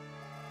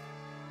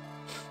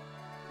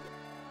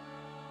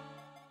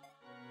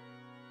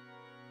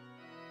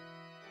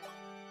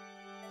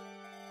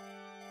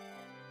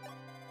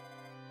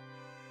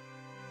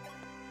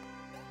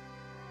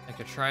 I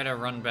could try to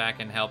run back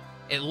and help.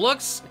 It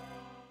looks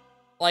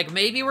like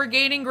maybe we're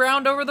gaining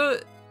ground over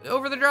the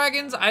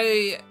dragons.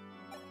 I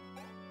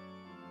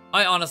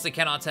honestly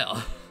cannot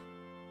tell.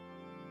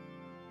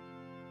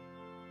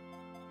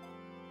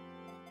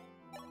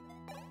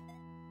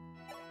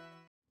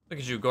 Look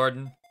at you,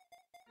 Gordon.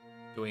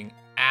 Doing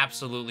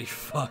absolutely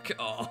fuck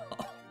all.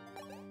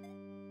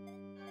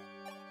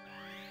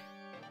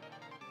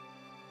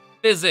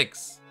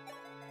 Physics.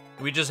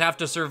 We just have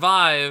to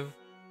survive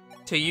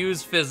to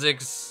use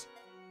physics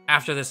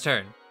after this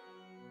turn.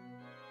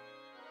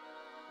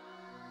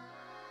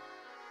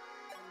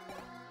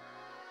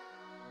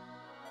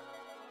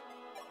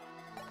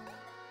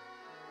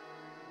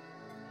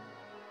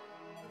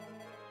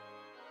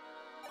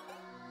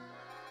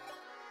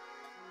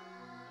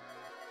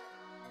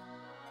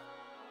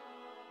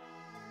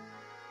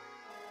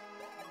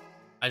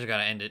 I just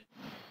gotta end it.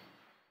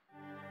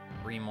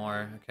 3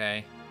 more,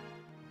 okay.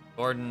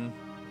 Gordon.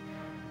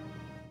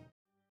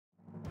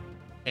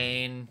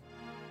 Kane.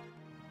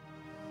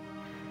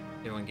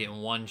 Everyone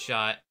getting 1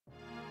 shot.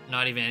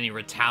 Not even any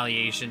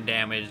retaliation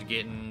damage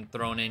getting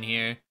thrown in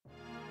here.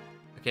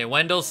 Okay,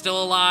 Wendell's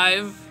still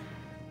alive.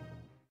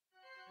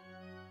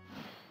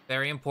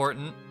 Very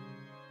important.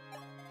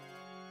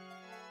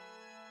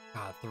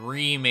 God,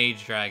 3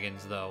 mage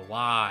dragons, though.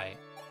 Why?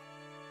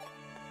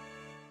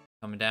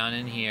 Coming down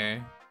in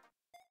here.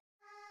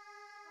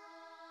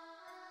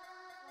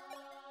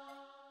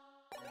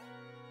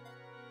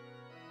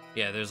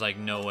 Yeah, there's like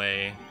no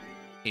way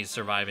he's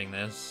surviving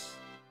this.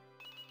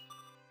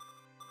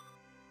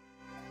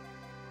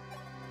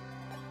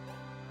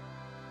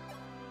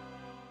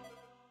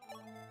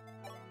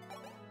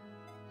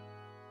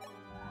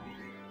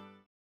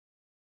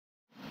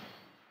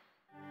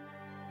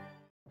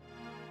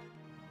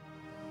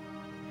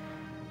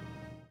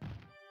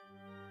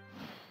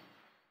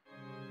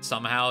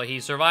 Somehow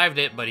he survived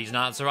it, but he's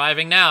not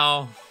surviving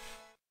now.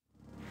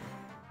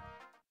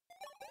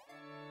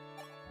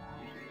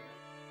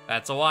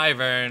 That's a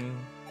wyvern.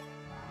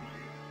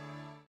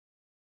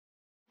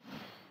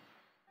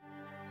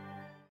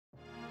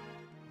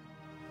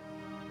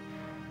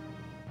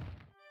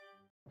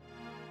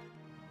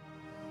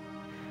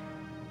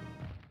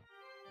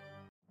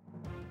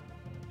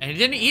 And he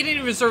didn't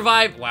even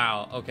survive.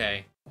 Wow,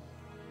 okay.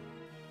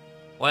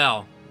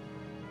 Well.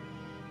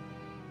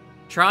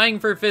 Trying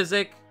for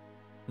physic,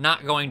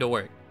 not going to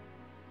work.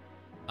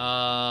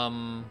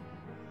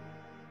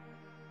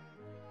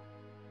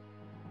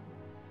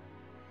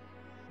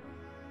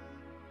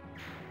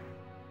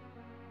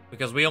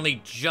 Because we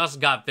only just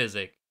got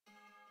physic.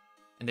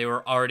 And they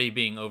were already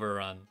being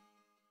overrun.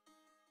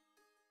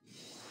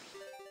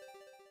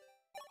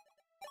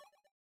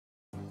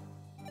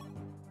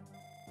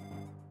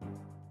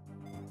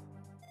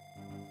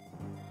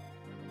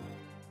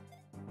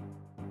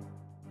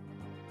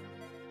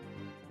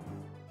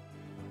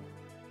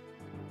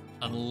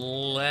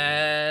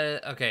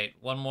 Unless... Okay,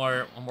 one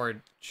more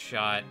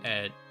shot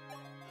at...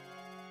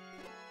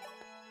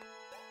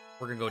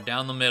 We're gonna go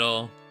down the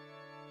middle.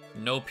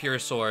 No pure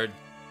sword.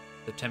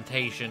 The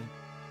temptation.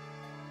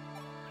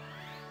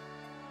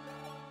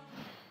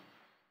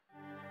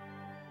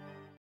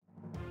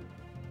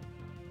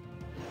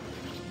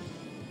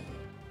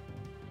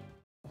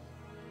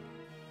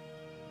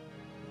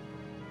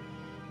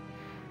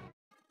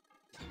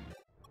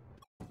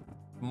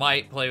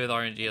 Might play with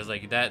RNG as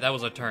like that. That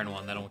was a turn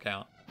 1. That don't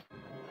count.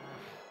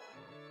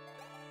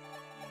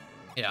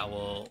 Yeah,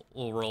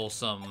 we'll roll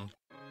some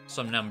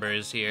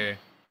numbers here.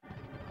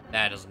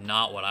 That is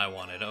not what I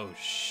wanted. Oh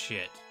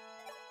shit.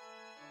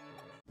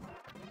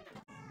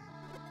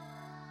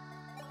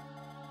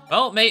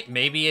 Well,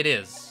 maybe it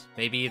is.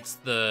 Maybe it's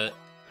the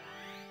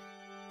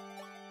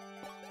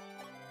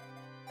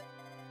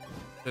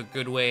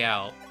good way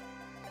out.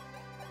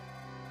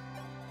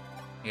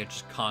 It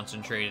just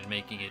concentrated,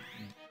 making it.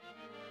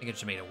 I think it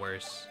just made it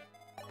worse.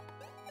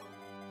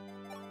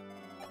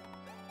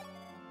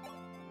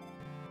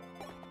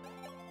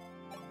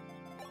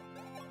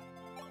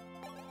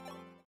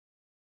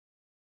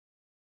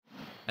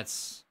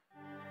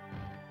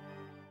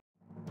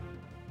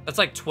 That's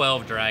like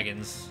 12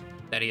 dragons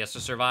that he has to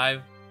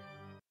survive.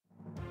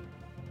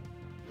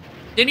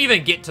 Didn't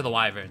even get to the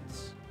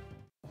wyverns.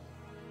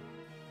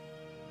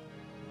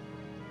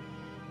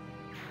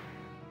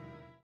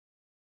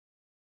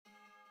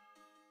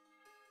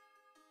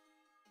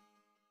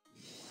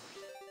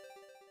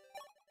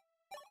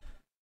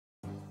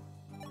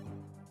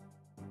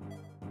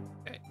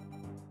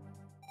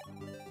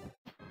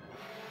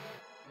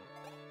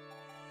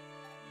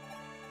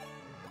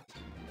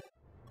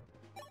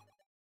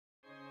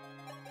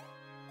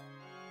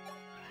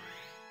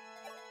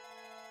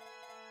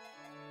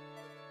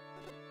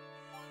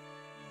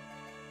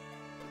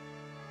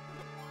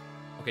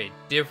 Okay,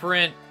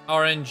 different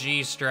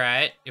RNG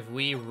strat if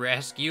we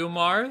rescue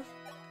Marth.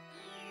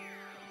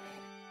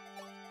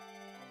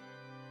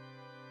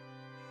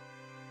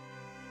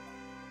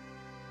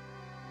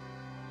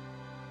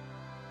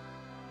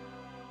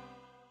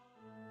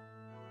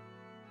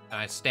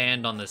 I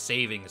stand on the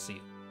saving seal.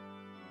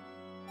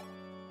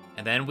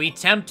 And then we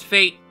tempt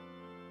fate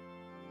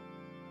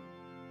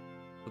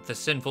with the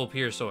sinful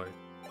pure sword.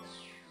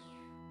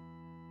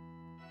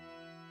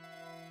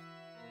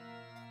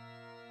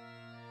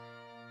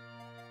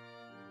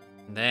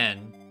 And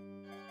then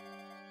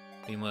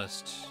we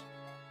must...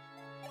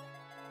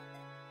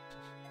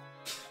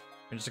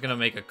 We're just gonna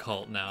make a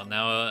cult now.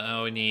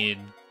 Now we need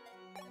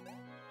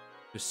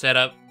to set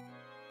up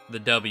the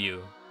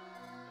W.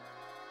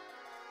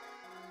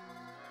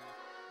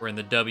 We're in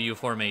the W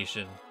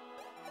formation.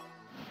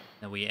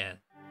 And we end.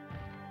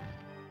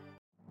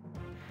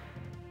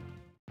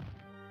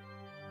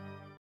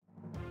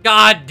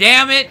 God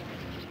damn it!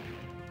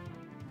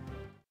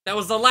 That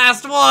was the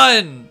last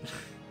one!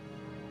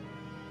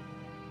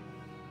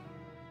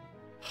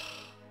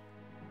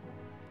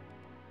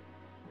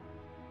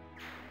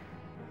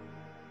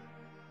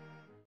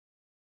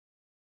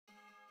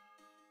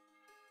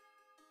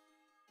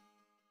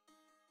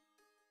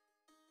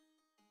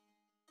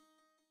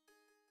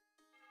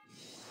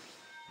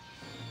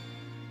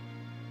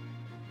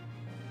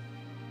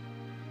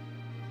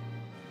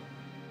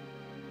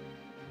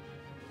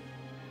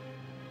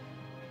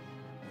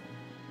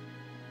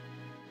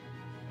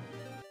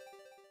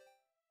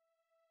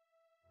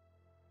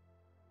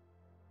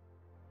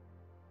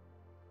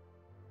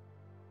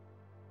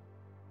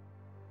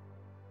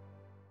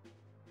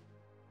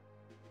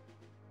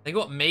 I think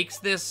what makes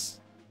this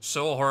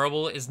so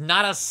horrible is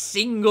not a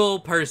single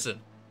person,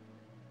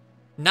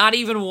 not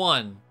even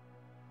one,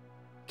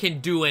 can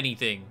do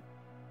anything.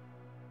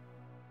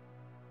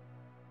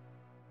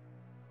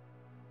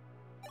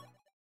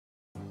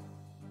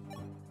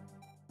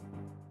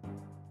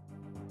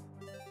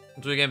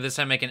 Do we again this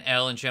time make an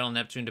L and channel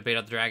Neptune to bait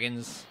out the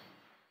dragons?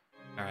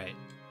 Alright.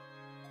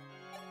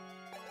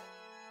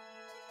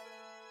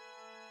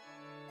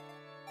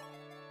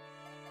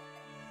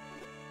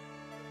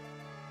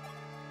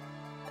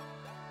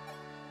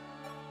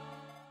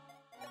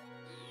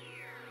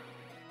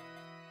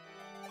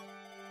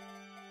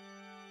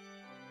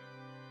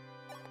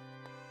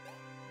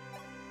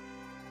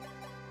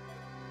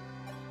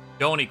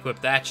 Don't equip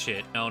that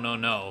shit. No, no,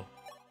 no.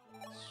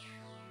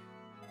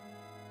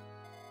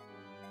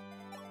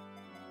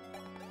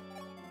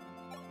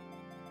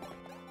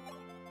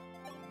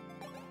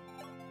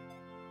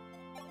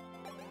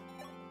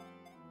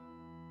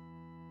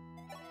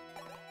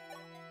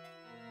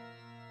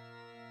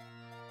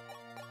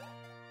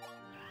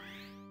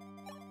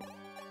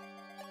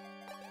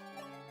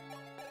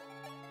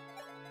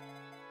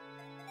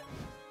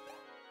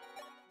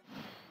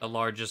 The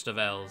largest of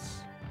L's.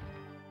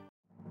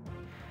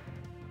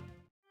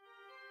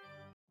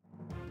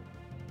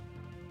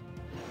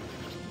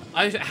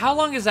 How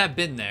long has that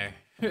been there?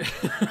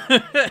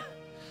 I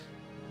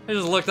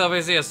just looked up, I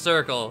see a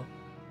circle.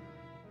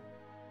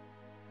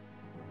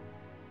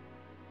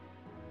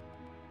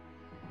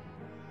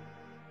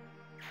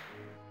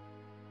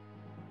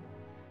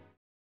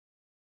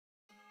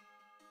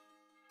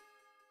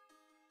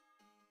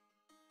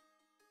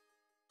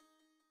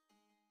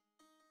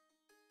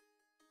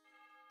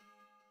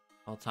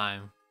 All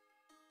time.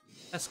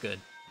 That's good.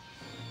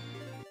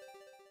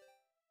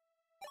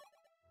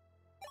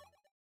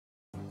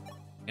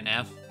 An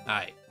F?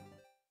 Alright.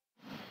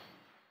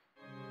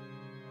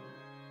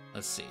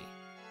 Let's see.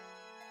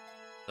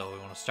 So we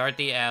want to start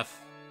the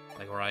F,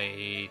 like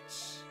right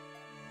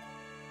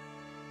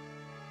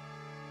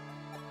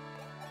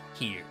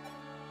here.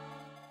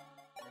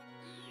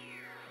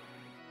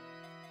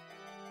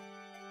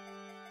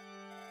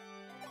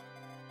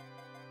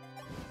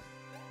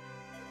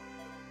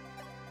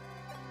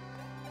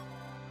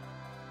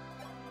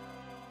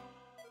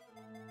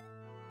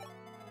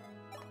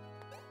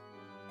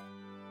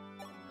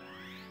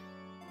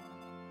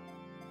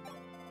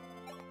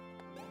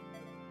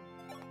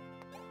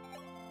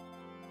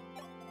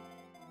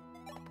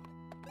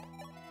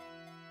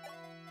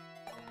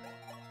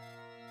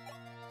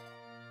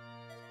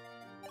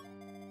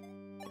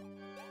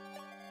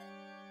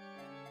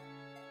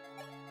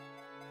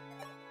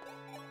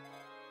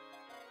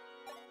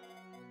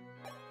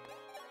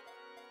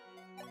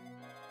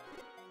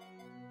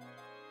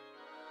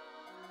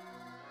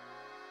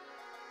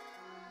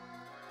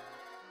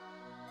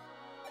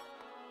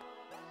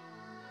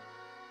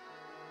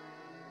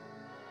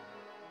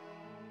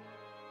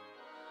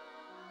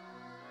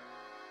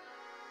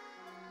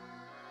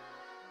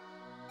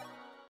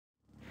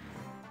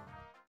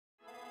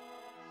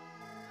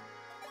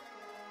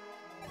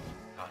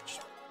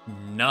 Touched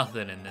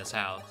nothing in this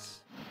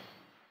house.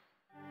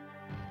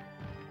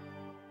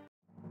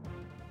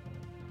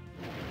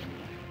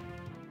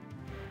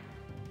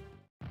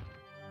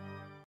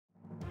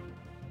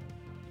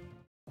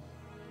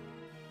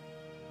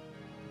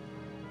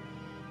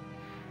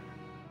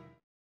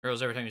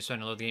 Girls every time you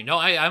spend a load the game. No,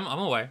 I'm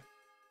aware.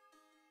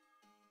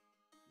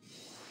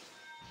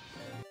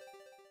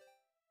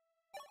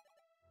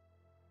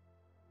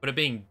 But it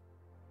being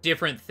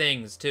different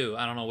things too.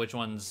 I don't know which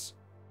ones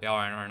we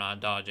are and are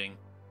not dodging.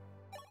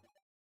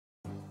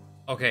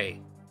 Okay.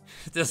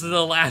 This is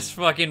the last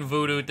fucking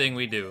voodoo thing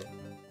we do.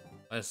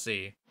 Let's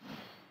see.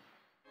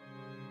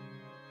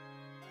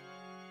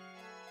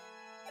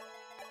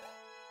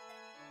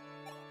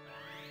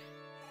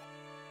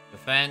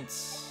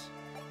 Defense.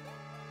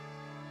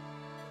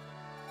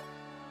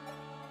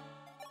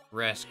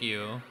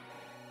 Rescue.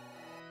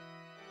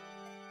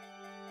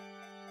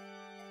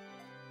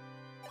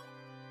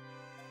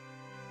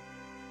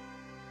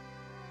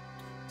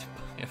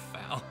 A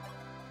foul.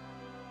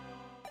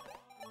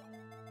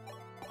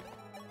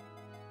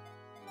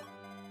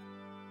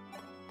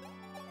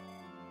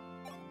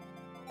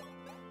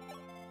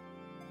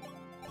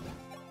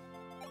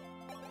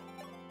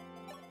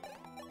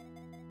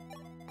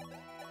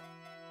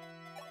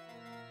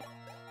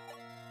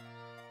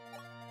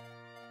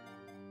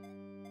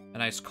 A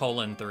nice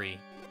 :3.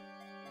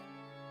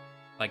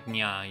 Like,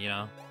 nya, you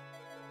know?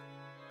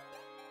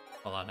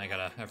 Hold on,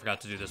 I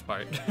forgot to do this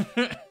part.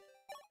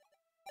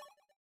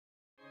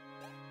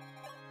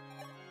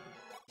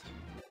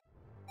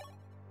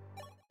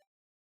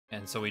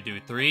 And so we do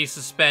 3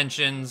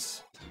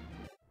 suspensions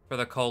for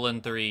the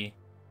 :3.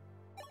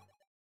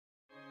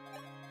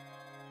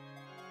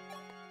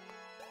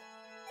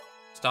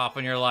 Stop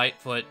on your light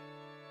foot.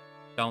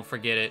 Don't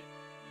forget it.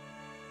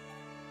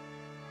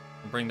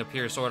 Bring the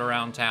pure sword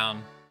around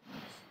town.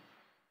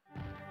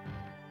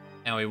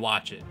 And we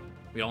watch it.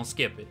 We don't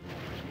skip it.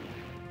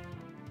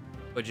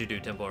 What'd you do,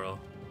 Temporo?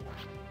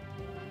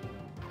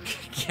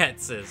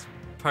 gets is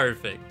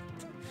perfect.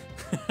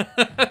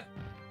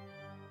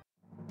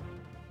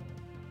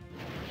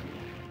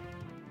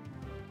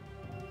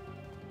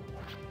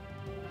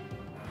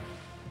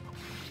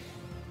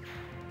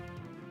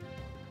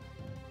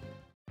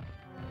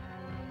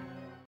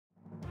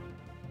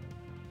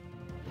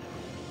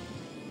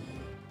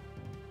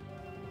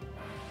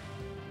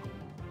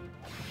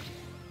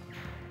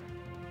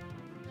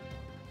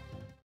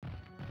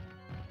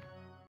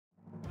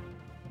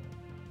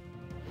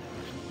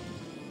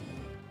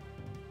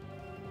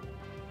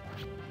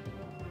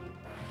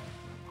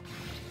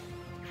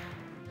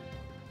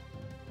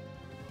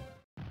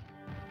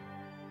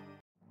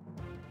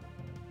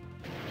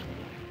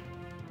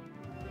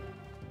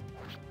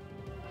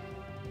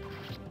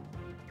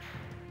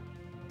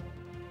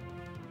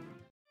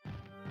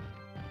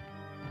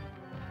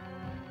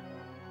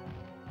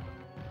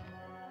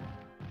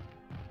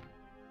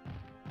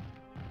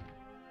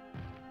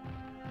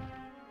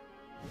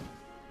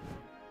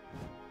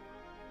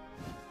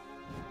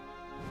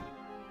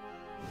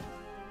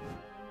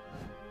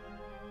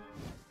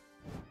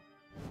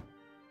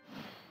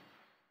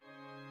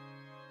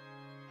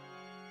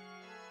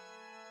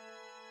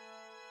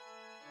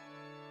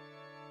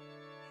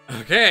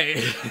 Okay.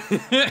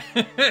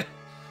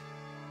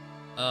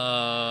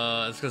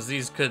 It's because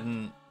these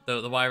couldn't,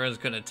 the wyverns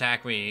couldn't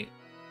attack me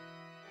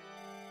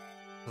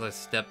because I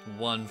stepped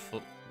one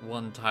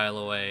tile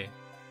away.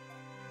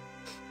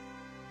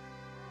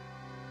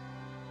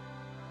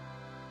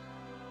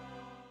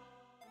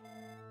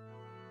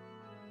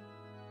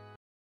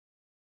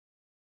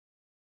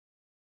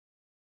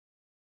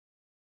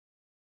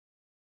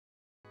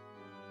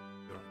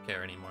 I don't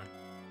care anymore.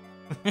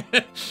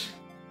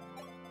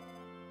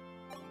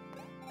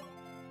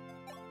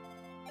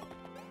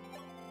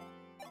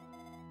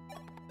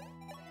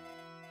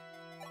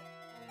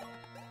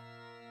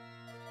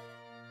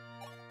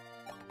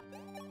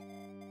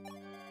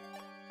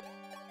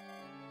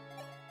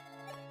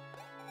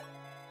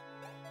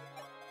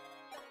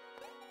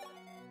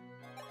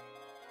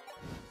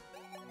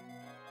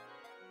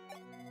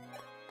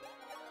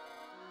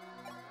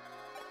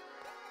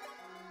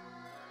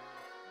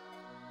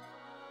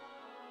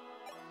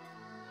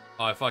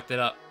 Oh, I fucked it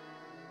up.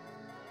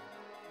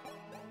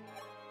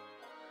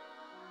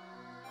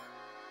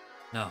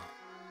 No.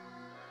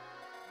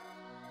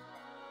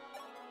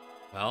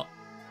 Well.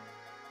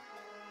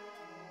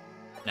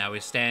 Now we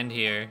stand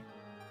here.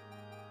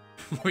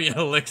 We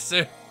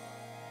elixir.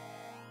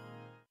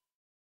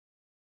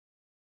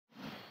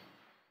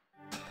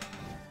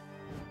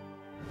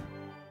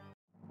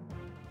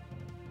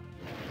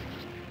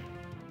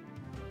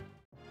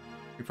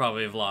 We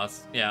probably have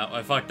lost. Yeah,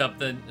 I fucked up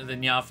the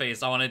nya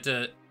face. I wanted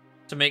to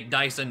make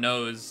dice a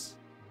nose.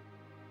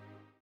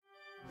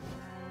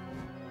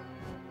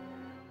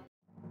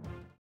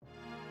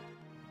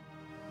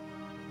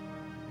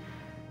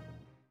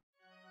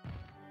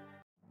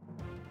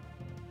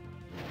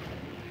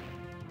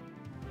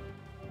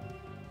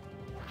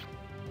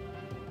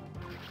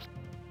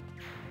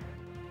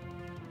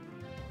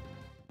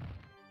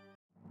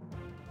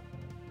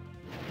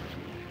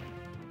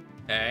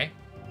 Okay.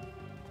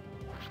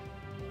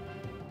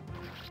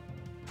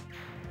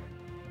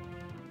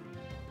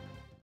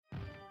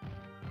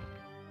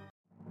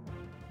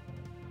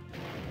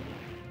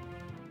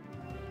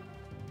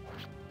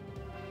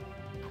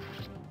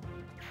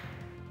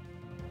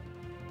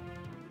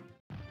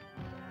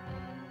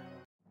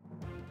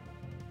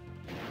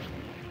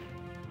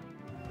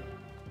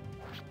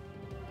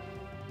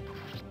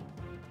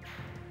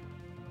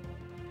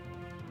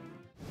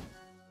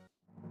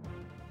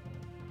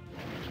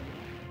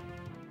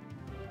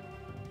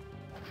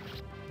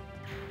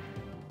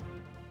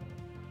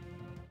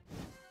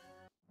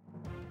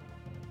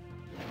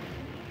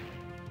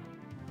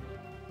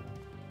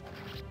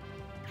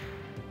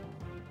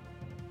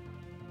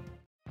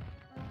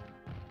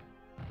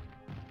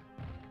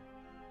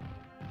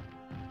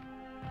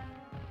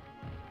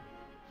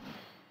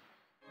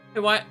 Hey,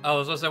 why? Oh, I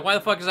was gonna say, why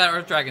the fuck is that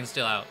Earth Dragon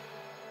still out?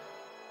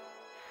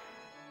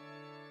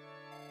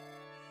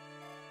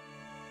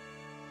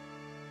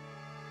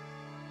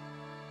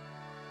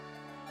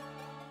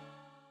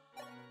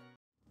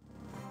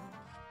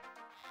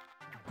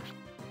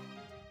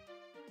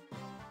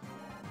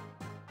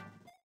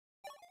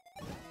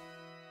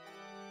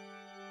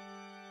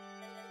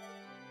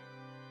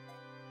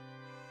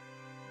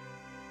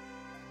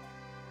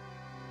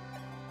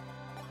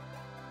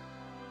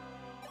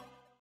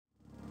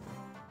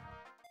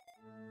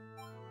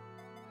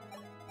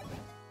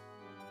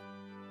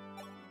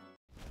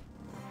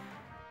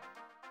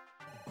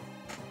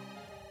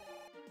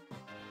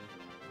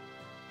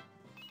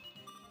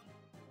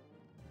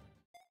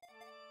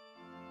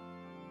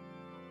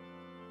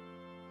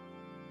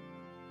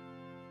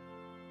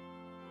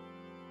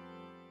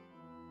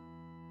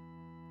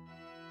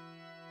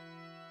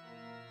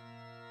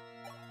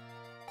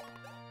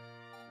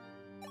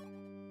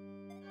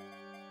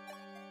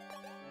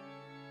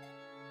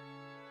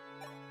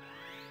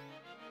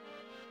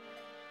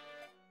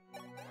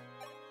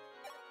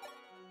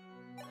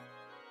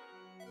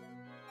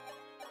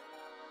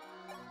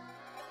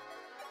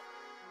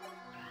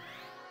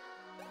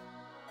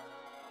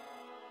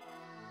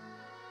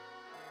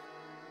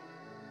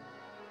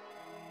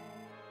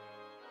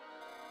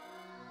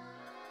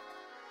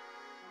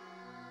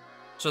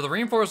 So the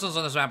reinforcements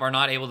on this map are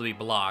not able to be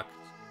blocked.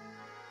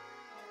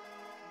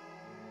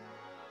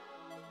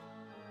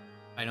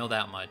 I know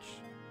that much.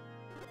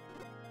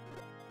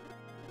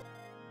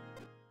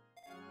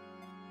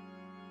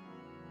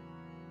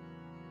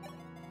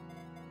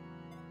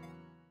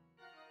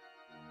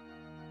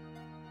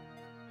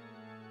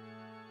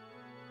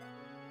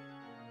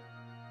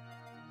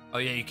 Oh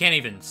yeah, you can't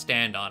even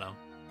stand on them.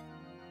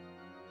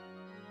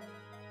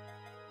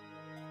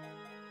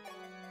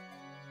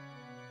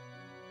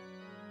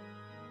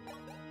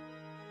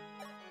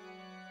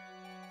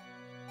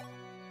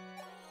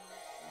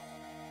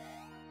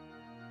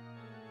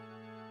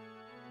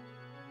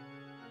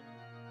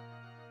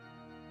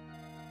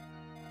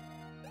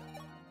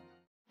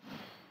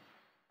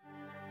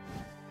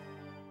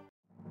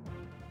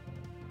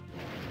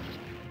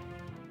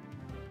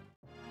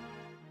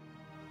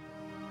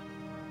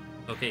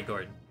 Okay,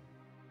 Gordon.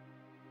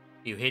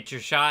 You hit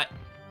your shot.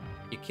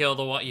 You kill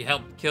the one. You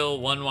help kill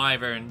one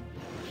wyvern.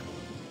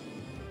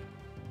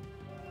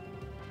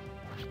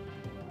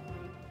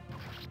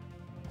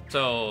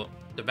 So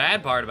the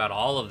bad part about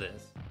all of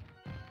this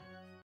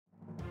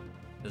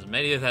is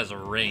Medivh has a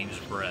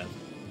ranged breath,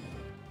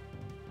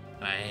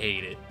 and I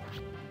hate it.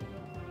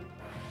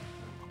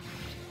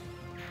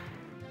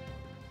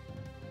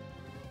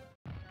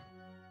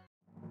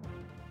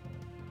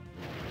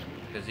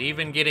 Because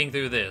even getting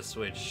through this,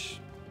 which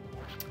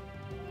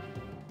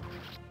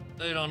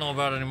I don't know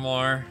about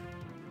anymore.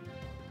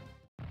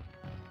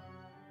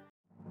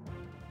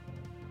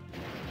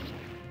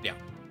 Yeah.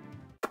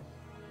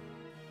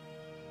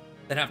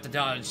 Then have to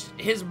dodge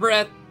his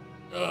breath.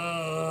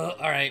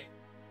 Alright.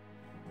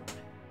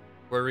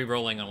 We're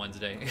re-rolling on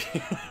Wednesday.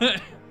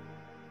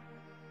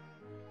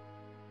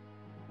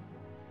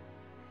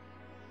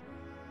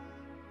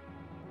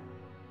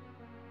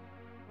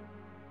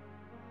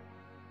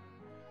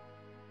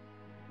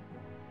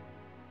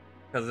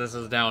 Because this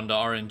is down to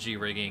RNG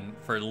rigging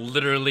for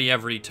literally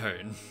every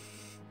turn.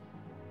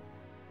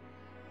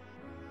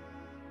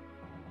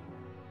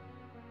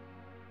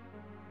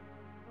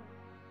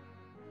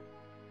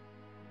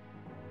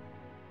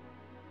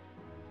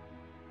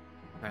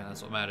 Alright,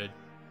 that's what mattered.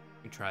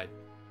 We tried.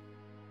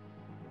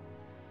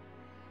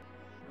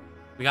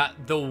 We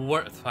got the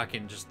worst,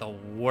 fucking just the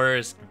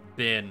worst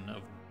bin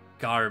of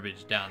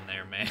garbage down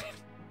there, man.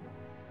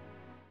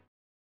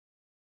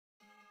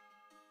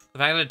 The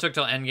fact that it took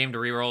till endgame to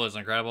reroll is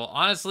incredible.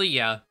 Honestly,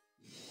 yeah.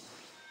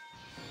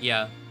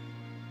 Yeah.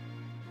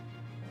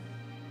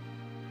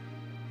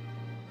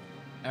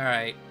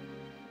 Alright.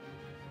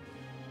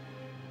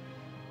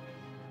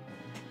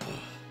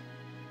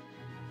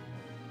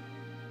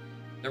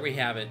 There we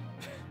have it.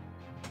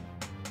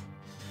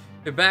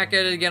 We're back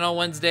at it again on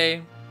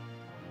Wednesday.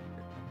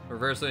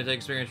 Reverse lunatic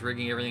experience,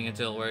 rigging everything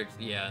until it works.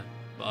 Yeah.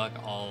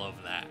 Fuck all of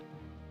that.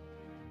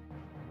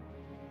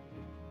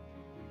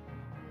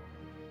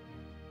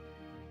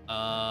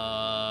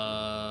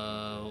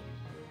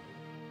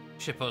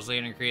 Shitpost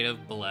later in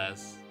creative,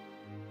 bless.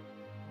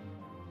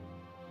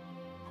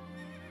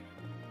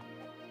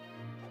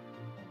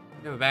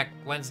 We're back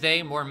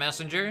Wednesday, more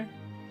messenger.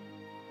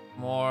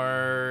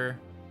 More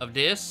of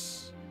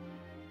this.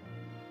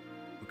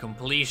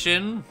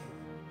 Completion.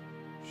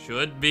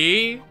 Should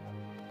be.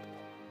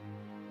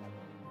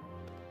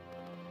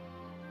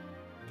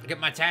 I get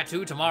my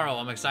tattoo tomorrow,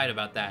 I'm excited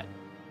about that.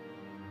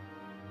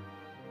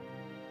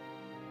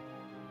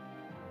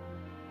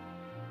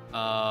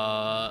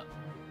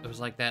 It was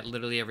like that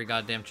literally every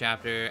goddamn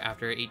chapter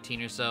after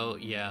 18 or so.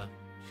 Yeah.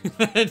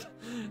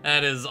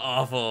 That is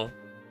awful.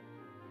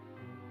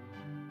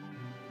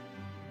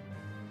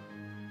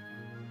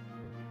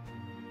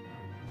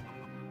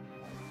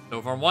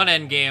 So from one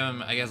end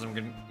game, I guess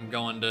I'm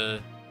going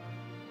to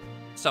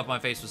stuff my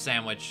face with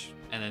sandwich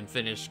and then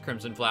finish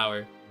Crimson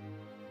Flower.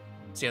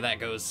 See how that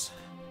goes.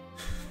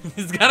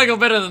 It's gotta go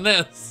better than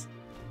this.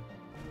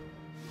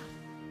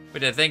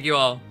 But yeah, thank you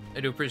all.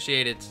 I do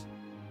appreciate it.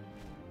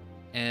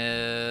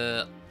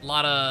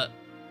 Lot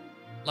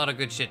of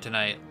good shit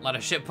tonight. A lot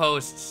of shit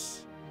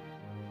posts.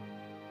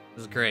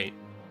 This is great.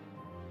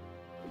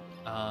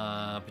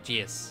 But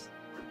yes,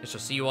 I shall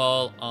see you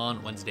all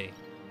on Wednesday.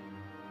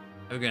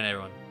 Have a good night,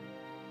 everyone.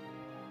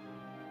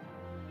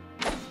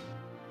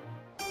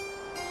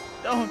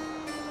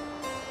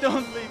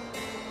 Don't leave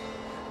me.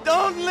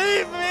 Don't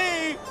leave me.